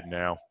 Forget it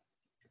now.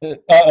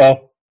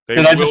 Uh-oh.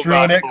 Did I just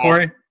ruin it,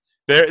 Corey?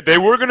 They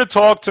were going to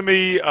talk to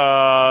me.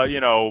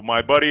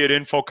 My buddy at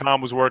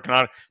InfoComm was working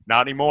on it.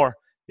 Not anymore.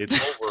 It's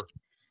over.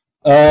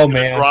 Oh,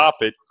 man. Drop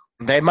it.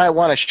 They might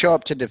want to show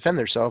up to defend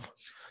themselves.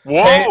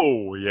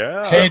 Whoa,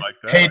 yeah. Hey, I like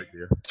that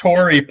idea.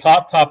 Tori,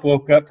 Pop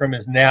woke up from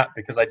his nap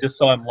because I just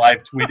saw him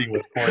live tweeting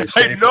with Corey.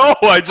 I know.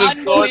 I just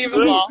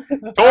Unbelievable.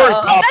 Tori,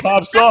 Pop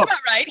pops up. That's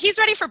about right. He's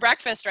ready for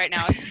breakfast right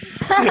now.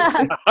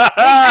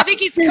 I think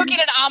he's cooking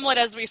an omelet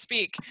as we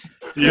speak.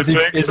 Do you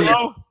think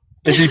so?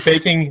 Is he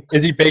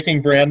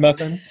baking bran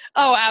muffins?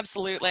 Oh,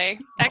 absolutely.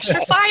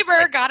 Extra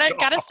fiber.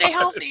 Gotta stay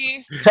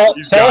healthy. Tell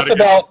us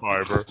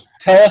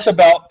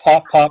about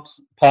Pop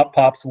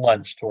Pop's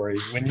lunch, Tori.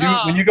 When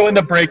you go in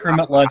the break room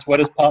at lunch, what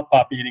is Pop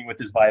Pop eating with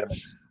his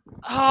vitamins?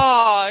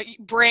 Oh,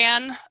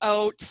 bran,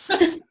 oats.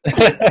 Tries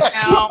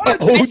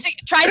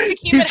to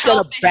keep it healthy. He's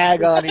got a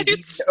bag on. He's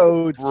eating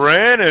oats.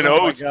 Bran and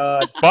oats.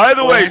 God. By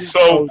the way,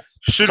 so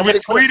should we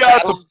tweet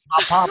out to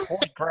Pop Pop?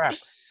 Holy crap.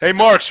 Hey,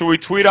 Mark, should we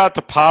tweet out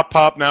to Pop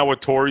Pop now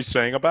what Tori's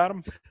saying about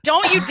him?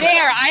 Don't you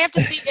dare. I have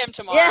to see him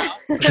tomorrow.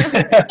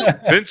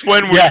 Yeah. Since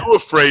when were you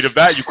afraid of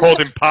that? You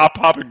called him Pop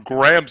Pop and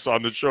Gramps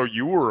on the show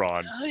you were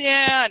on.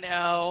 Yeah, I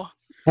know.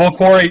 Well,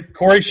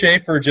 Corey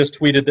Schaefer just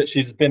tweeted that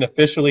she's been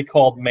officially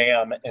called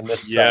ma'am in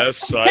this.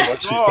 Yes, I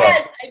saw.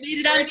 Yes, I made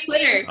it on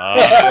Twitter.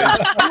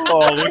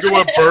 Oh, look at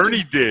what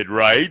Bernie did,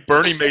 right?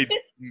 Bernie made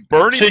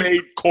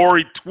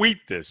Corey tweet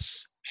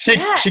this. She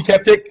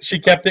kept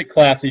it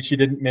classy. She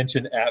didn't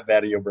mention at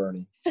Vadio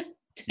Bernie.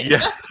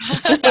 Yeah.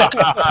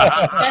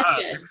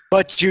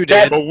 But you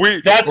did.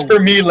 That's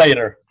for me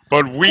later.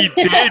 But we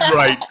did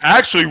right.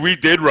 Actually, we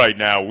did right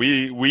now.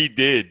 We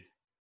did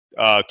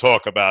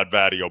talk about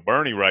Vadio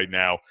Bernie right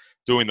now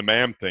doing the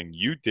ma'am thing.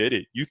 You did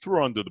it. You threw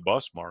her under the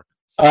bus, Mark.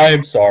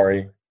 I'm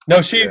sorry.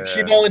 No, she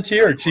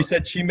volunteered. She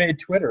said she made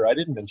Twitter. I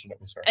didn't mention it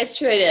was her. It's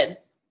true, I did.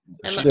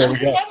 I'm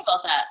happy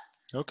about that.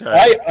 Okay.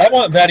 I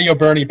want Vadio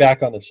Bernie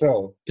back on the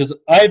show because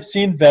I've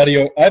seen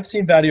Vadio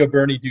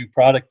Bernie do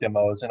product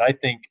demos, and I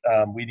think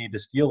we need to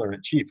steal her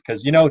at Chief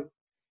because you know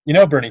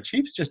Bernie,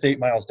 Chief's just 8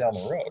 miles down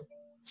the road.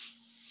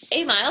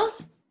 8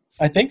 miles?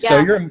 I think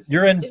so.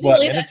 You're in what,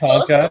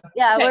 Minnetonka?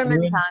 Yeah, we're in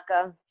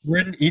Minnetonka.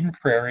 We're in Eden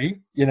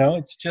Prairie.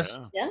 It's just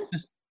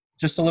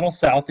a little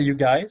south of you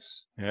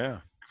guys. Yeah.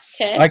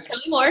 Okay. Tell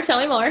me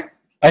more.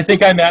 I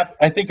think I map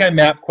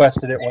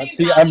quested it once.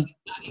 See,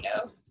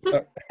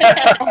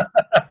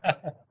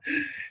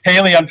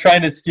 Haley, I'm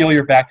trying to steal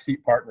your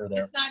backseat partner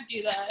there. Let's not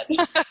do that.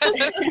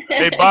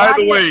 Hey, by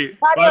the way,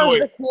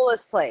 the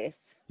coolest place.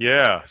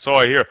 Yeah, so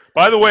I hear.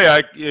 By the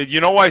way, you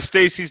know why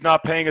Stacy's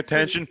not paying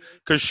attention?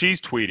 Because she's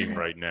tweeting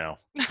right now.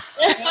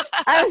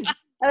 I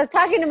was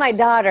talking to my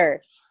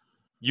daughter.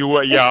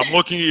 I'm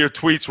looking at your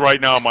tweets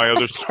right now on my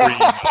other screen.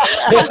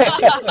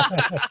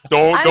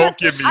 Don't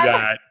give me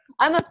that.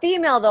 I'm a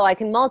female though. I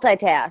can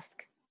multitask.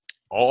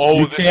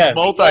 Oh, this is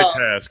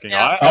multitasking.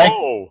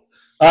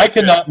 I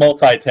cannot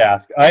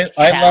multitask. I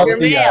love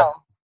the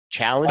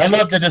challenge. I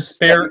love the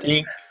Despair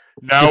Inc.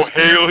 Now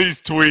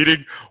Haley's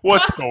tweeting.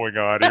 What's going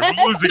on?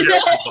 We're losing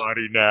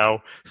everybody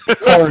now.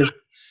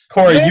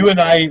 Corey, you and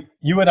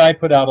I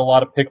put out a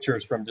lot of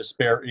pictures from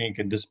Despair Inc.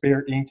 And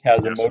Despair Inc.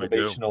 has a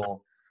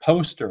motivational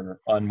poster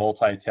on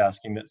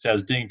multitasking that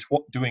says doing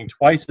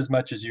twice as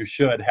much as you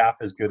should, half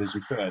as good as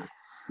you could,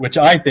 which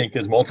I think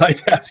is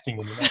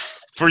multitasking.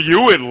 For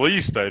you, at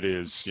least, that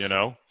is.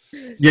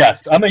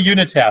 Yes, I'm a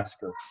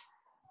unitasker.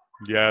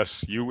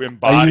 Yes, you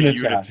embody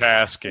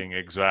unitasking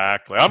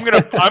exactly. I'm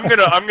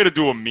gonna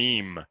do a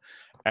meme,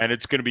 and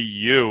it's gonna be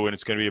you, and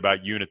it's gonna be about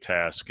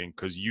unitasking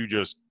because you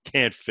just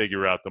can't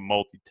figure out the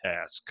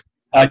multitask.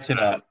 I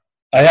cannot.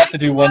 I have to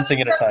do one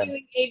thing at a time.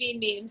 AV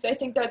memes. I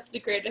think that's the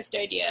greatest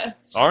idea.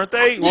 Aren't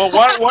they? Well,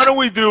 why don't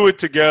we do it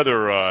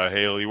together,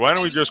 Haley? Why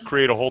don't we just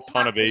create a whole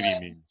ton of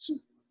AV memes?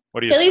 What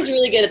do you Haley's think?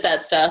 really good at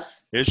that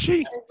stuff. Is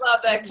she? I love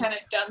that kind of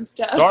dumb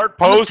stuff. Start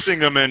posting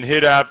them and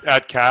hit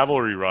at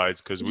cAValry rides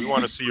because we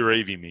want to see your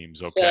AV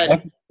memes. Okay. So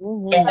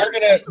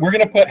we're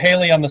gonna put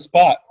Haley on the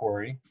spot,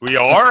 Corey. We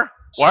are?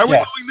 Why are we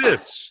doing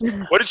this?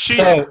 What did she?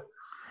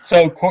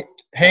 So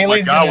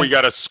Haley's. Oh my God, we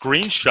got a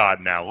screenshot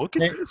now. Look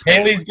at this.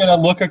 Haley's gonna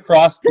look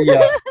across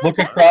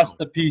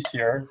the piece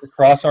here,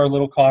 across our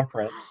little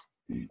conference.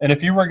 And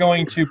if you were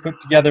going to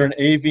put together an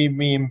AV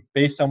meme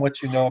based on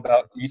what you know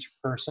about each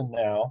person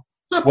now,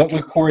 what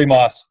would Corey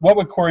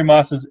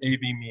Moss's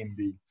AV meme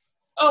be?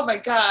 Oh my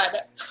God.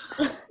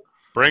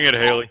 Bring it,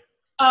 Haley.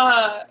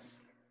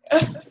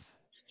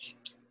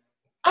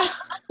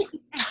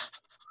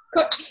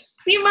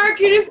 See, Mark,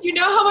 you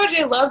know how much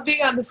I love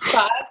being on the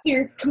spot. So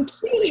you're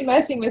completely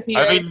messing with me.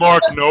 I think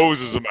Mark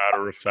knows, as a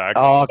matter of fact.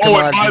 Oh, come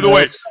on, and by the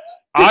way,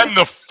 I'm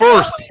the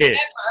first hit.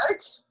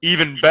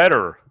 Even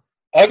better.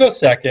 I'll go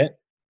second.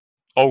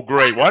 Oh,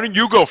 great. Why don't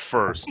you go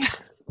first?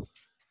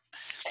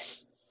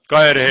 Go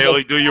ahead,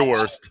 Haley. Do your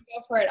worst.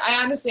 Go for it.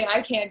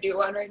 I can't do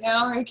one right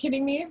now. Are you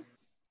kidding me?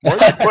 Why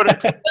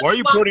are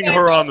you putting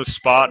her on the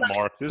spot,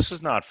 Mark? This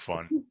is not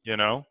fun,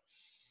 How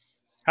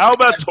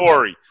about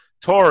Tori?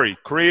 Tori,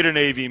 create an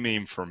AV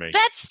meme for me.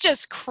 That's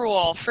just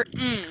cruel.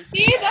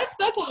 See, that's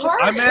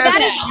hard. I'm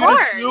asking you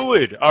to do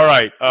it. All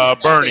right,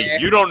 Bernie,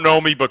 you don't know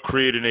me, but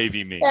create an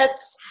AV meme.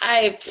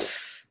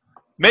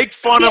 Make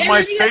fun of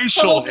my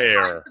facial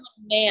hair.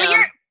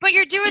 But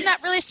you're doing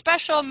that really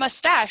special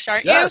mustache,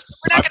 aren't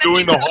yes, you? I'm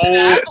doing the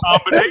whole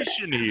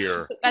combination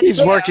here.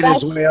 He's working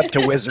his way up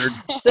to wizard.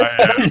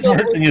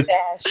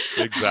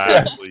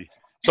 Exactly.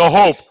 So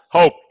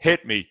Hope,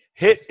 hit me.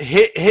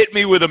 Hit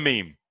me with a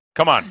meme.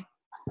 Come on.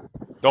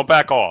 Don't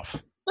back off.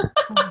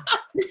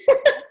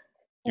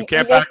 You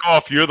can't back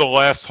off. You're the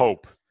last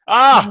hope.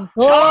 Ah!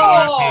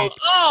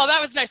 Oh, that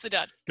was nicely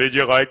done. Did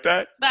you like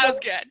that? That was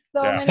good.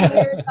 So many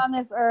years on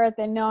this earth,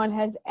 and no one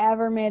has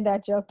ever made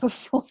that joke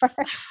before.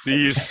 Do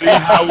you see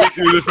how we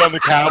do this on the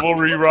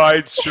cAValry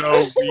Rides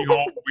show?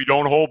 We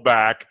don't hold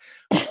back.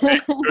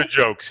 Good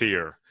jokes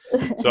here.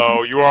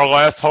 So you're our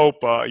last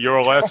hope. You're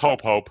our last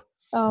hope.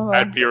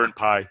 At Beer and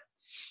Pie.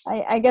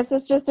 I guess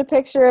it's just a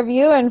picture of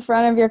you in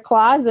front of your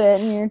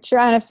closet, and you're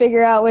trying to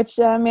figure out which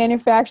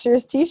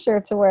manufacturer's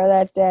T-shirt to wear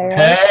that day. Right?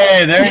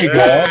 Hey, there you go.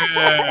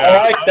 I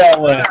like that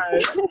one.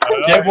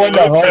 Give one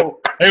to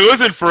hope. Hey,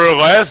 listen, for a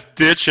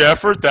last-ditch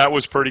effort, that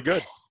was pretty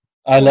good.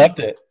 I loved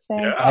it.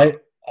 Thanks.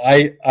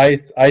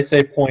 I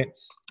say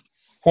points.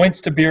 Points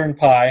to Beer and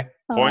Pie.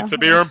 Points to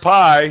Beer and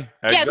Pie.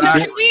 Yeah, so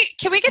can we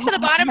get to the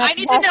bottom? I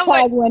need to know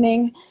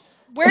winning.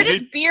 Where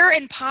does beer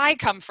and pie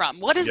come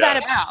from? What is that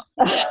about?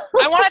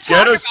 I want to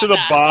talk Get us to the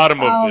bottom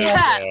of this,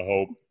 Yes. I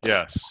hope.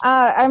 Yes.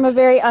 I'm a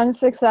very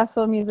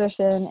unsuccessful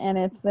musician, and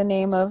it's the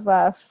name of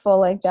a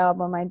full-length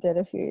album I did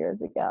a few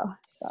years ago.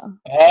 So.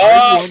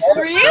 Oh,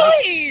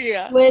 really?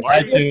 Which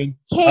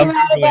came I'm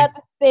out about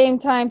the same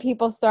time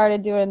people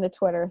started doing the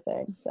Twitter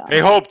thing. So. Hey,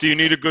 Hope, do you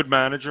need a good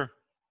manager?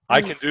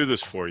 I can do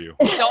this for you.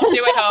 Don't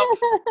do it, Hope.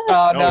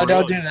 No,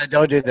 don't do that.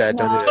 Don't do that.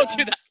 Don't do that. Don't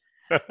do that.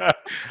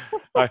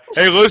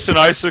 Hey, listen,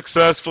 I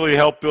successfully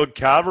helped build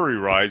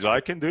cAValry Rides. I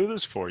can do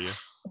this for you.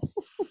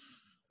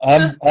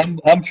 I'm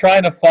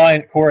trying to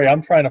find Corey.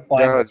 I'm trying to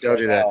find. No, don't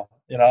do that. Now.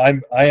 You know,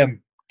 I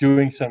am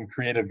doing some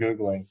creative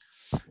googling.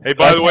 Hey,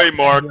 by the way,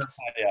 Mark,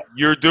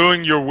 you're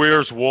doing your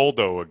Where's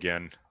Waldo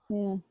again.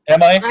 Yeah.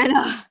 Am I? I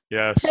know.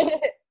 Yes.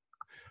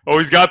 Oh,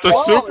 he's got the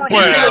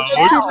Superman.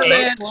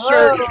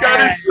 He's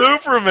got his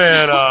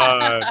Superman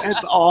on.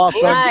 That's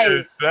awesome. Look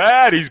at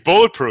that. He's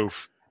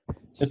bulletproof.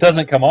 It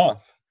doesn't come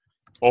off.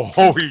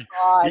 Oh, he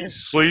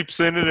sleeps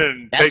in it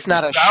and takes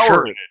a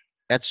shower in it.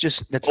 That's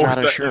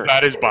not a shirt. Is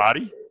that his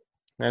body?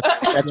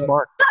 That's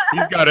Mark.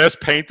 He's got S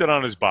painted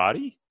on his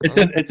body?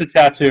 It's a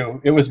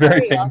tattoo. It was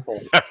very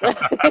painful.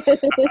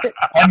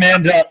 I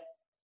manned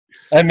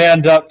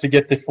up to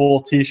get the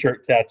full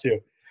T-shirt tattoo.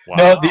 Wow.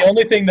 No, the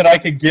only thing that I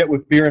could get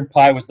with Beer and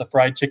Pie was the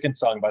Fried Chicken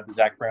song by the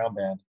Zac Brown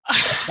Band.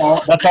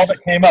 That's all that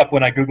came up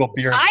when I Googled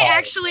Beer and Pie.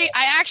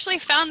 I actually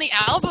found the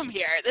album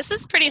here. This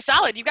is pretty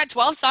solid. You've got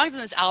 12 songs in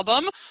this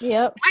album.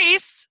 Yep.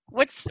 Nice.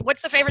 What's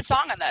the favorite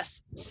song on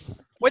this?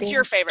 What's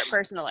your favorite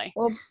personally?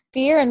 Well,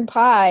 Beer and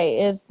Pie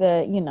is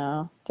the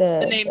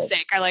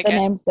namesake. I like it. The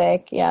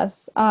namesake,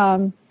 yes.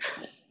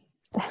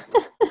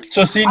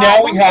 So see,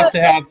 now we have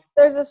to have.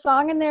 There's a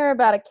song in there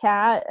about a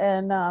cat,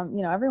 and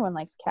everyone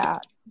likes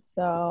cats.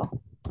 So.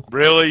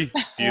 Really?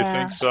 Do you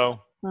think so?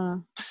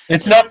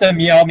 It's not the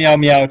meow meow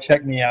meow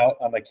check me out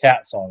on the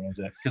cat song, is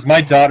it? Because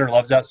my daughter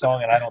loves that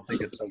song, and I don't think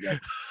it's so good.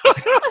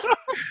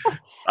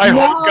 I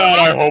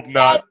hope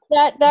not.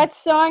 That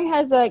song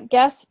has a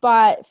guest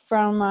spot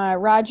from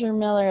Roger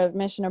Miller of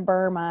Mission of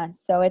Burma,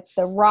 so it's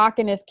the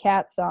rockinest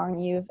cat song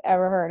you've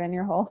ever heard in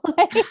your whole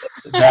life.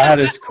 That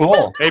is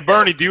cool. Hey,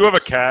 Bernie, do you have a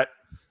cat?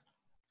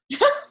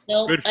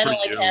 Nope, Good for I don't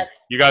you. like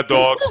cats. You got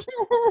dogs?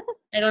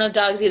 I don't have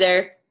dogs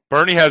either.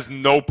 Bernie has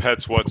no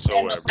pets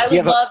whatsoever. I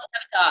would love to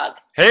have a dog.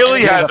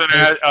 Haley has a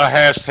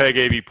hashtag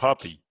AV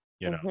puppy.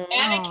 You know.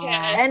 And a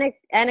cat.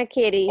 And a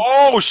kitty.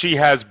 Oh, she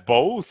has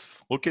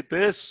both. Look at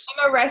this.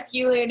 I'm a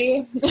rescue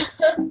lady.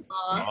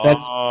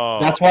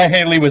 That's why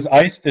Haley was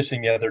ice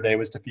fishing the other day,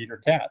 was to feed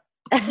her cat.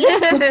 Right,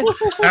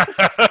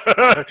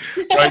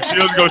 she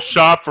doesn't go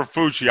shop for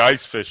food. She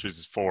ice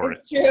fishes for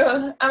It's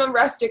true. I'm a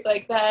rustic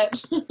like that.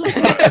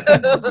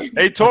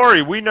 Hey,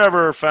 Tori, we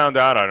never found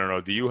out. I don't know.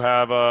 Do you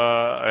have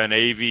an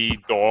AV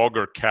dog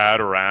or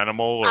cat or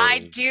animal? Or? I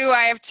do.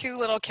 I have 2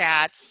 little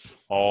cats.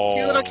 Oh.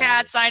 2 little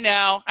cats. I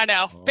know.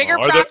 Bigger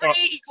Are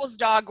property equals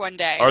dog one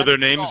day. Are their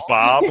names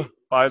Bob,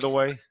 by the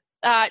way?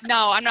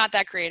 No, I'm not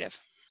that creative.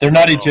 They're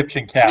not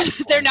Egyptian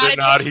cats. They're not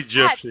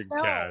Egyptian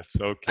cats. cats.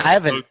 Okay. I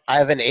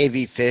have an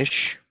AV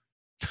fish.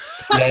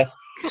 Yeah.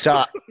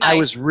 So I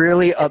was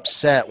really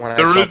upset when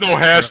there is no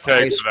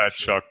hashtag for that,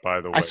 Chuck,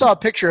 by the way. I saw a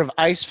picture of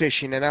ice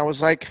fishing and I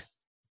was like,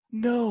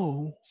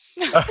 no.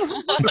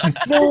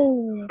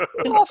 No.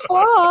 Oh,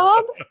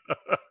 Bob.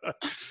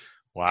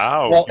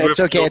 Wow. Well,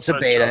 it's okay. It's a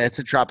beta. It's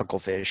a tropical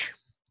fish.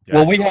 Yeah.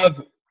 Well,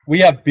 we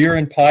have Beer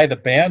and Pie the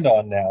band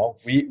on now.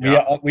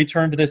 We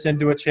turned this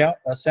into a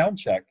sound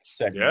check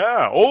segment.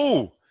 Yeah.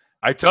 Oh,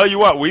 I tell you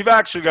what, we've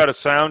actually got a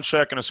sound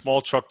check and a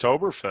small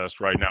Chucktoberfest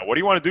right now. What do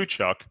you want to do,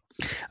 Chuck?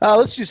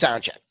 Let's do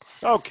sound check.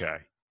 Okay.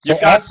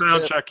 You've got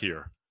sound check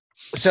here.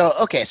 So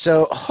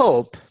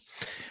Hope,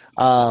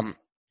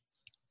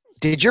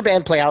 did your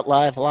band play out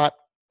live a lot?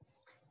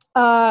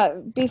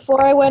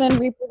 Before I went and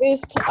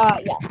reproduced,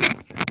 yes.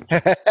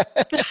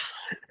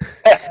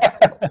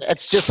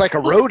 That's just like a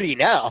roadie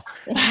now.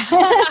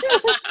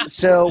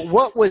 So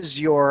what was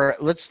your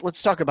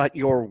let's talk about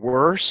your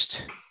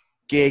worst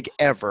gig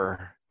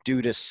ever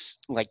due to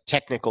like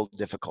technical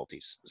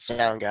difficulties, the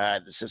sound guy,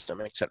 the system,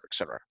 et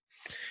cetera.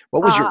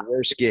 What was your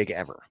worst gig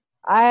ever?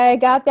 I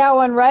got that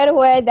one right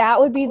away. That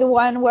would be the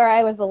one where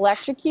I was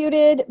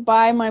electrocuted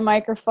by my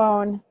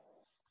microphone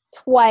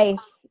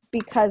twice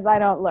because I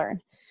don't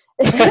learn.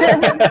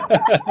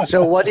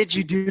 So what did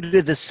you do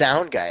to the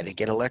sound guy to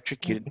get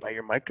electrocuted by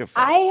your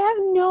microphone? I have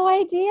no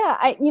idea.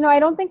 I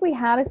don't think we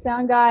had a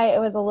sound guy. It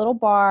was a little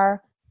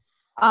bar.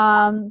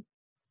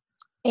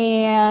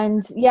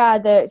 And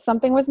yeah,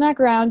 something was not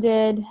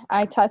grounded.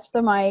 I touched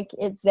the mic.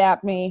 It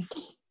zapped me.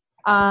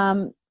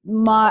 I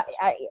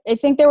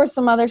think there were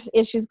some other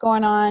issues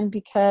going on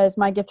because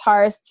my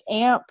guitarist's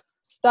amp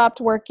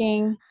stopped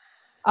working.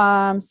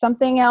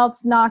 Something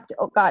else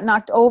got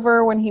knocked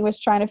over when he was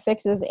trying to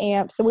fix his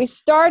amp. So we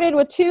started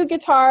with 2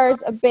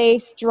 guitars, a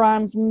bass,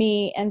 drums,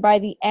 me, and by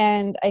the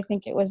end, I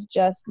think it was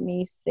just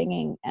me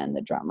singing and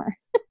the drummer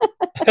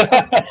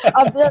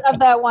of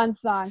that one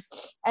song.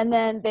 And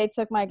then they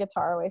took my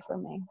guitar away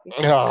from me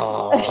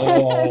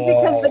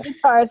because the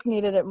guitarist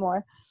needed it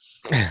more.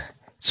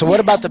 So what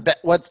about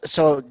what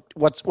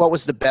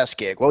was the best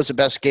gig? What was the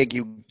best gig?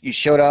 You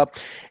showed up,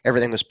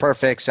 everything was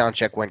perfect, sound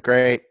check went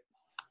great.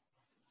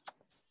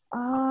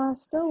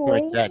 Still like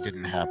waiting. that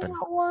didn't happen.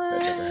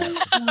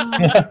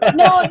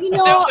 No,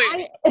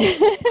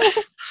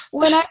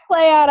 when I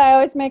play out, I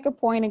always make a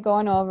point of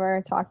going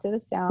over, talk to the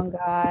sound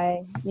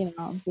guy,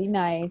 be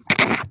nice.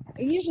 I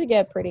usually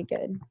get pretty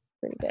good.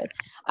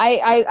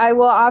 I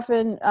will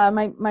often,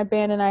 my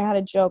band and I had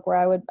a joke where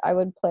I would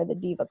play the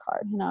diva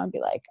card, and I would be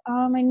like,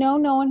 I know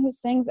no one who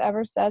sings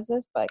ever says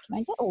this, but can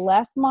I get a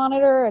less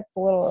monitor? It's a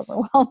little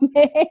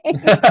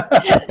overwhelming.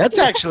 That's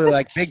actually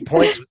like big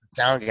points with the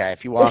sound guy.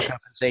 If you walk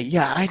up and say,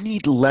 yeah, I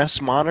need less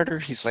monitor,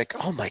 he's like,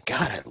 oh my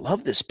God, I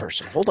love this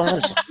person. Hold on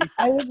a second.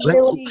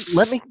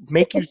 Let me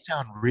make you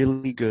sound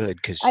really good.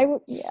 I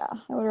would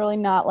really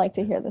not like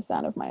to hear the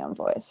sound of my own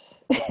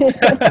voice.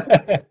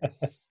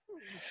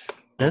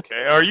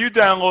 Okay. Are you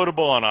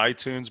downloadable on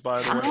iTunes,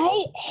 by the way?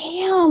 I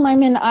am.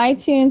 I'm in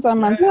iTunes.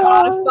 I'm on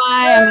Spotify.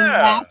 I'm in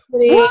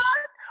Rhapsody.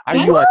 Are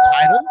you on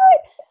Tidal?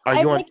 Are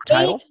you on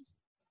Tidal?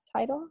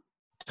 Tidal?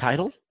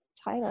 Tidal?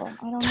 Tidal.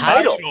 I don't know.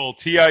 Tidal.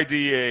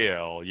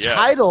 Tidal.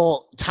 Yeah.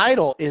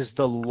 Tidal is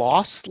the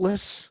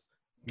lossless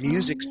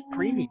music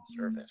streaming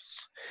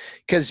service.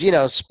 Because,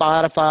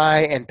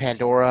 Spotify and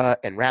Pandora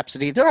and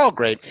Rhapsody, they're all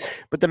great.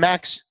 But the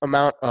max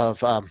amount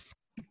of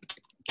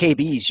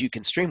KBs you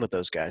can stream with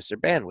those guys, their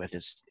bandwidth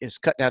is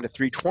cut down to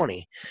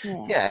 320.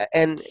 Yeah,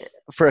 and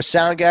for a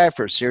sound guy,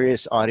 for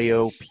serious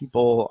audio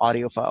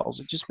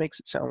files, it just makes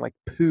it sound like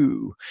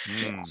poo.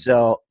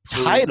 So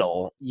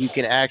Tidal, you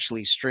can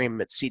actually stream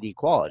at CD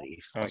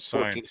quality. Like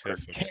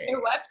scientific.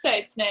 Your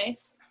website's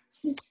nice.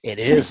 It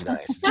is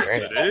nice. It's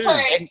very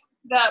nice.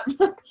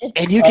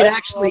 And you can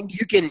actually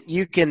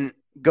you can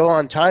go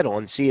on Tidal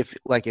and see if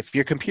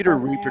your computer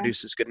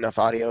reproduces good enough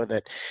audio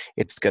that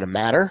it's going to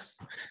matter.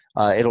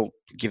 It'll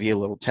give you a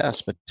little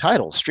test, but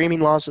Tidal, streaming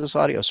lossless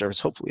audio service.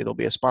 Hopefully, they'll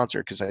be a sponsor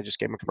because I just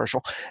gave them a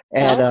commercial.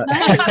 And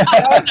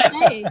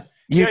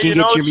you can get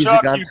your music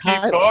Chuck, on you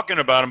Tidal. keep talking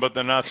about them, but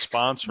they're not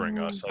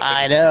sponsoring us.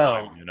 I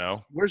know.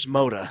 Time, Where's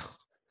Moda?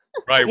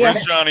 Right,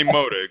 where's Johnny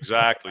Moda?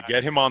 Exactly.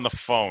 Get him on the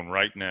phone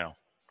right now.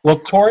 Well,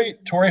 Tory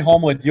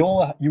Holmwood, you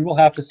will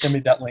have to send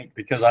me that link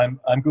because I'm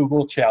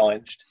Google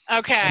challenged.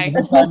 Okay.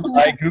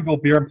 I Google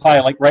beer and pie.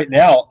 Like right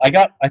now, I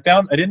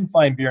didn't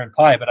find beer and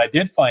pie, but I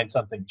did find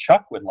something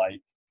Chuck would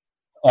like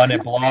on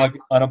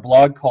a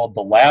blog called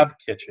The Lab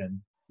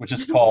Kitchen, which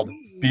is called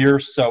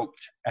beer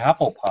soaked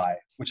apple pie,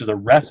 which is a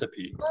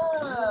recipe.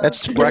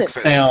 That's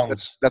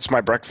breakfast. That's my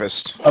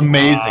breakfast.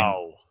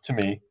 Amazing to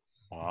me.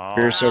 Wow.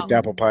 Beer soaked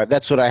apple pie.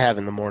 That's what I have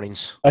in the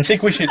mornings. I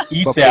think we should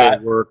eat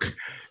that. Work.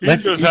 He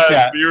just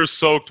has beer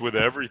soaked with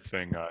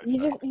everything. You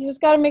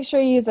just got to make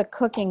sure you use a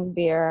cooking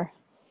beer.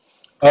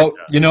 Oh,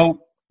 yeah.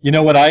 You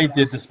know what I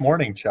did this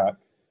morning, Chuck?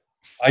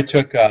 I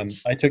took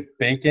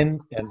bacon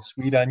and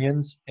sweet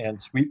onions and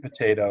sweet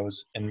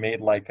potatoes and made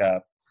like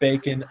a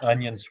bacon,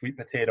 onion, sweet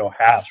potato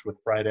hash with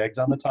fried eggs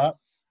on the top.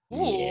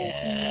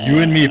 Yeah. You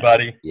and me,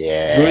 buddy.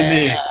 Yeah. You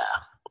and me.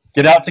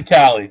 Get out to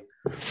Cali.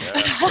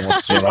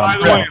 Yeah. By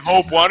the way,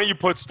 Hope, why don't you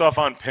put stuff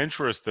on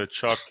Pinterest that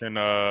Chuck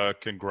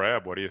can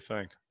grab? What do you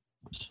think?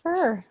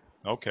 Sure.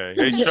 Okay.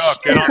 Hey,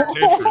 Chuck, get on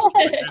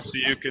Pinterest so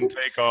you can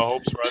take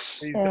Hope's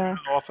recipes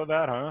off of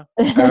that, huh?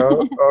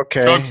 Oh,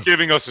 okay. Chuck's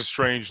giving us a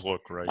strange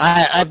look, right?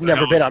 I've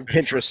never been on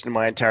Pinterest in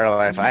my entire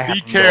life.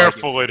 Be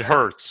careful. It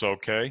hurts,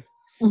 okay?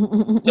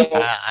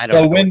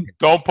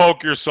 Don't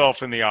poke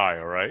yourself in the eye,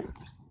 all right?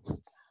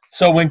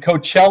 So when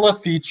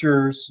Coachella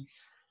features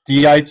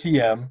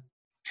DITM,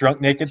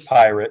 Drunk Naked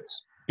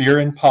Pirates, Beer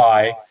and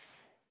Pie,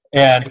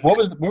 and what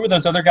were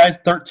those other guys?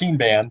 13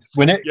 Band.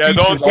 When it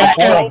don't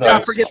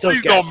forget those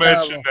please guys. Don't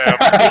mention them.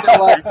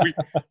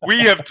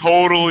 we have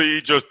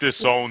totally just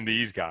disowned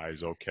these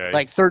guys. Okay.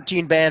 Like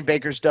 13 Band,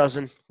 Baker's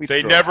Dozen.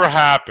 They never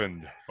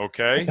happened.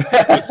 Okay.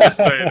 Let's just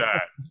say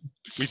that.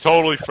 We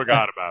totally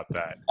forgot about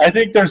that. I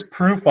think there's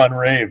proof on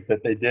Rave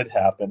that they did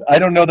happen. I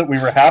don't know that we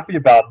were happy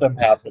about them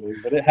happening,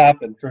 but it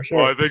happened for sure.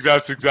 Well, I think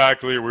that's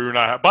exactly we were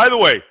not. By the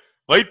way,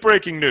 late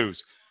breaking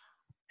news.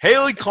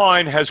 Haley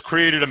Klein has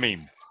created a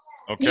meme.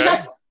 Okay.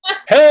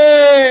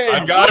 Hey!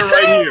 I've got it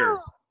right here.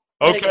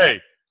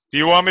 Okay. Do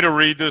you want me to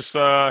read this,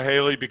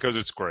 Haley? Because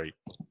it's great.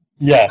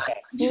 Yes.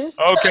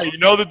 Okay. You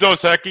know the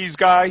Dos Equis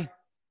guy?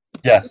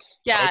 Yes.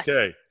 Yes.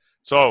 Okay.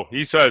 So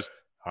he says,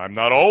 I'm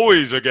not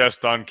always a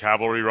guest on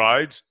cAValry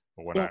Rides,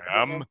 but when I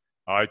am,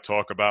 I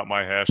talk about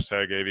my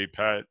hashtag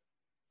AVPet.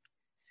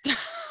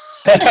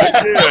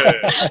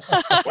 Yeah.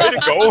 Way to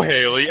go,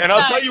 Haley. And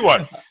I'll tell you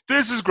what,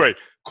 this is great.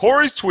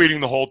 Corey's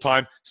tweeting the whole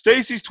time.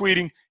 Stacy's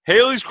tweeting.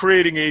 Haley's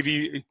creating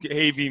AV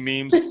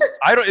memes.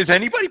 Is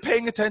anybody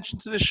paying attention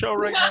to this show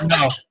right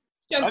now?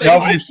 No.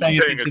 Nobody's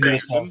paying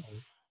attention.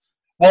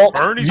 Well,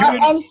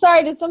 I'm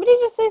sorry. Did somebody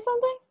just say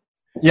something?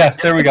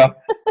 Yes, there we go. I'm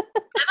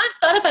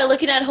on Spotify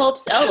looking at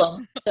Hope's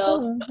album.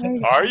 So.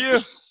 Are you?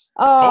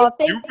 Oh,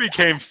 you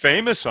became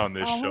famous on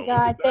this show. Oh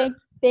my God!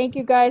 Thank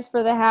you guys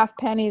for the half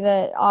penny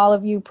that all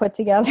of you put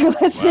together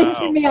listening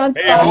to me on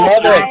Spotify. Hey, I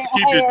love it.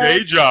 Keep your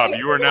day job.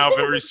 You are now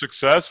very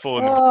successful.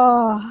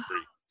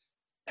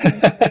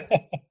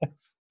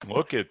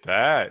 Look at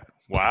that.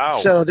 Wow.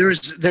 So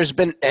there's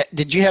been.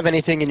 Did you have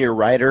anything in your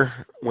rider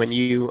when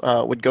you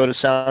would go to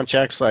sound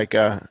checks? Like,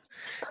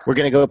 we're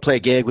gonna go play a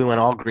gig. We want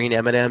all green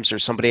M&Ms, or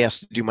somebody has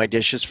to do my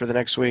dishes for the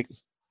next week.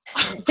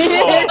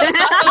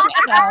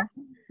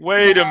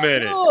 Wait a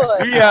minute.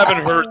 We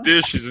haven't heard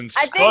dishes in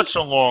such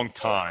a long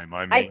time.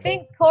 I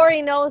think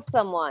Corey knows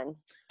someone.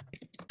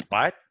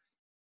 What?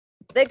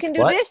 That can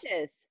do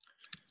dishes.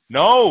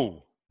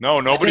 No,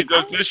 nobody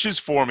does dishes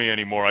for me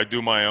anymore. I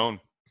do my own.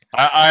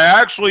 I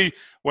actually,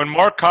 when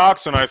Mark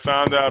Coxon, I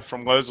found out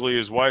from Leslie,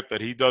 his wife,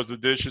 that he does the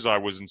dishes, I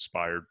was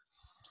inspired.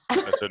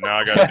 I said, now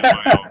I got to do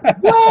my own.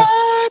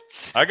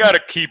 What? I got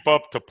to keep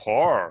up to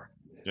par.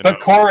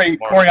 But Corey,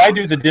 I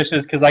do the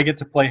dishes because I get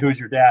to play Who's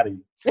Your Daddy.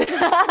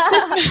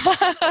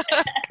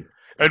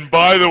 And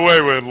by the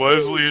way, when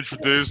Leslie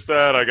introduced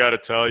that, I got to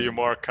tell you,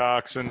 Mark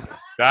Coxon,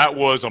 that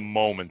was a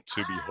moment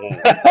to behold.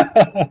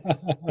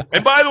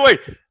 And by the way,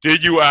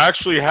 did you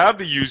actually have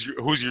the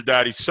Who's Your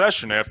Daddy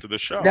session after the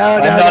show?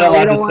 No, we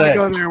don't want to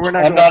go there.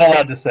 I'm not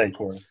allowed to say,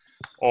 Corey.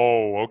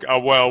 Oh, okay.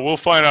 Well, we'll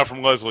find out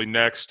from Leslie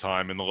next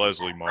time in the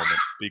Leslie moment.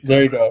 Because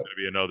there you go. There's going to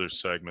be another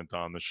segment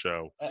on the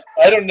show.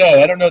 I don't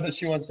know. I don't know that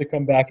she wants to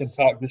come back and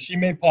talk, but she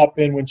may pop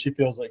in when she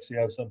feels like she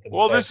has something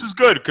Well, to say. this is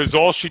good because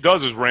all she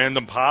does is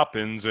random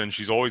pop-ins, and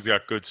she's always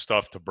got good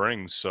stuff to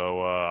bring.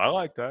 So I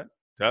like that.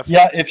 Definitely.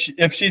 Yeah,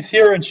 if she's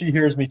here and she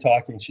hears me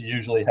talking, she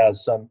usually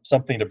has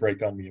something to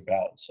break on me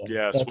about. So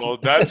yes,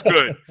 that's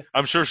good.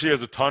 I'm sure she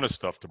has a ton of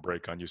stuff to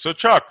break on you. So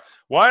Chuck,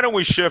 why don't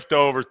we shift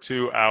over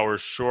to our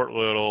short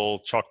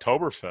little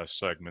Chucktoberfest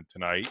segment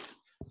tonight?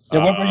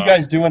 Yeah, what were you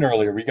guys doing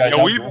earlier?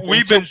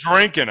 We've been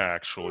drinking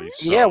actually.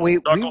 So yeah,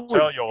 I'll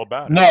tell you all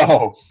about it.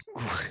 No.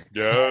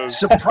 Yes.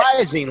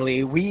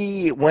 Surprisingly,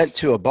 we went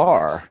to a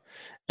bar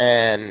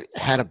and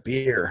had a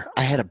beer.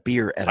 I had a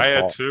beer at a bar. I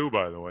had two,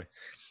 by the way.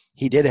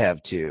 He did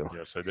have two.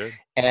 Yes, I did.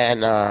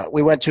 And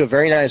we went to a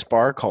very nice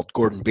bar called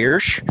Gordon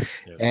Biersch,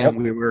 and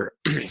we were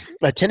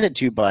attended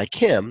to by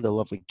Kim, the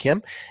lovely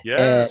Kim.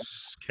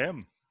 Yes,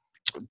 Kim.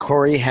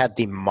 Corey had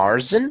the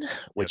Marzen,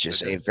 which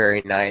is a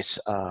very nice.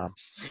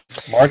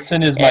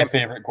 Marzen is my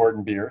favorite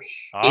Gordon Biersch.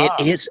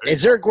 It is.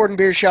 Is there a Gordon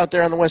Biersch out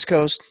there on the West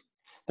Coast?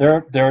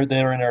 They're in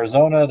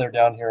Arizona. They're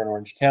down here in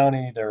Orange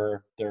County.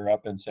 They're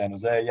up in San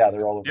Jose. Yeah,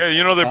 they're all over.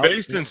 Yeah, they're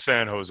based in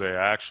San Jose.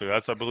 Actually,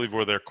 that's I believe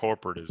where their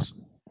corporate is.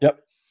 Yep.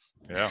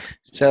 Yeah.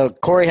 So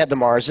Corey had the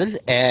Marzen,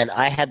 and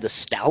I had the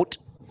Stout,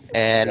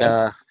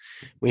 and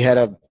we had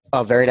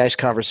a very nice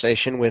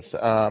conversation with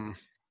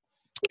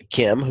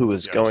Kim, who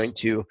is going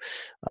to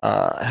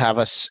have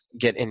us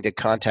get into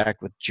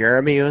contact with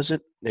Jeremy. Was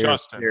it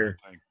Justin?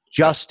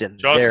 Justin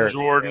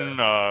Jordan.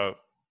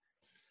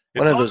 It's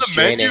one of on those the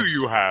menu names.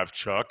 You have,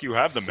 Chuck. You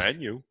have the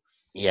menu.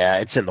 Yeah,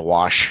 it's in the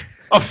wash.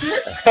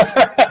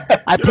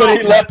 I put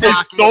it. They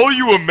stole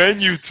you a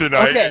menu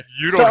tonight. Okay,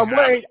 you don't.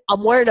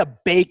 I'm wearing a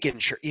bacon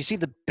shirt. You see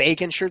the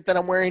bacon shirt that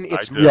I'm wearing?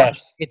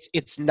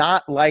 It's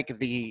not like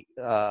the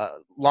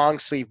long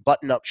sleeve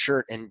button up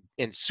shirt and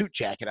suit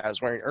jacket I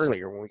was wearing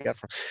earlier when we got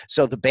from.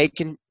 So the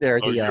bacon.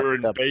 You're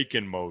in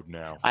bacon mode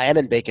now. I am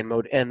in bacon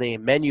mode, and the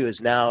menu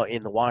is now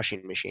in the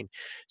washing machine.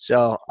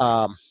 So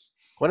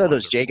one of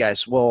those J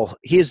guys. Well,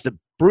 he is the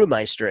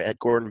brewmeister at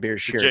Gordon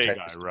Biersch here. J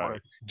guy,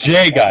 right?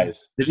 J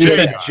guys.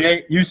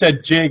 You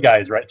said J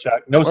guys, right,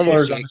 Chuck? No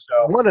slurs on the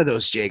show. One of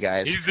those J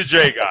guys. He's the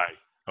J guy.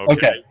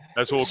 Okay.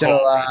 That's what we'll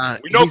call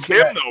him. We know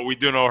Kim, though. We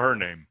do know her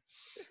name.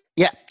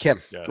 Yeah,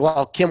 Kim. Yes.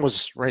 Well, Kim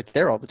was right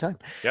there all the time.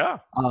 Yeah.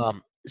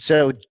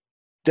 So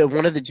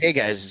one of the J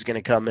guys is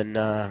going to come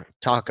and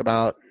talk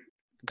about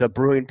the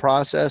brewing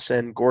process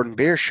and Gordon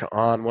Biersch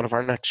on one of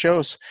our next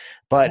shows.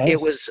 But it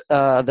was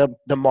the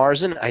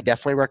Marzen. I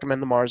definitely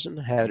recommend the Marzen.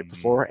 I had it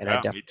before, and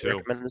I definitely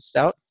recommend the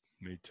Stout.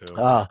 Me too.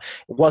 It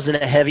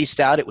wasn't a heavy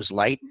stout. It was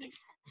light,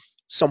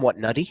 somewhat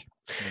nutty.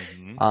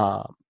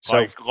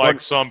 Mm-hmm. Like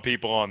some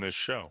people on this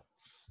show.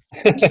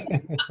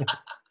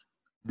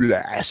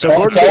 Blah.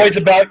 So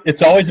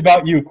it's always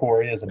about you,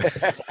 Corey, isn't it?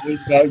 It's always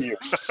about you.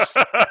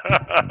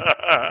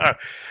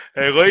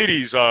 Hey,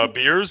 ladies,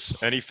 beers.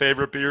 Any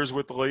favorite beers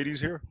with the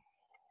ladies here?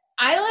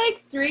 I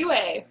like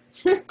three-way.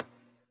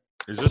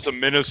 Is this a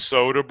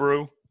Minnesota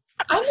brew?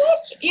 I'm not.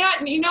 Yeah,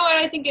 you know what?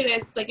 I think it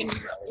is. It's like in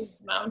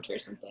Rosemount or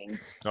something.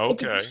 Okay.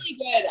 It's really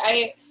good.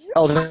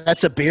 Oh,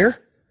 that's a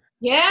beer?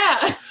 Yeah.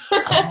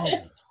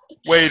 Oh.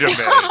 Wait a minute.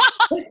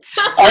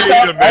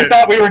 I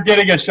thought we were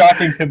getting a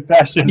shocking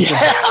confession. Yeah,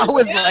 I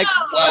was like,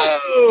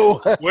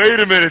 whoa. Wait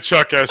a minute,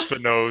 Chuck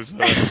Espinoza.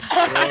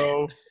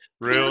 No,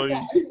 really?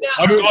 No.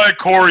 I'm glad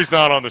Corey's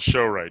not on the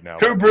show right now.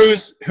 Who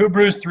brews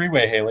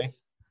three-way, Haley?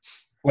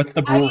 What's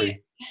the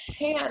brewery?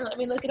 Hang on, let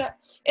me look it up.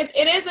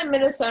 It is a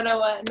Minnesota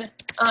one.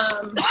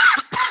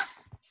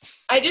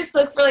 I just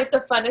look for like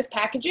the funnest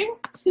packaging.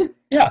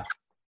 Yeah.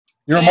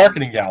 You're a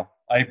marketing gal.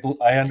 I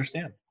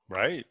understand.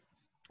 Right.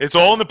 It's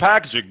all in the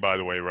packaging, by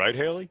the way, right,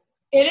 Haley?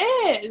 It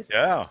is.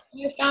 Yeah.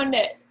 You found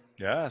it.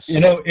 Yes. You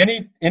know,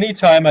 any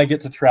time I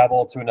get to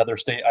travel to another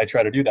state, I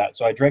try to do that.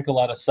 So I drank a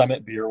lot of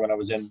Summit beer when I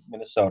was in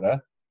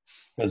Minnesota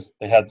because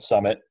they had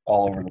Summit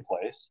all over the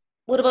place.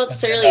 What about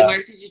Surly,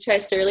 Mark? Did you try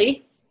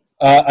Surly?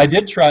 I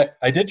did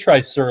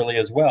try Surly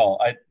as well.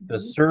 The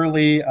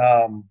Surly,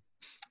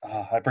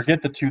 I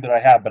forget the two that I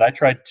have, but I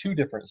tried two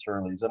different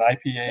Surlys, an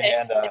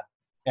IPA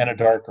and a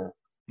darker.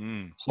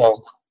 So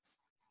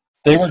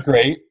they were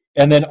great.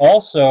 And then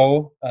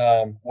also,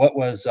 what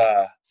was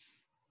the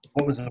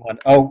one?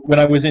 Oh, when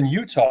I was in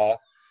Utah,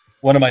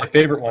 one of my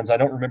favorite ones, I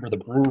don't remember the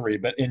brewery,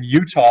 but in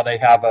Utah they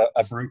have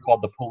a brew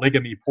called the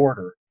Polygamy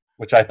Porter,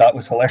 which I thought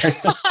was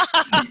hilarious.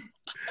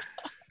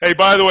 Hey,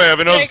 by the way, I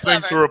have another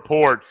thing to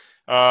report.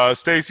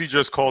 Stacy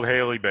just called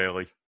Haley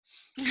Bailey.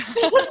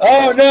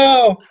 Oh,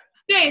 no.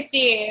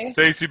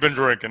 Stacy been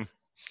drinking.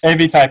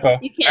 AV typo.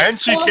 And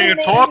she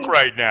can't talk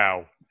right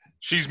now.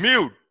 She's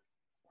mute.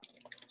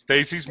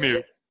 Stacy's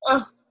mute.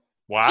 Oh.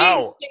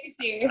 Wow.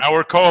 Jeez,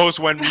 our co-host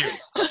went mute.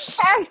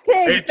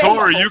 Hey,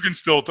 Tori, you can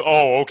still...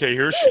 okay,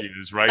 here she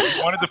is, right?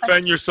 You want to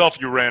defend yourself,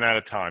 you ran out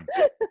of time.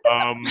 Hey,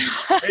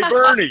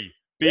 Bernie,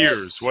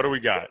 beers, what do we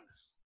got?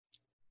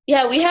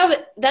 Yeah, we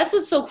have... That's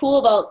what's so cool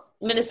about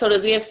Minnesota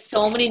is we have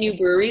so many new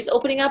breweries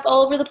opening up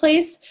all over the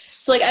place.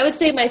 So, like, I would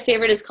say my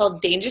favorite is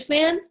called Dangerous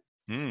Man.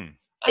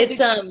 It's...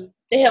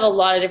 They have a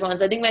lot of different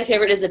ones. I think my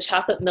favorite is the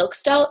chocolate milk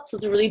stout. So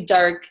it's a really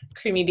dark,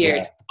 creamy beer.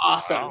 Yeah. It's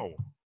awesome. Wow.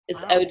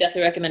 I would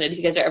definitely recommend it if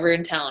you guys are ever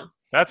in town.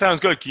 That sounds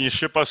good. Can you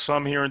ship us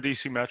some here in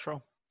DC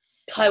Metro?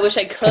 I wish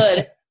I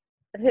could.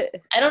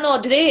 I don't know.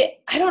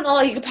 I don't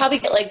know. You could probably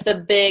get like the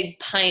big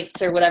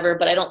pints or whatever,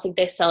 but I don't think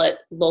they sell it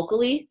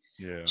locally.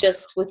 Yeah.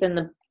 Just within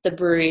the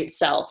brewery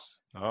itself.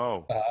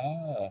 Oh.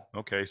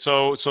 Okay.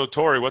 So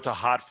Tori, what's a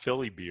hot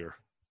Philly beer?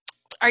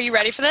 Are you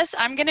ready for this?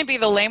 I'm going to be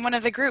the lame one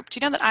of the group. Do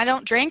you know that I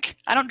don't drink?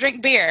 I don't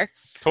drink beer.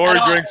 Tori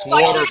drinks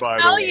water, by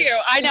the way.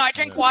 I know. I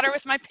drink water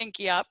with my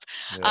pinky up.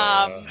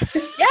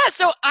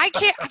 So I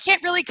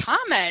can't really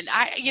comment.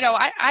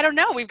 I don't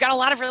know. We've got a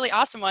lot of really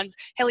awesome ones.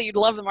 Haley, you'd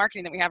love the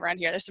marketing that we have around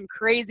here. There's some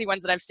crazy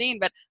ones that I've seen,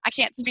 but I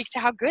can't speak to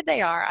how good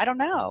they are. I don't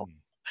know.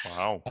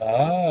 Wow.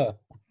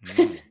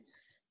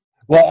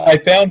 Well, I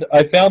found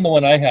the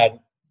one I had,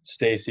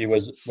 Stacy,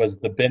 was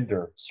the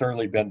Bender,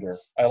 Surly Bender.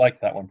 I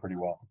like that one pretty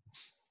well.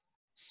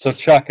 So,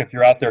 Chuck, if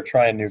you're out there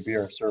trying new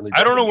beer, Surly Bender.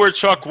 I don't know where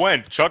Chuck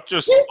went. Chuck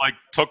just,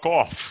 took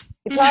off.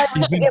 He probably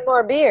went to get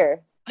more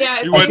beer.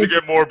 Yeah, he went to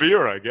get more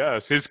beer, I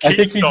guess. His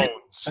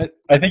ketones.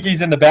 I think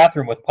he's in the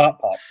bathroom with Pop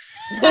Pop.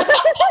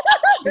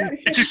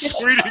 He's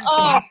tweeting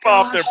Pop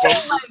Pop. They're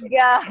both. Oh, my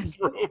God.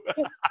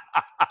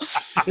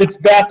 It's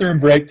bathroom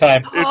break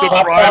time. It's a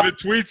private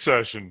tweet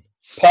session.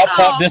 Pop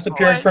Pop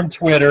disappeared from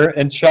Twitter,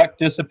 and Chuck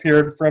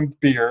disappeared from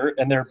beer,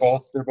 and they're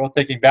both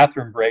taking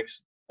bathroom breaks.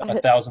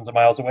 Thousands of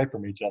miles away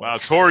from each other. Wow,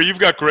 Tori, you've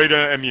got great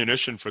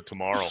ammunition for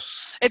tomorrow.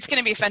 It's going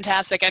to be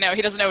fantastic. I know.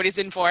 He doesn't know what he's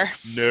in for.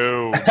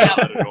 No,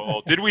 not at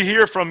all. Did we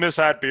hear from Miss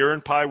Hat Beer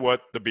and Pie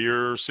what the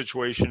beer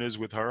situation is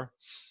with her?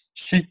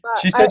 She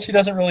said she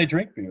doesn't really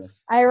drink beer.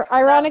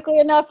 Ironically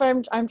enough,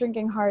 I'm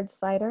drinking hard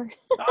cider.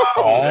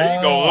 Oh, there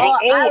you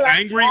go.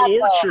 Angry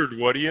Orchard.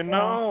 What do you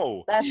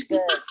know? That's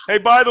good. Hey,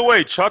 by the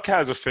way, Chuck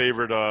has a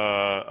favorite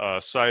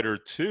cider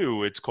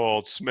too. It's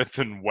called Smith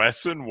 &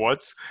 Wesson.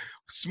 What's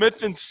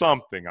Smith and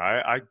something?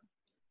 Oh,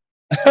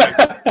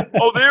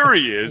 there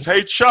he is.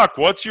 Hey, Chuck,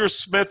 what's your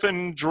Smith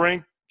and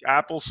drink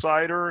apple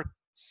cider?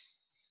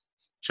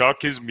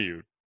 Chuck is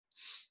mute.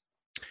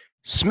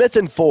 Smith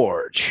 &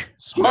 Forge,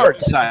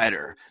 hard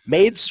cider,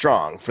 made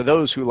strong for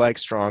those who like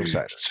strong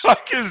cider.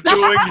 Chuck is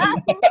doing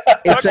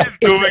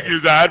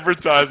his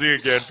advertising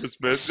again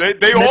for Smith.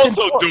 They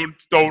also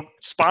don't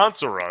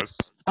sponsor us.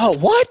 Oh,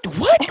 what?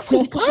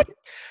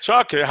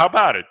 Chuck, how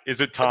about it?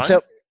 Is it time?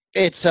 So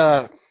it's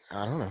I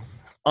don't know.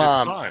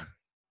 It's time.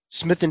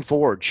 Smith &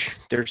 Forge,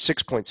 their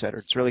 6-point cider.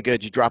 It's really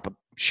good. You drop a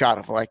shot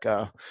of like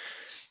a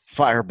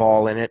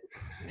Fireball in it,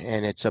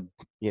 and it's a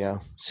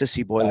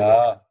sissy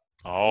boiler.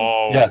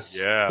 Oh, yes.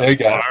 Yeah. There you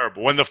go.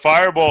 Fireball. When the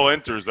Fireball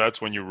enters,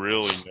 that's when you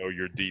really know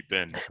you're deep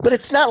in. But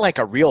it's not like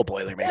a real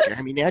Boilermaker.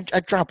 I mean, I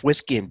drop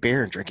whiskey and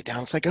beer and drink it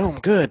down. It's like, oh,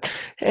 I'm good.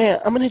 Hey,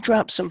 I'm going to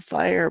drop some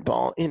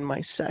Fireball in my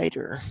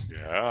cider.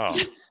 Yeah.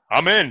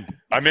 I'm in.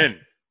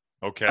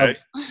 Okay.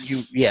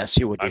 Yes,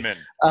 you would be. I'm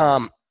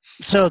in.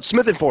 So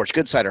Smith & Forge,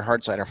 good cider,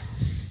 hard cider.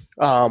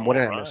 What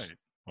did I miss?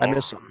 I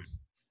missed something.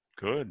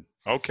 Good.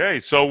 Okay,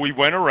 so we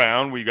went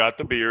around. We got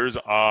the beers.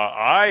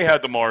 I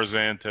had the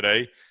Marzan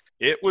today.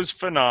 It was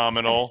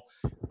phenomenal.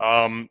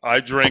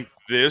 I drink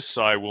this.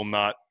 I will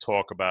not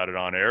talk about it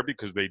on air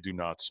because they do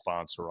not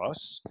sponsor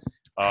us.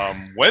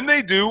 When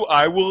they do,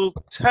 I will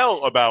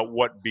tell about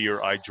what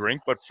beer I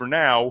drink. But for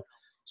now,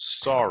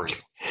 sorry.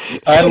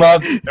 I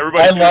love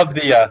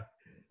the.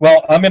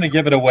 Well, I'm going to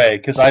give it away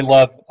because I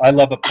love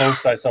a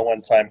post I saw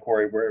one time,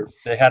 Corey, where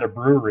they had a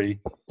brewery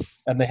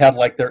and they had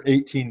like their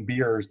 18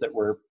 beers that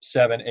were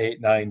 $7,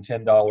 $8, $9,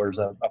 $10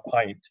 a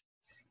pint,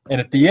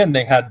 and at the end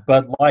they had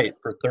Bud Light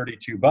for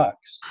 $32.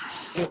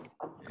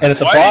 And at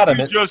the bottom,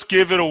 did you just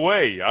give it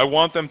away? I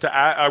want them to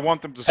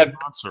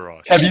sponsor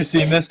us. Have you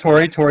seen this,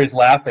 Tory? Tory's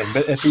laughing,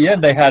 but at the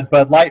end they had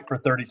Bud Light for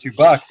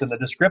 $32, and the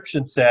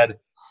description said,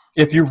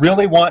 "If you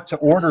really want to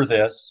order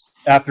this,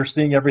 after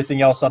seeing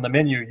everything else on the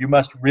menu, you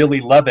must really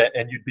love it,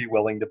 and you'd be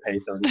willing to pay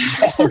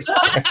 $30."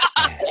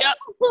 Yep,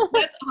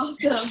 that's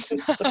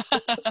awesome.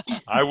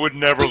 I would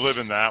never live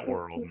in that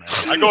world, man.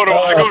 I go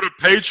to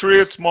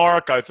Patriots,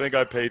 Mark. I think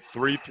I paid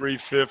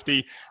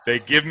 $3.50. They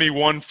give me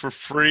one for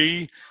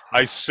free.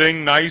 I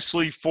sing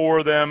nicely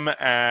for them,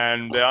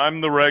 and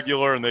I'm the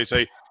regular, and they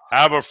say,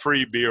 "Have a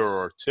free beer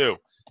or two."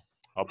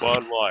 A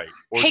Bud Light.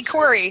 Hey,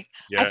 Corey,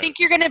 yes. I think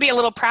you're going to be a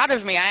little proud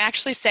of me. I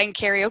actually sang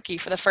karaoke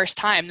for the first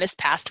time this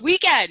past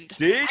weekend.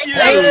 Did you?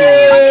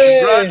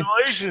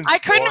 Congratulations. I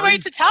couldn't Corey.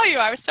 wait to tell you.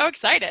 I was so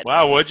excited.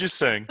 Wow, what'd you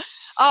sing?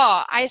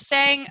 Oh, I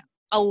sang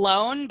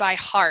Alone by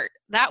Heart.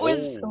 That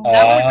was the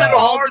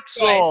Heart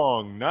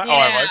song.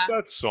 I like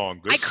that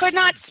song. Good. I could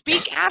not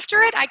speak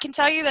after it. I can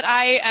tell you that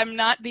I am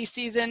not the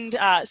seasoned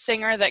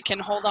singer that can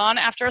hold on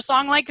after a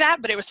song like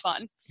that, but it was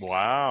fun.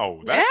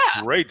 Wow, that's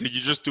great. Did you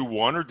just do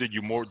one, or did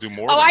you do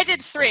more? Oh, I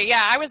did 3.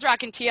 Yeah, I was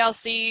rocking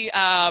TLC.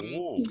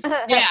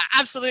 Yeah,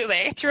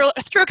 absolutely. Threw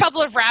a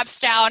couple of raps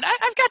down.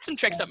 I've got some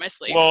tricks up my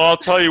sleeve. Well, I'll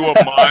tell you what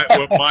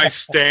my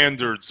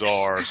standards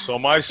are. So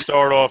my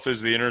start off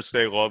is the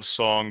Interstate Love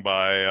Song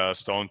by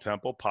Stone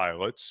Temple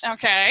Pilots. Okay.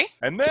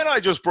 And then I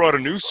just brought a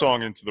new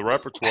song into the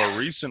repertoire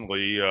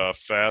recently,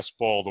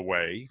 Fastball the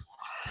Way.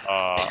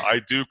 I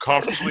do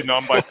Comfortably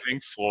Numb by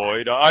Pink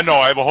Floyd. I know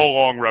I have a whole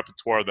long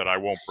repertoire that I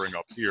won't bring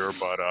up here,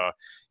 but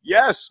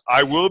yes,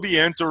 I will be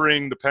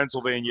entering the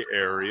Pennsylvania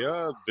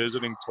area,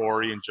 visiting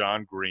Tory and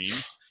John Green.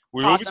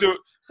 Awesome.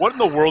 What in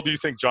the world do you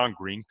think John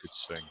Green could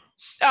sing?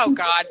 Oh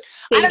God,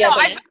 I don't know.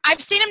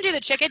 I've seen him do the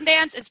chicken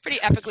dance. It's pretty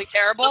epically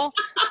terrible.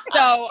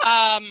 So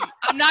I'm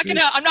not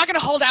gonna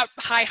hold out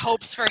high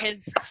hopes for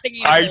his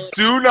singing ability. I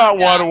do not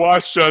want to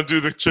watch John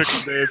do the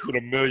chicken dance in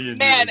a million years.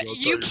 Man,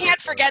 you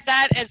can't forget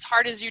that as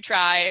hard as you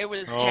try. It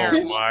was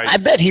terrible. I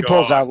bet he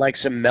pulls out like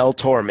some Mel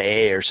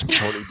Torme or some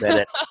Tony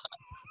Bennett.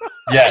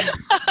 Yeah,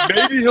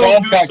 maybe he'll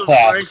do some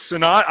Frank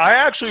Sinatra. I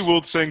actually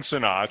will sing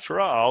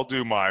Sinatra. I'll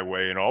do My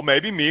Way and all.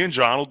 Maybe me and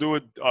John will do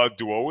a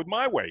duo with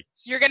My Way.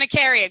 You're gonna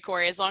carry it,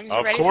 Corey, as long as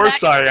you're ready. Of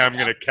course, I am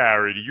gonna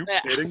carry it. Are you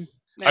kidding?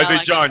 I say,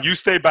 John, you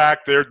stay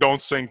back there.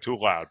 Don't sing too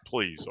loud,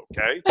 please.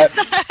 Okay.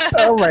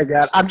 Oh my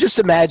God, I'm just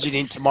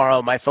imagining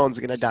tomorrow my phone's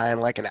gonna die in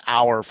like an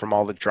hour from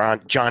all the John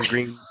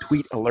Green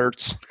tweet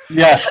alerts.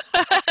 Yeah.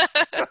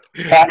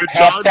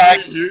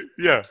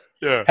 Hashtag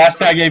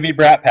AV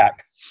Brat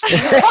Pack.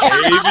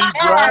 AV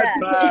Brat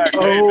Pack.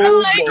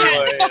 Oh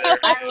boy.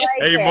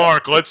 Hey,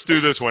 Mark, let's do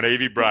this one.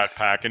 AV Brat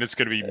Pack, and it's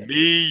going to be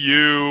me,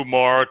 you,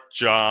 Mark,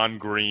 John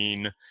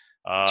Green.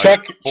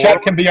 Chuck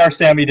can be our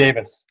Sammy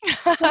Davis.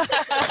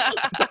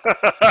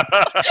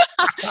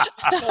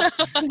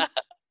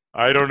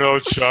 I don't know,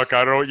 Chuck.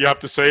 I don't know what you have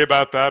to say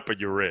about that, but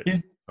you're it.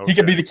 He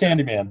could be the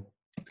Candyman.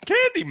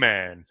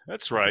 Candyman.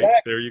 That's right.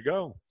 Exactly. There you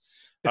go.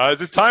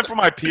 Is it time for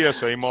my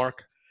PSA,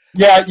 Mark?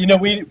 Yeah, I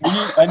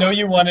know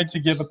you wanted to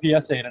give a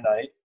PSA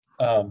tonight.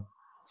 I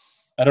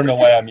don't know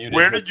why I muted.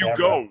 Where did you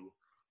go?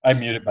 I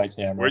muted my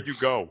camera. Where'd you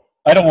go?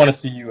 I don't want to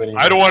see you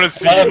anymore. I don't want to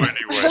see you anyway.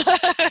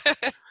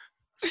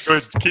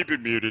 Good, keep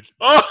it muted.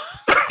 Oh,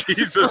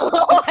 Jesus!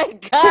 Oh my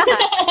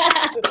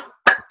God!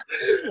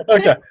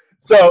 Okay,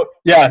 so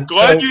yeah.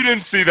 Glad you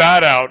didn't see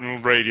that out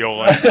in radio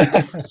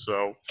land.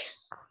 So,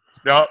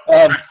 no.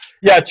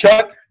 Yeah,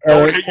 Chuck.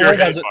 Don't hit your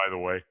head, by the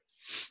way.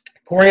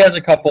 Corey has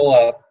a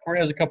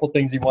couple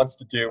things he wants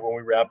to do when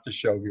we wrap the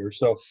show here.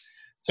 So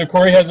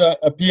Corey has a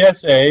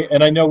PSA,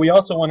 and I know we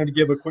also wanted to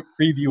give a quick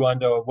preview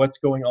onto what's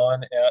going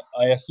on at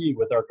ISE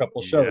with our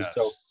couple shows. Yes.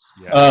 So,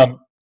 yes.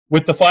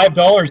 With the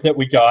 $5 that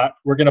we got,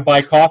 we're going to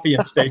buy coffee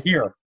and stay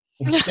here.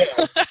 We're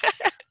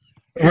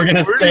going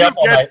to stay up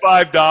all night.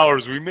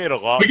 $5. We made a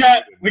lot. We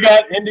got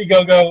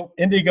Indiegogo.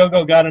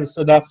 Indiegogo got us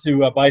enough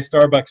to buy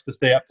Starbucks to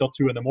stay up till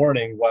 2 a.m.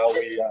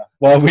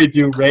 while we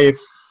do rave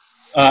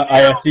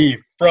ISE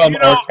from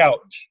our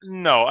couch.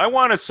 No, I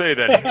want to say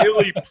that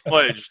Haley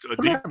pledged a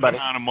deep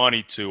amount of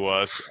money to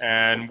us,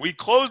 and we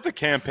closed the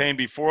campaign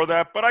before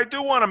that. But I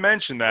do want to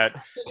mention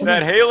that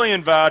Haley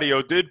and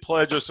Vadio did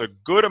pledge us a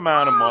good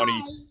amount of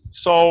money.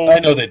 So I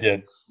know they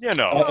did. You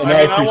know,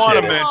 I want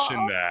to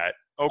mention that.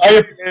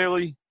 Okay,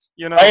 Haley.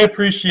 You know, I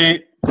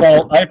appreciate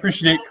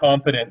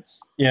confidence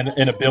in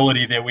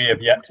ability that we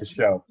have yet to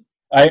show.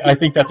 I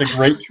think that's a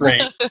great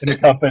trait in a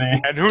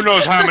company. And who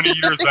knows how many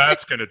years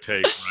that's going to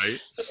take, right?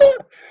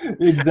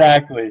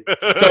 Exactly.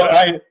 So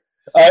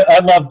I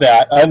love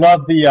that. I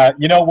love the,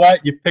 you know what?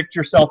 You picked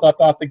yourself up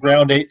off the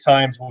ground 8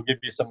 times. We'll give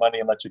you some money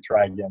and let you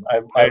try again.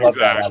 I love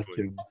that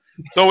attitude.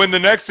 So in the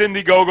next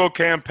Indiegogo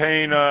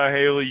campaign,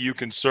 Haley, you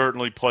can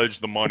certainly pledge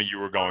the money you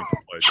were going to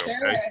pledge, okay?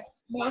 Sure.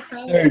 No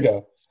problem. There you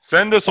go.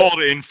 Send us all to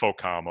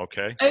Infocom,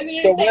 okay? I was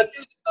going to say,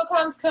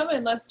 Infocom's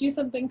coming. Let's do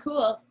something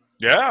cool.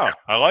 Yeah,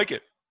 I like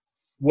it.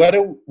 What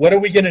are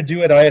we going to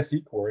do at ISE,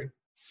 Corey?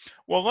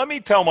 Well, let me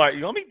do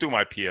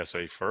my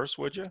PSA first,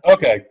 would you?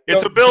 Okay.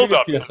 It's a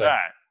build-up to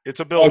that. It's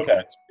a build-up.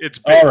 Okay. It's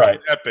big, all right.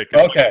 Epic.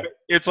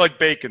 It's like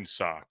bacon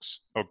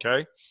socks,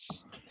 okay?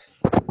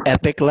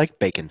 Epic like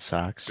bacon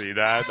socks. See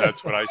that?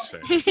 That's what I say.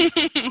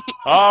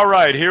 All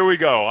right, here we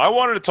go. I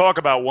wanted to talk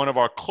about one of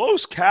our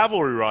close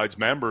cAValry Rides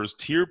members,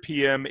 Tier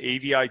PM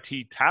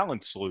AVIT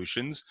Talent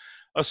Solutions,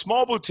 a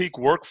small boutique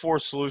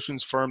workforce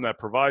solutions firm that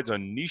provides a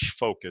niche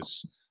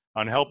focus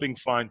on helping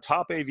find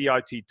top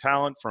AVIT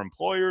talent for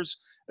employers,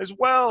 as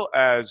well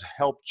as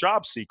help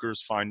job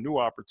seekers find new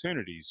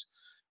opportunities.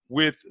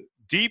 With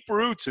deep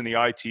roots in the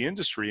IT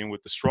industry and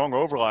with the strong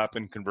overlap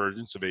and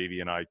convergence of AV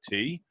and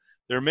IT,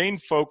 their main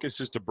focus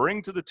is to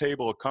bring to the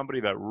table a company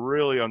that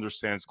really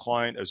understands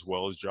client as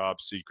well as job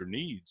seeker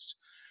needs.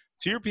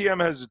 Tier PM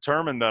has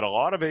determined that a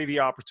lot of AV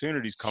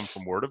opportunities come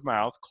from word of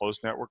mouth, close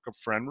network of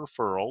friend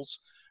referrals,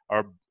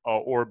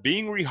 or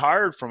being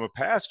rehired from a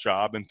past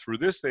job, and through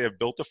this they have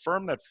built a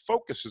firm that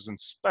focuses and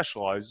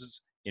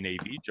specializes in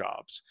AV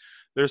jobs.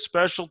 Their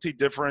specialty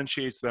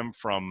differentiates them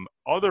from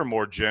other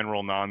more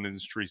general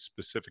non-industry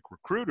specific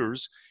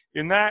recruiters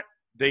in that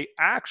they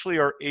actually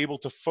are able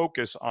to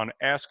focus on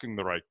asking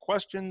the right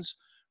questions,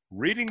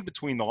 reading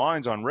between the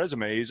lines on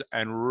resumes,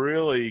 and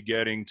really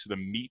getting to the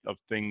meat of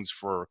things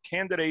for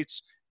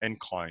candidates and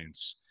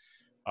clients.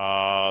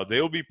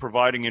 They will be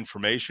providing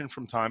information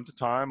from time to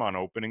time on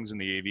openings in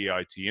the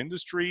AV/IT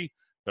industry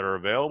that are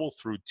available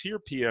through Tier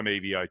PM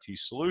AV/IT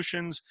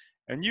Solutions,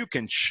 and you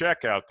can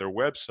check out their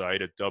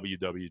website at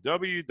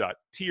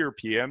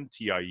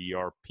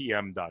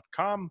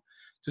www.tierpm.com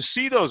to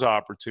see those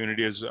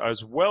opportunities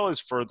as well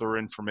as further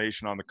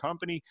information on the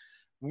company.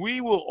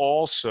 We will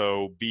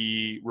also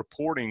be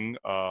reporting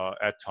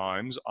at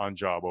times on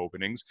job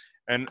openings.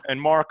 And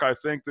Mark, I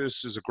think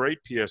this is a great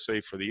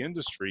PSA for the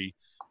industry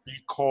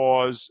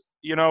because,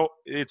 you know,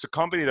 it's a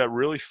company that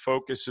really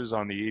focuses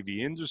on the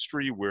AV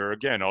industry where,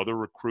 again, other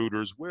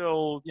recruiters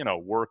will, you know,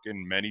 work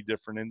in many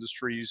different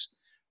industries.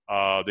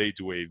 They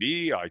do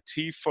AV,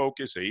 IT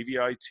focus, AV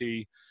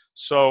IT.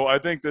 So I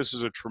think this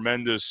is a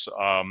tremendous,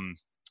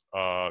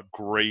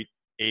 great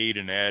aid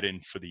and add-in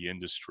for the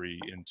industry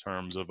in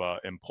terms of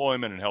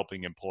employment and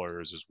helping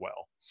employers as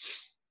well.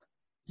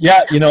 Yeah,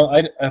 you know,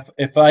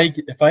 if I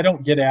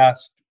don't get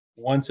asked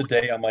once a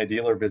day on my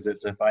dealer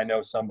visits, if I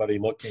know somebody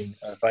looking,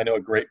 if I know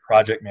a great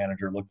project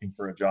manager looking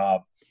for a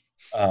job,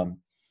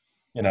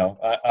 you know,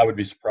 I would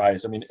be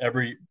surprised. I mean,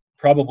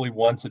 probably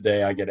once a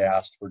day I get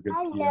asked for good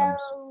PMs.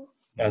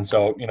 And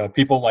so, you know,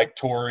 people like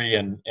Tory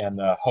and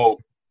Hope,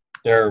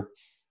 they're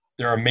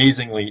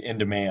amazingly in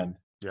demand.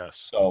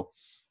 Yes. So,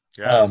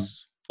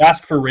 yes.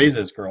 Ask for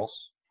raises,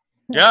 girls.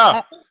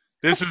 Yeah,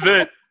 this is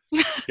it.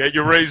 Get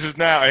your raises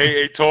now.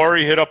 Hey,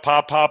 Tory, hit up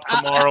Pop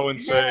tomorrow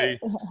and say,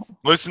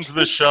 listen to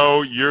the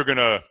show. You're going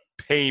to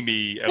pay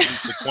me at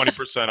least a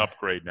 20%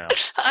 upgrade now.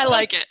 I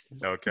like it.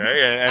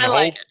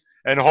 Okay.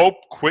 And Hope,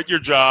 quit your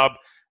job.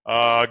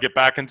 Get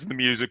back into the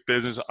music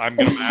business. I'm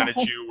going to manage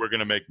you. We're going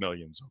to make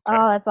millions. Okay?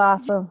 Oh, that's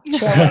awesome. Don't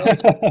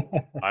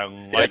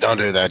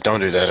do that.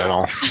 Don't do that at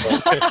all.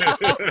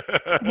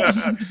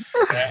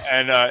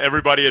 And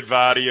everybody at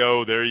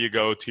Vadio, there you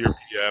go, Tier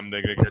PM.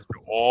 They're going to get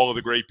all of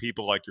the great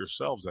people like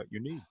yourselves that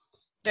you need.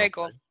 Very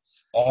cool.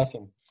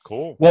 Awesome.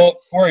 Cool. Well,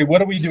 Corey, what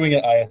are we doing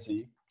at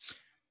ISE?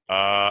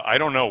 I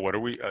don't know. What are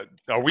we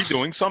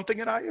doing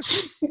something at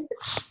ISE?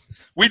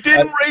 We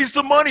didn't raise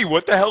the money.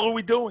 What the hell are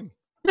we doing?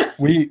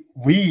 We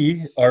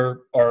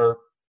are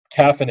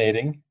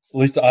caffeinating. At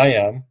least I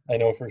am. I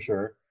know for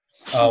sure.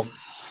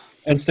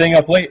 And staying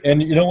up late.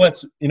 And you know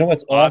what's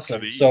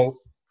awesome?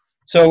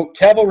 So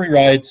cAValry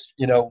Rides,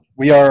 you know,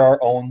 we are our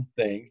own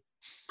thing.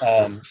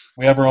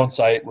 We have our own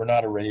site. We're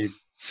not a rave.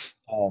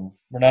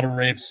 We're not a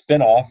rave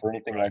spinoff or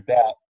anything like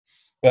that.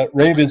 But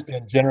Rave has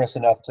been generous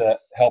enough to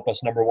help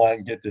us, number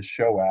one, get this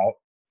show out.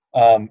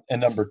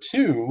 And number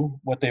two,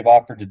 what they've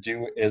offered to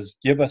do is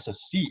give us a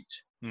seat.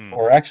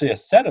 Or actually a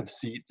set of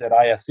seats at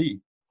ISE. Right.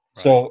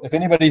 So if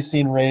anybody's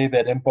seen Rave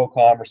at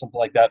Infocom or something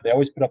like that, they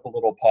always put up a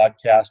little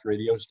podcast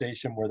radio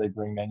station where they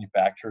bring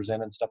manufacturers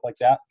in and stuff like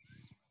that.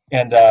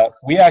 And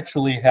we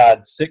actually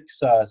had six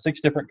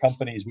different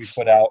companies we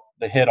put out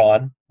the hit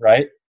on,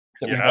 right?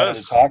 That we wanted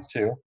to talk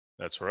to.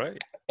 That's right.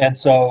 And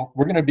so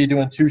we're going to be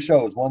doing 2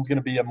 shows. One's going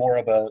to be more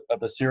of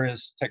a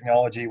serious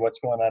technology, what's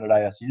going on at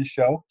ISE's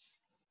show.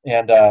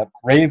 And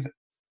Rave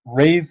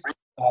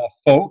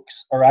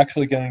folks are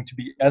actually going to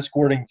be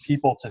escorting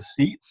people to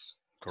seats.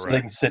 Correct. So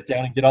they can sit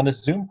down and get on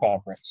this Zoom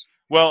conference.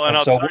 Well, and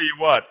I'll tell you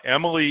what,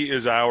 Emily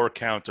is our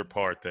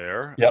counterpart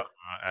there. Yep.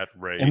 At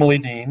Rave. Emily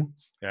Dean,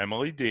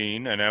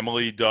 and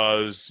Emily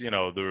does, you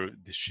know,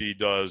 she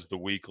does the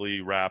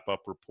weekly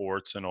wrap-up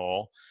reports and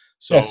all.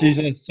 So yes, she's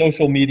a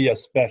social media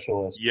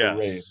specialist. For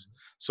Rave. yes.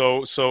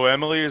 So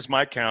Emily is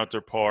my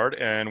counterpart,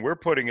 and we're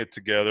putting it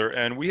together.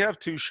 And we have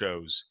 2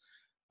 shows,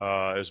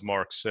 as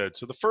Mark said.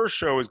 So the first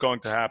show is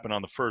going to happen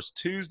on the first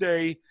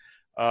Tuesday.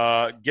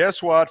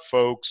 Guess what,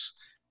 folks?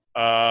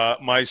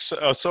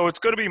 So it's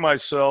going to be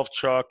myself,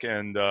 Chuck,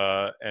 and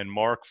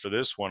Mark for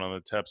this one on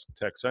the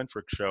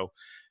Tech-Centric show.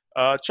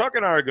 Chuck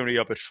and I are going to be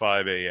up at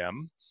 5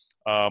 a.m.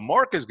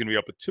 Mark is going to be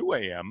up at 2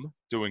 a.m.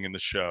 doing in the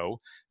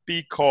show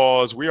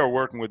because we are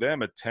working with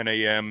them at 10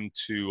 a.m.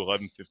 to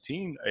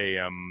 11:15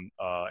 a.m.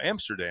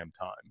 Amsterdam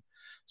time.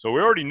 So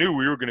we already knew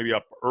we were going to be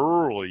up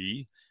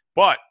early,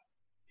 but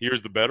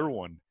here's the better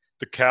one.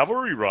 The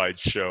cAValry Ride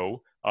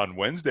show on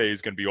Wednesday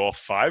is going to be all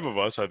 5 of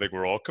us. I think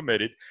we're all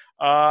committed.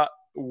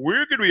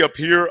 We're going to be up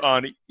here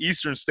on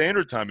Eastern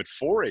Standard Time at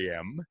 4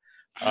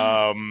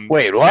 a.m.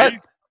 Wait, what?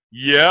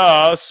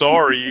 Yeah,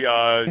 sorry.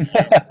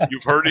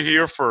 You've heard it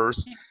here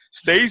first.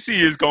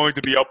 Stacy is going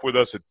to be up with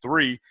us at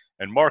 3,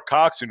 and Mark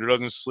Coxon, who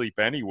doesn't sleep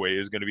anyway,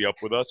 is going to be up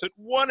with us at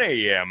 1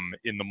 a.m.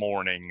 in the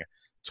morning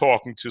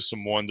talking to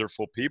some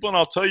wonderful people. And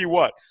I'll tell you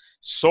what,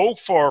 so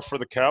far for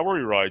the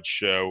cAValry Ride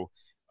show,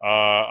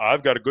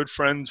 I've got a good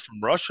friend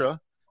from Russia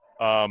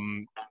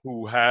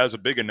who has a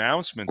big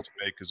announcement to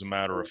make, as a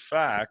matter of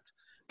fact,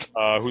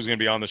 who's going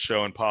to be on the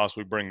show and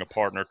possibly bring a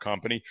partner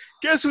company.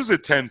 Guess who's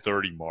at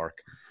 10:30, Mark?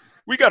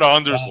 We got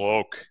Anders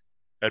Lok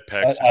at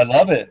PEX. I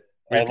love it.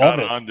 We've got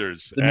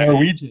Anders. The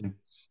Norwegian.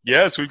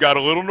 Yes, we've got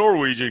a little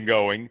Norwegian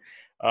going.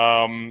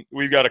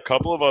 We've got a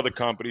couple of other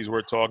companies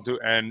we're talking to,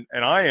 and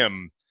I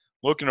am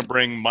looking to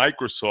bring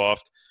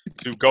Microsoft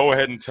to go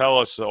ahead and tell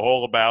us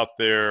all about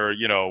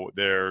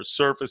their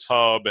Surface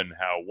Hub and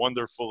how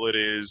wonderful it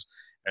is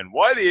and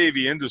why the AV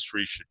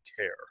industry should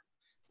care.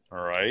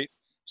 All right?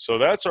 So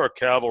that's our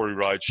cAValry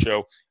Ride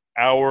show.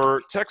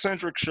 Our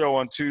Tech-Centric show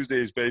on Tuesday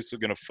is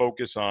basically going to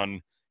focus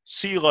on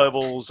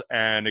C-levels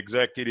and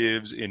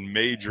executives in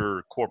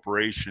major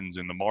corporations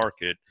in the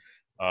market.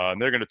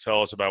 And they're going to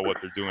tell us about what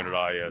they're doing at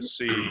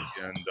ISC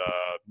and,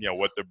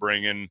 what they're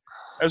bringing,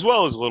 as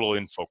well as a little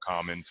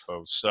Infocom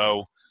info.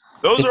 So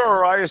those are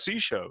our ISC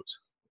shows.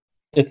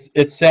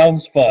 It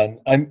sounds fun.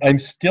 I'm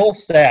still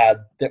sad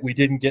that we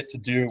didn't get to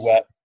do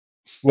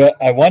what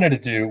I wanted to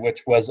do,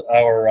 which was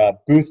our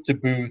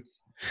booth-to-booth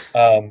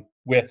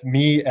with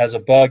me as a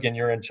bug and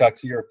you're in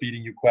Chuck's ear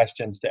feeding you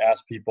questions to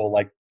ask people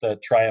like the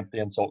Triumph the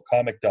Insult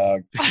comic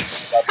dog.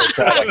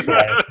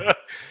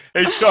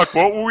 Hey, Chuck,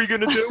 what were we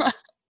going to do?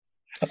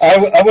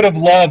 I would have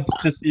loved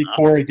to see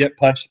Corey get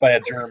punched by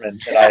a German.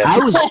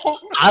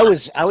 I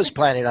was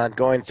planning on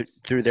going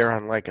through there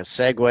on like a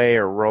Segway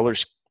or roller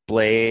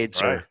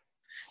blades right.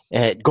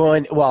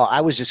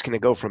 I was just going to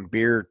go from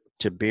beer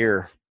to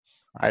beer.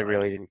 I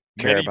really didn't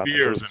care Many about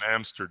beers the booth. in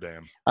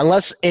Amsterdam.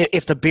 Unless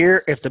if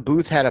the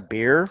booth had a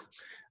beer,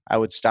 I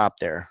would stop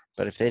there.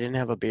 But if they didn't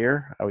have a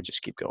beer, I would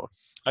just keep going.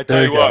 I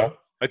tell you what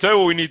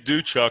we need to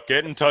do, Chuck.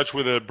 Get in touch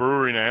with a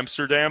brewery in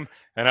Amsterdam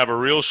and have a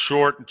real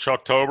short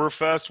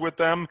Chucktoberfest with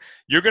them.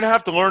 You're going to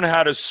have to learn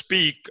how to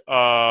speak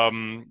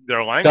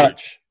their language.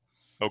 Dutch.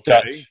 Okay.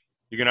 Dutch.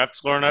 You're going to have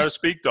to learn how to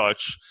speak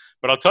Dutch.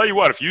 But I'll tell you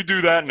what, if you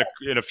do that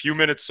in a few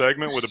minute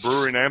segment with a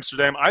brewery in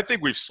Amsterdam, I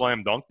think we've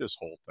slam dunked this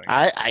whole thing.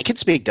 I can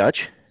speak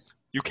Dutch.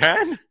 You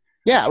can?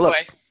 Yeah, look.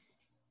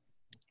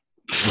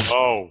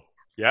 Oh,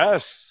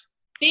 yes.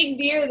 Big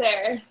beer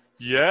there.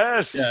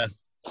 Yes. Yeah.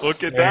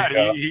 Look at that.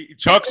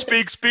 Chuck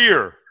speaks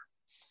beer.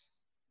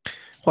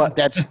 Well,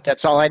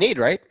 that's all I need,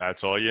 right?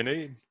 That's all you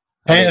need.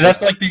 Hey,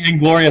 that's like the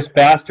Inglorious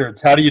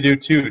Bastards. How do you do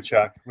too,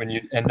 Chuck?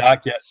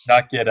 Not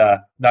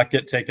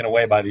get taken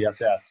away by the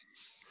SS?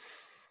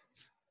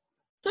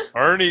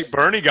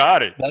 Bernie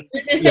got it.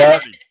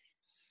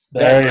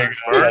 There you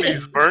go.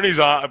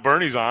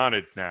 Bernie's on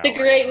it now. It's a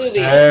great movie.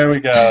 There we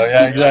go.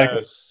 Yeah,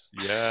 exactly.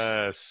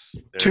 Yes.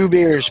 There 2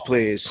 beers,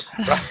 please.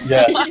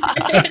 Yeah.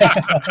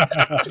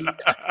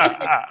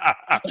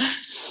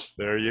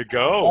 There you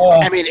go.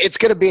 I mean, it's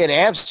going to be in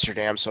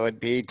Amsterdam, so it'd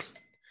be.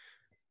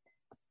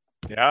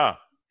 Yeah,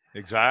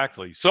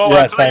 exactly. So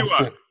I'll tell you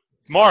what,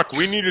 Mark,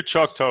 we need a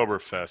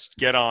Chucktoberfest.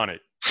 Get on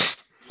it.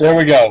 There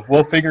we go.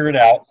 We'll figure it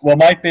out. Well,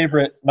 my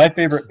favorite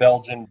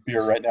Belgian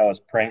beer right now is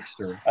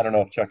Prankster. I don't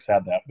know if Chuck's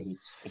had that, but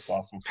it's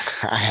awesome.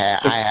 I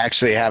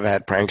actually have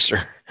had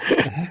Prankster.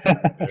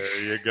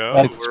 There you go.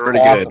 That's pretty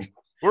good.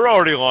 We're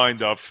already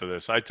lined up for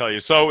this, I tell you.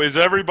 So is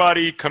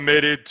everybody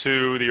committed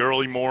to the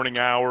early morning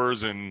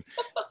hours and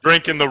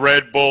drinking the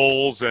Red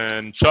Bulls?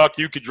 And Chuck,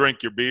 you could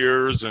drink your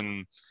beers,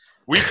 and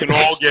we can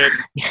all get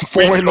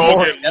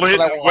lit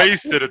and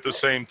wasted at the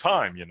same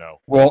time,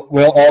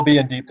 We'll all be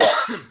in deep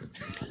water.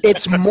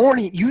 It's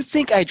morning. You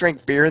think I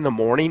drink beer in the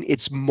morning?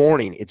 It's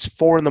morning. It's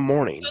 4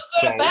 a.m.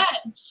 So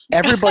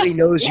everybody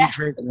knows you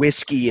drink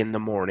whiskey in the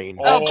morning.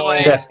 Oh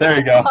boy. Yes, there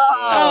you go.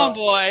 Oh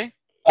boy.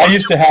 I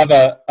used to have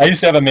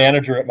a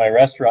manager at my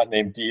restaurant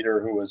named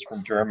Dieter who was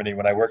from Germany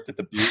when I worked at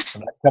the Butte,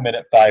 and I'd come in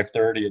at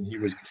 5:30 and he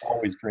was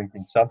always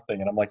drinking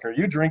something, and I'm like, "Are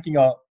you drinking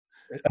all?"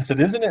 I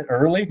said, "Isn't it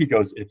early?" He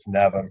goes, "It's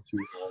never too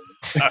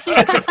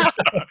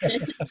early."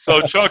 So,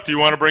 Chuck, do you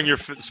want to bring your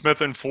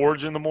Smith &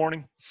 Forge in the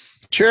morning?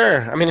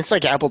 Sure. I mean, it's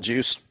like apple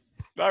juice.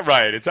 All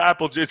right, it's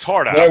apple juice. It's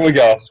hard apple There we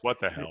go. juice. What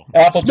the hell?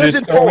 Apple Smith juice.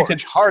 and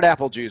Forge, hard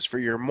apple juice for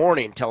your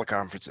morning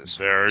teleconferences.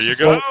 There you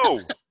go.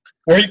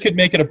 Or you could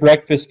make it a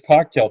breakfast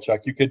cocktail,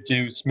 Chuck. You could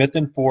do Smith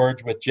and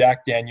Forge with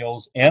Jack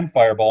Daniels and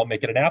Fireball and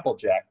make it an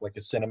Applejack, like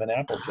a cinnamon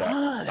Applejack.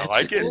 I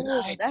like it.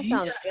 That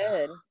sounds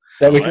good.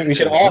 That we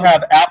could all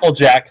have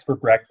Applejacks for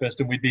breakfast,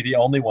 and we'd be the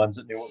only ones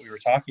that knew what we were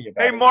talking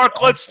about. Hey,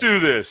 Mark, let's do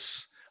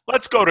this.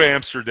 Let's go to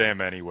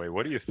Amsterdam anyway.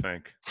 What do you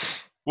think?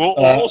 We'll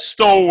all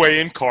stow away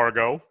in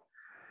cargo.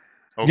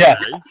 Okay.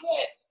 Yes.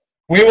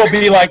 We will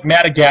be like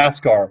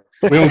Madagascar.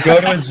 We will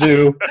go to a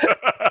zoo.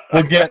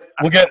 We'll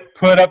get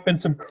put up in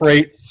some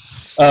crates.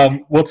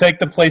 We'll take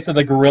the place of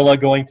the gorilla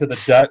going to the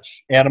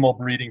Dutch animal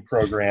breeding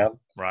program.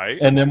 Right.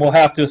 And then we'll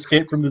have to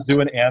escape from the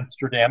zoo in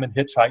Amsterdam and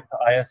hitchhike to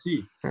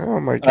ISE. Oh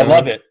my God. I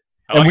love it.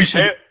 And we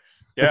should,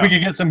 yeah. if we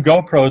could get some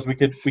GoPros, we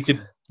could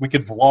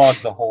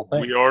vlog the whole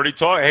thing. We already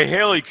talked. Hey,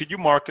 Haley, could you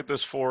market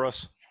this for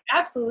us?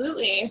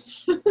 Absolutely.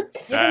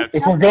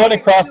 If we're going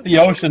across the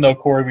ocean, though,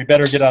 Corey, we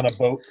better get on a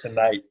boat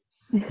tonight.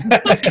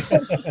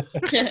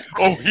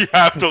 Oh, we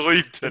have to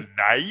leave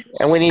tonight?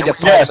 And we need to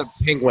find some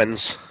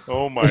penguins.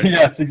 Oh my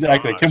Yes,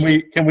 exactly.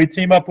 gosh. Can we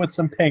team up with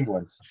some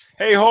penguins?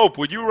 Hey, Hope,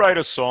 would you write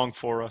a song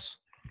for us?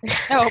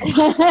 Oh,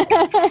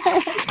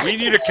 We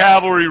need a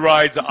cAValry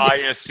Rides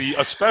ISC,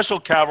 a special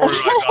cAValry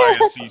Rides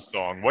ISC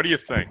song. What do you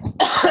think?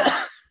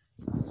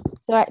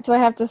 Do I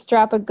have to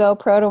strap a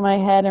GoPro to my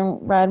head and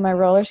ride my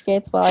roller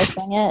skates while I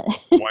sing it?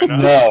 Why not?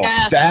 No.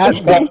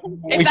 yes.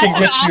 If If that's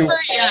an offer,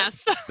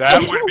 yes.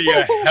 That would be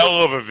a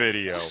hell of a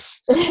video.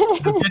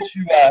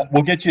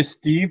 We'll get you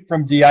Steve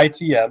from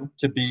DITM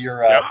to be your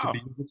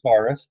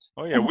guitarist.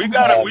 Oh yeah, we've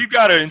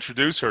got to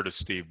introduce her to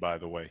Steve, by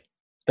the way.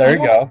 There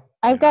you go.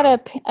 I've got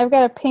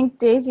a pink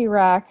Daisy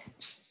Rock.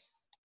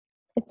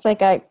 It's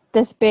like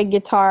this big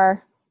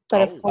guitar,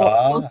 but a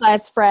full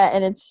size fret,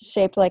 and it's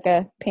shaped like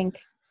a pink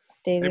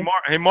daisy.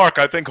 Hey Mark,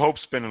 I think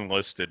Hope's been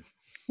enlisted.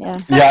 Yeah.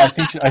 Yeah,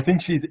 I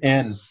think she's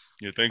in.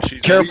 You think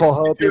she's Careful,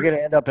 Hope. You're going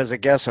to end up as a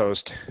guest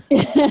host.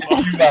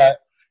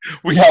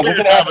 We Yeah, we're can't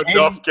gonna have have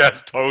enough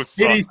guest hosts.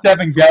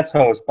 87 guest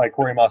hosts by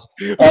Corey Moss.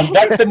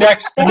 That's the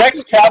next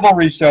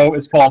cAValry show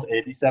is called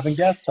 87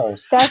 guest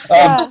hosts. That's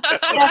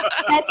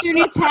your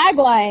new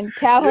tagline.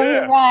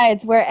 cAValry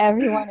Rides, where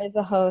everyone is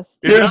a host.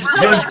 Is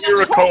everybody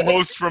here a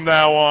co-host from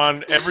now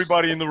on?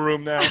 Everybody in the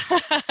room now?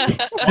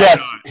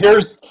 Yes.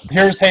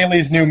 Here's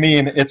Haley's new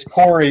meme. It's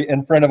Corey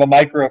in front of a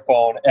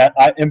microphone at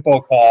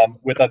Infocom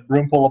with a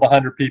room full of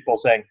 100 people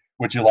saying,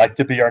 "Would you like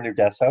to be our new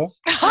guest host?"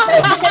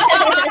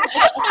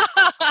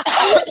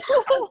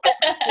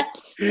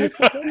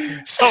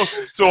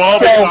 So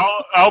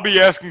I'll be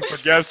asking for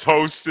guest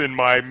hosts in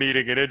my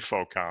meeting at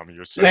Infocom.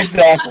 You're saying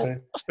Exactly.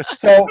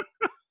 So,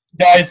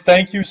 guys,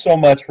 thank you so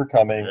much for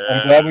coming.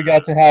 Yeah. I'm glad we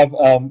got to have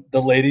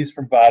the ladies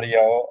from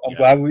Vadio. I'm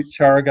glad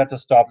Chara got to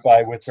stop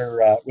by with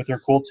her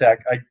cool tech.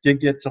 I did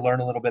get to learn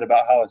a little bit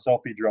about how a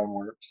selfie drone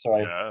works. So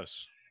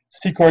yes.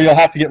 See, Corey, you'll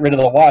have to get rid of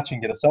the watch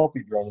and get a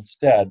selfie drone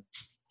instead.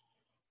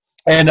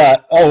 And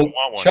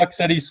Chuck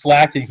said he's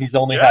slacking. He's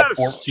only had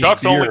 14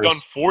 Chuck's beers only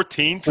done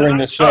 14 during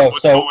the Chuck, show.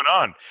 what's going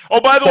on? Oh,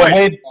 by the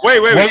way,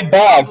 wait. Wade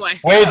Boggs.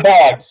 Wade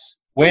Boggs.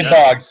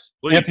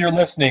 Please. If you're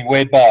listening,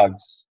 Wade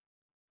Boggs.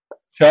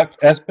 Chuck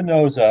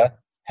Espinoza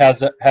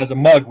has a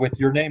mug with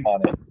your name on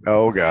it.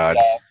 Oh God.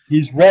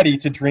 He's ready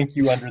to drink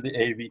you under the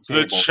AV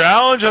table. The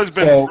challenge has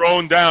been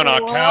thrown down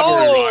on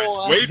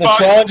cAValry Rides. The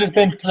challenge has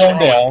been thrown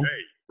down.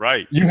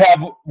 Right. You have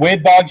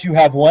Wade Boggs. You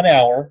have 1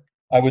 hour.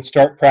 I would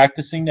start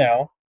practicing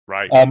now.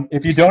 Right.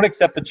 If you don't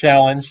accept the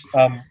challenge,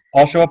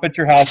 I'll show up at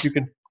your house. You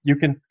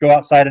can go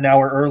outside an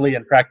hour early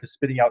and practice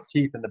spitting out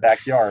teeth in the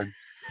backyard,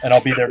 and I'll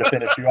be there to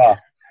finish you off.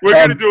 We're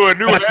going to do a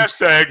new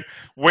hashtag,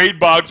 Wade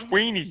Boggs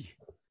Weenie.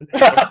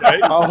 Okay?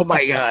 Oh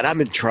my God, I'm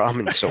in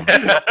so much.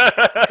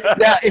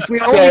 Now, if we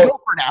only go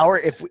for an hour,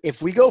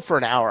 if we go for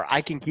an hour,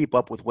 I can keep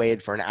up with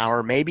Wade for an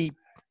hour, maybe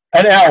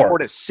an hour, 4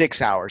 to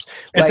 6 hours.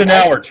 It's an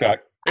hour,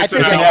 Chuck. It's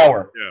an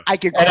hour. Yeah. I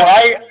could. And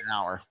an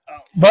hour.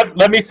 But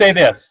let me say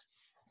this: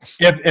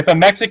 if a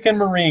Mexican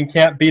Marine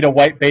can't beat a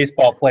white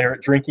baseball player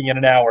at drinking in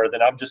an hour,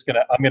 then I'm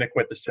gonna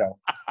quit the show.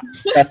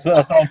 That's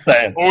all I'm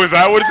saying. Oh, is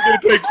that what it's going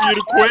to take for you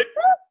to quit?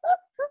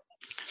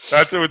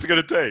 That's what it's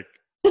going to take.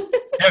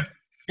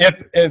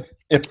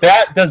 If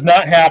that does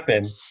not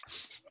happen,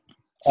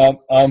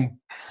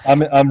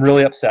 I'm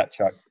really upset,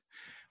 Chuck.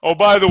 Oh,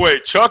 by the way,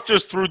 Chuck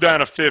just threw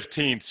down a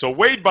 15th. So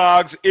Wade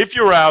Boggs, if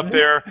you're out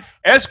there,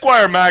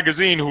 Esquire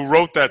magazine, who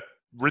wrote that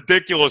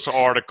ridiculous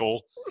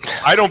article,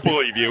 I don't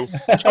believe you.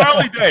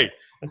 Charlie Day,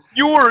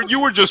 you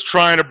were just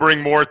trying to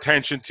bring more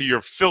attention to your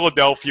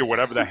Philadelphia,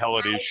 whatever the hell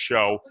it is,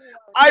 show.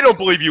 I don't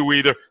believe you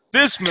either.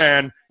 This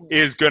man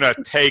is going to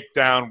take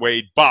down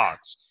Wade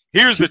Boggs.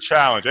 Here's the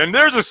challenge. And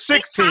there's a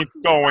 16th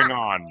going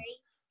on.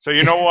 So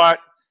you know what?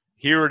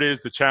 Here it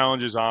is. The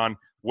challenge is on.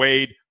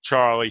 Wade,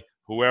 Charlie,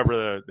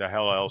 whoever the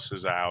hell else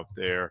is out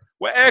there.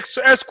 Well,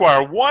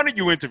 Esquire, why don't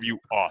you interview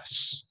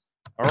us?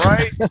 All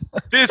right?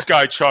 This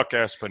guy, Chuck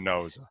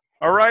Espinoza.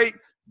 All right?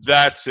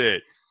 That's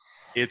it.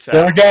 It's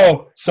there out. we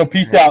go. So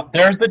peace out.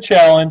 There's the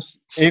challenge.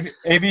 AV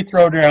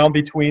Throwdown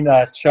between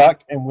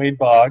Chuck and Wade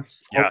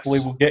Boggs. Yes. Hopefully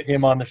we'll get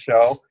him on the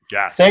show.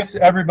 Yes. Thanks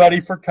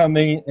everybody for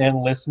coming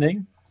and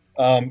listening.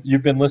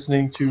 You've been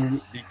listening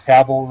to the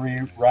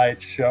cAValry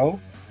Ride Show,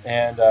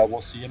 and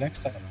we'll see you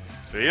next time.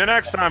 See you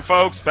next time,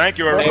 folks. Thank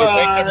you, everybody.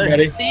 Thanks,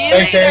 everybody. See you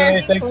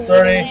later. Thanks,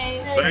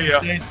 Bernie. See ya.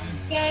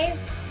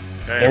 Guys.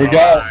 Okay, There we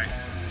bye-bye.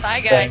 go.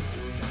 Bye, guys.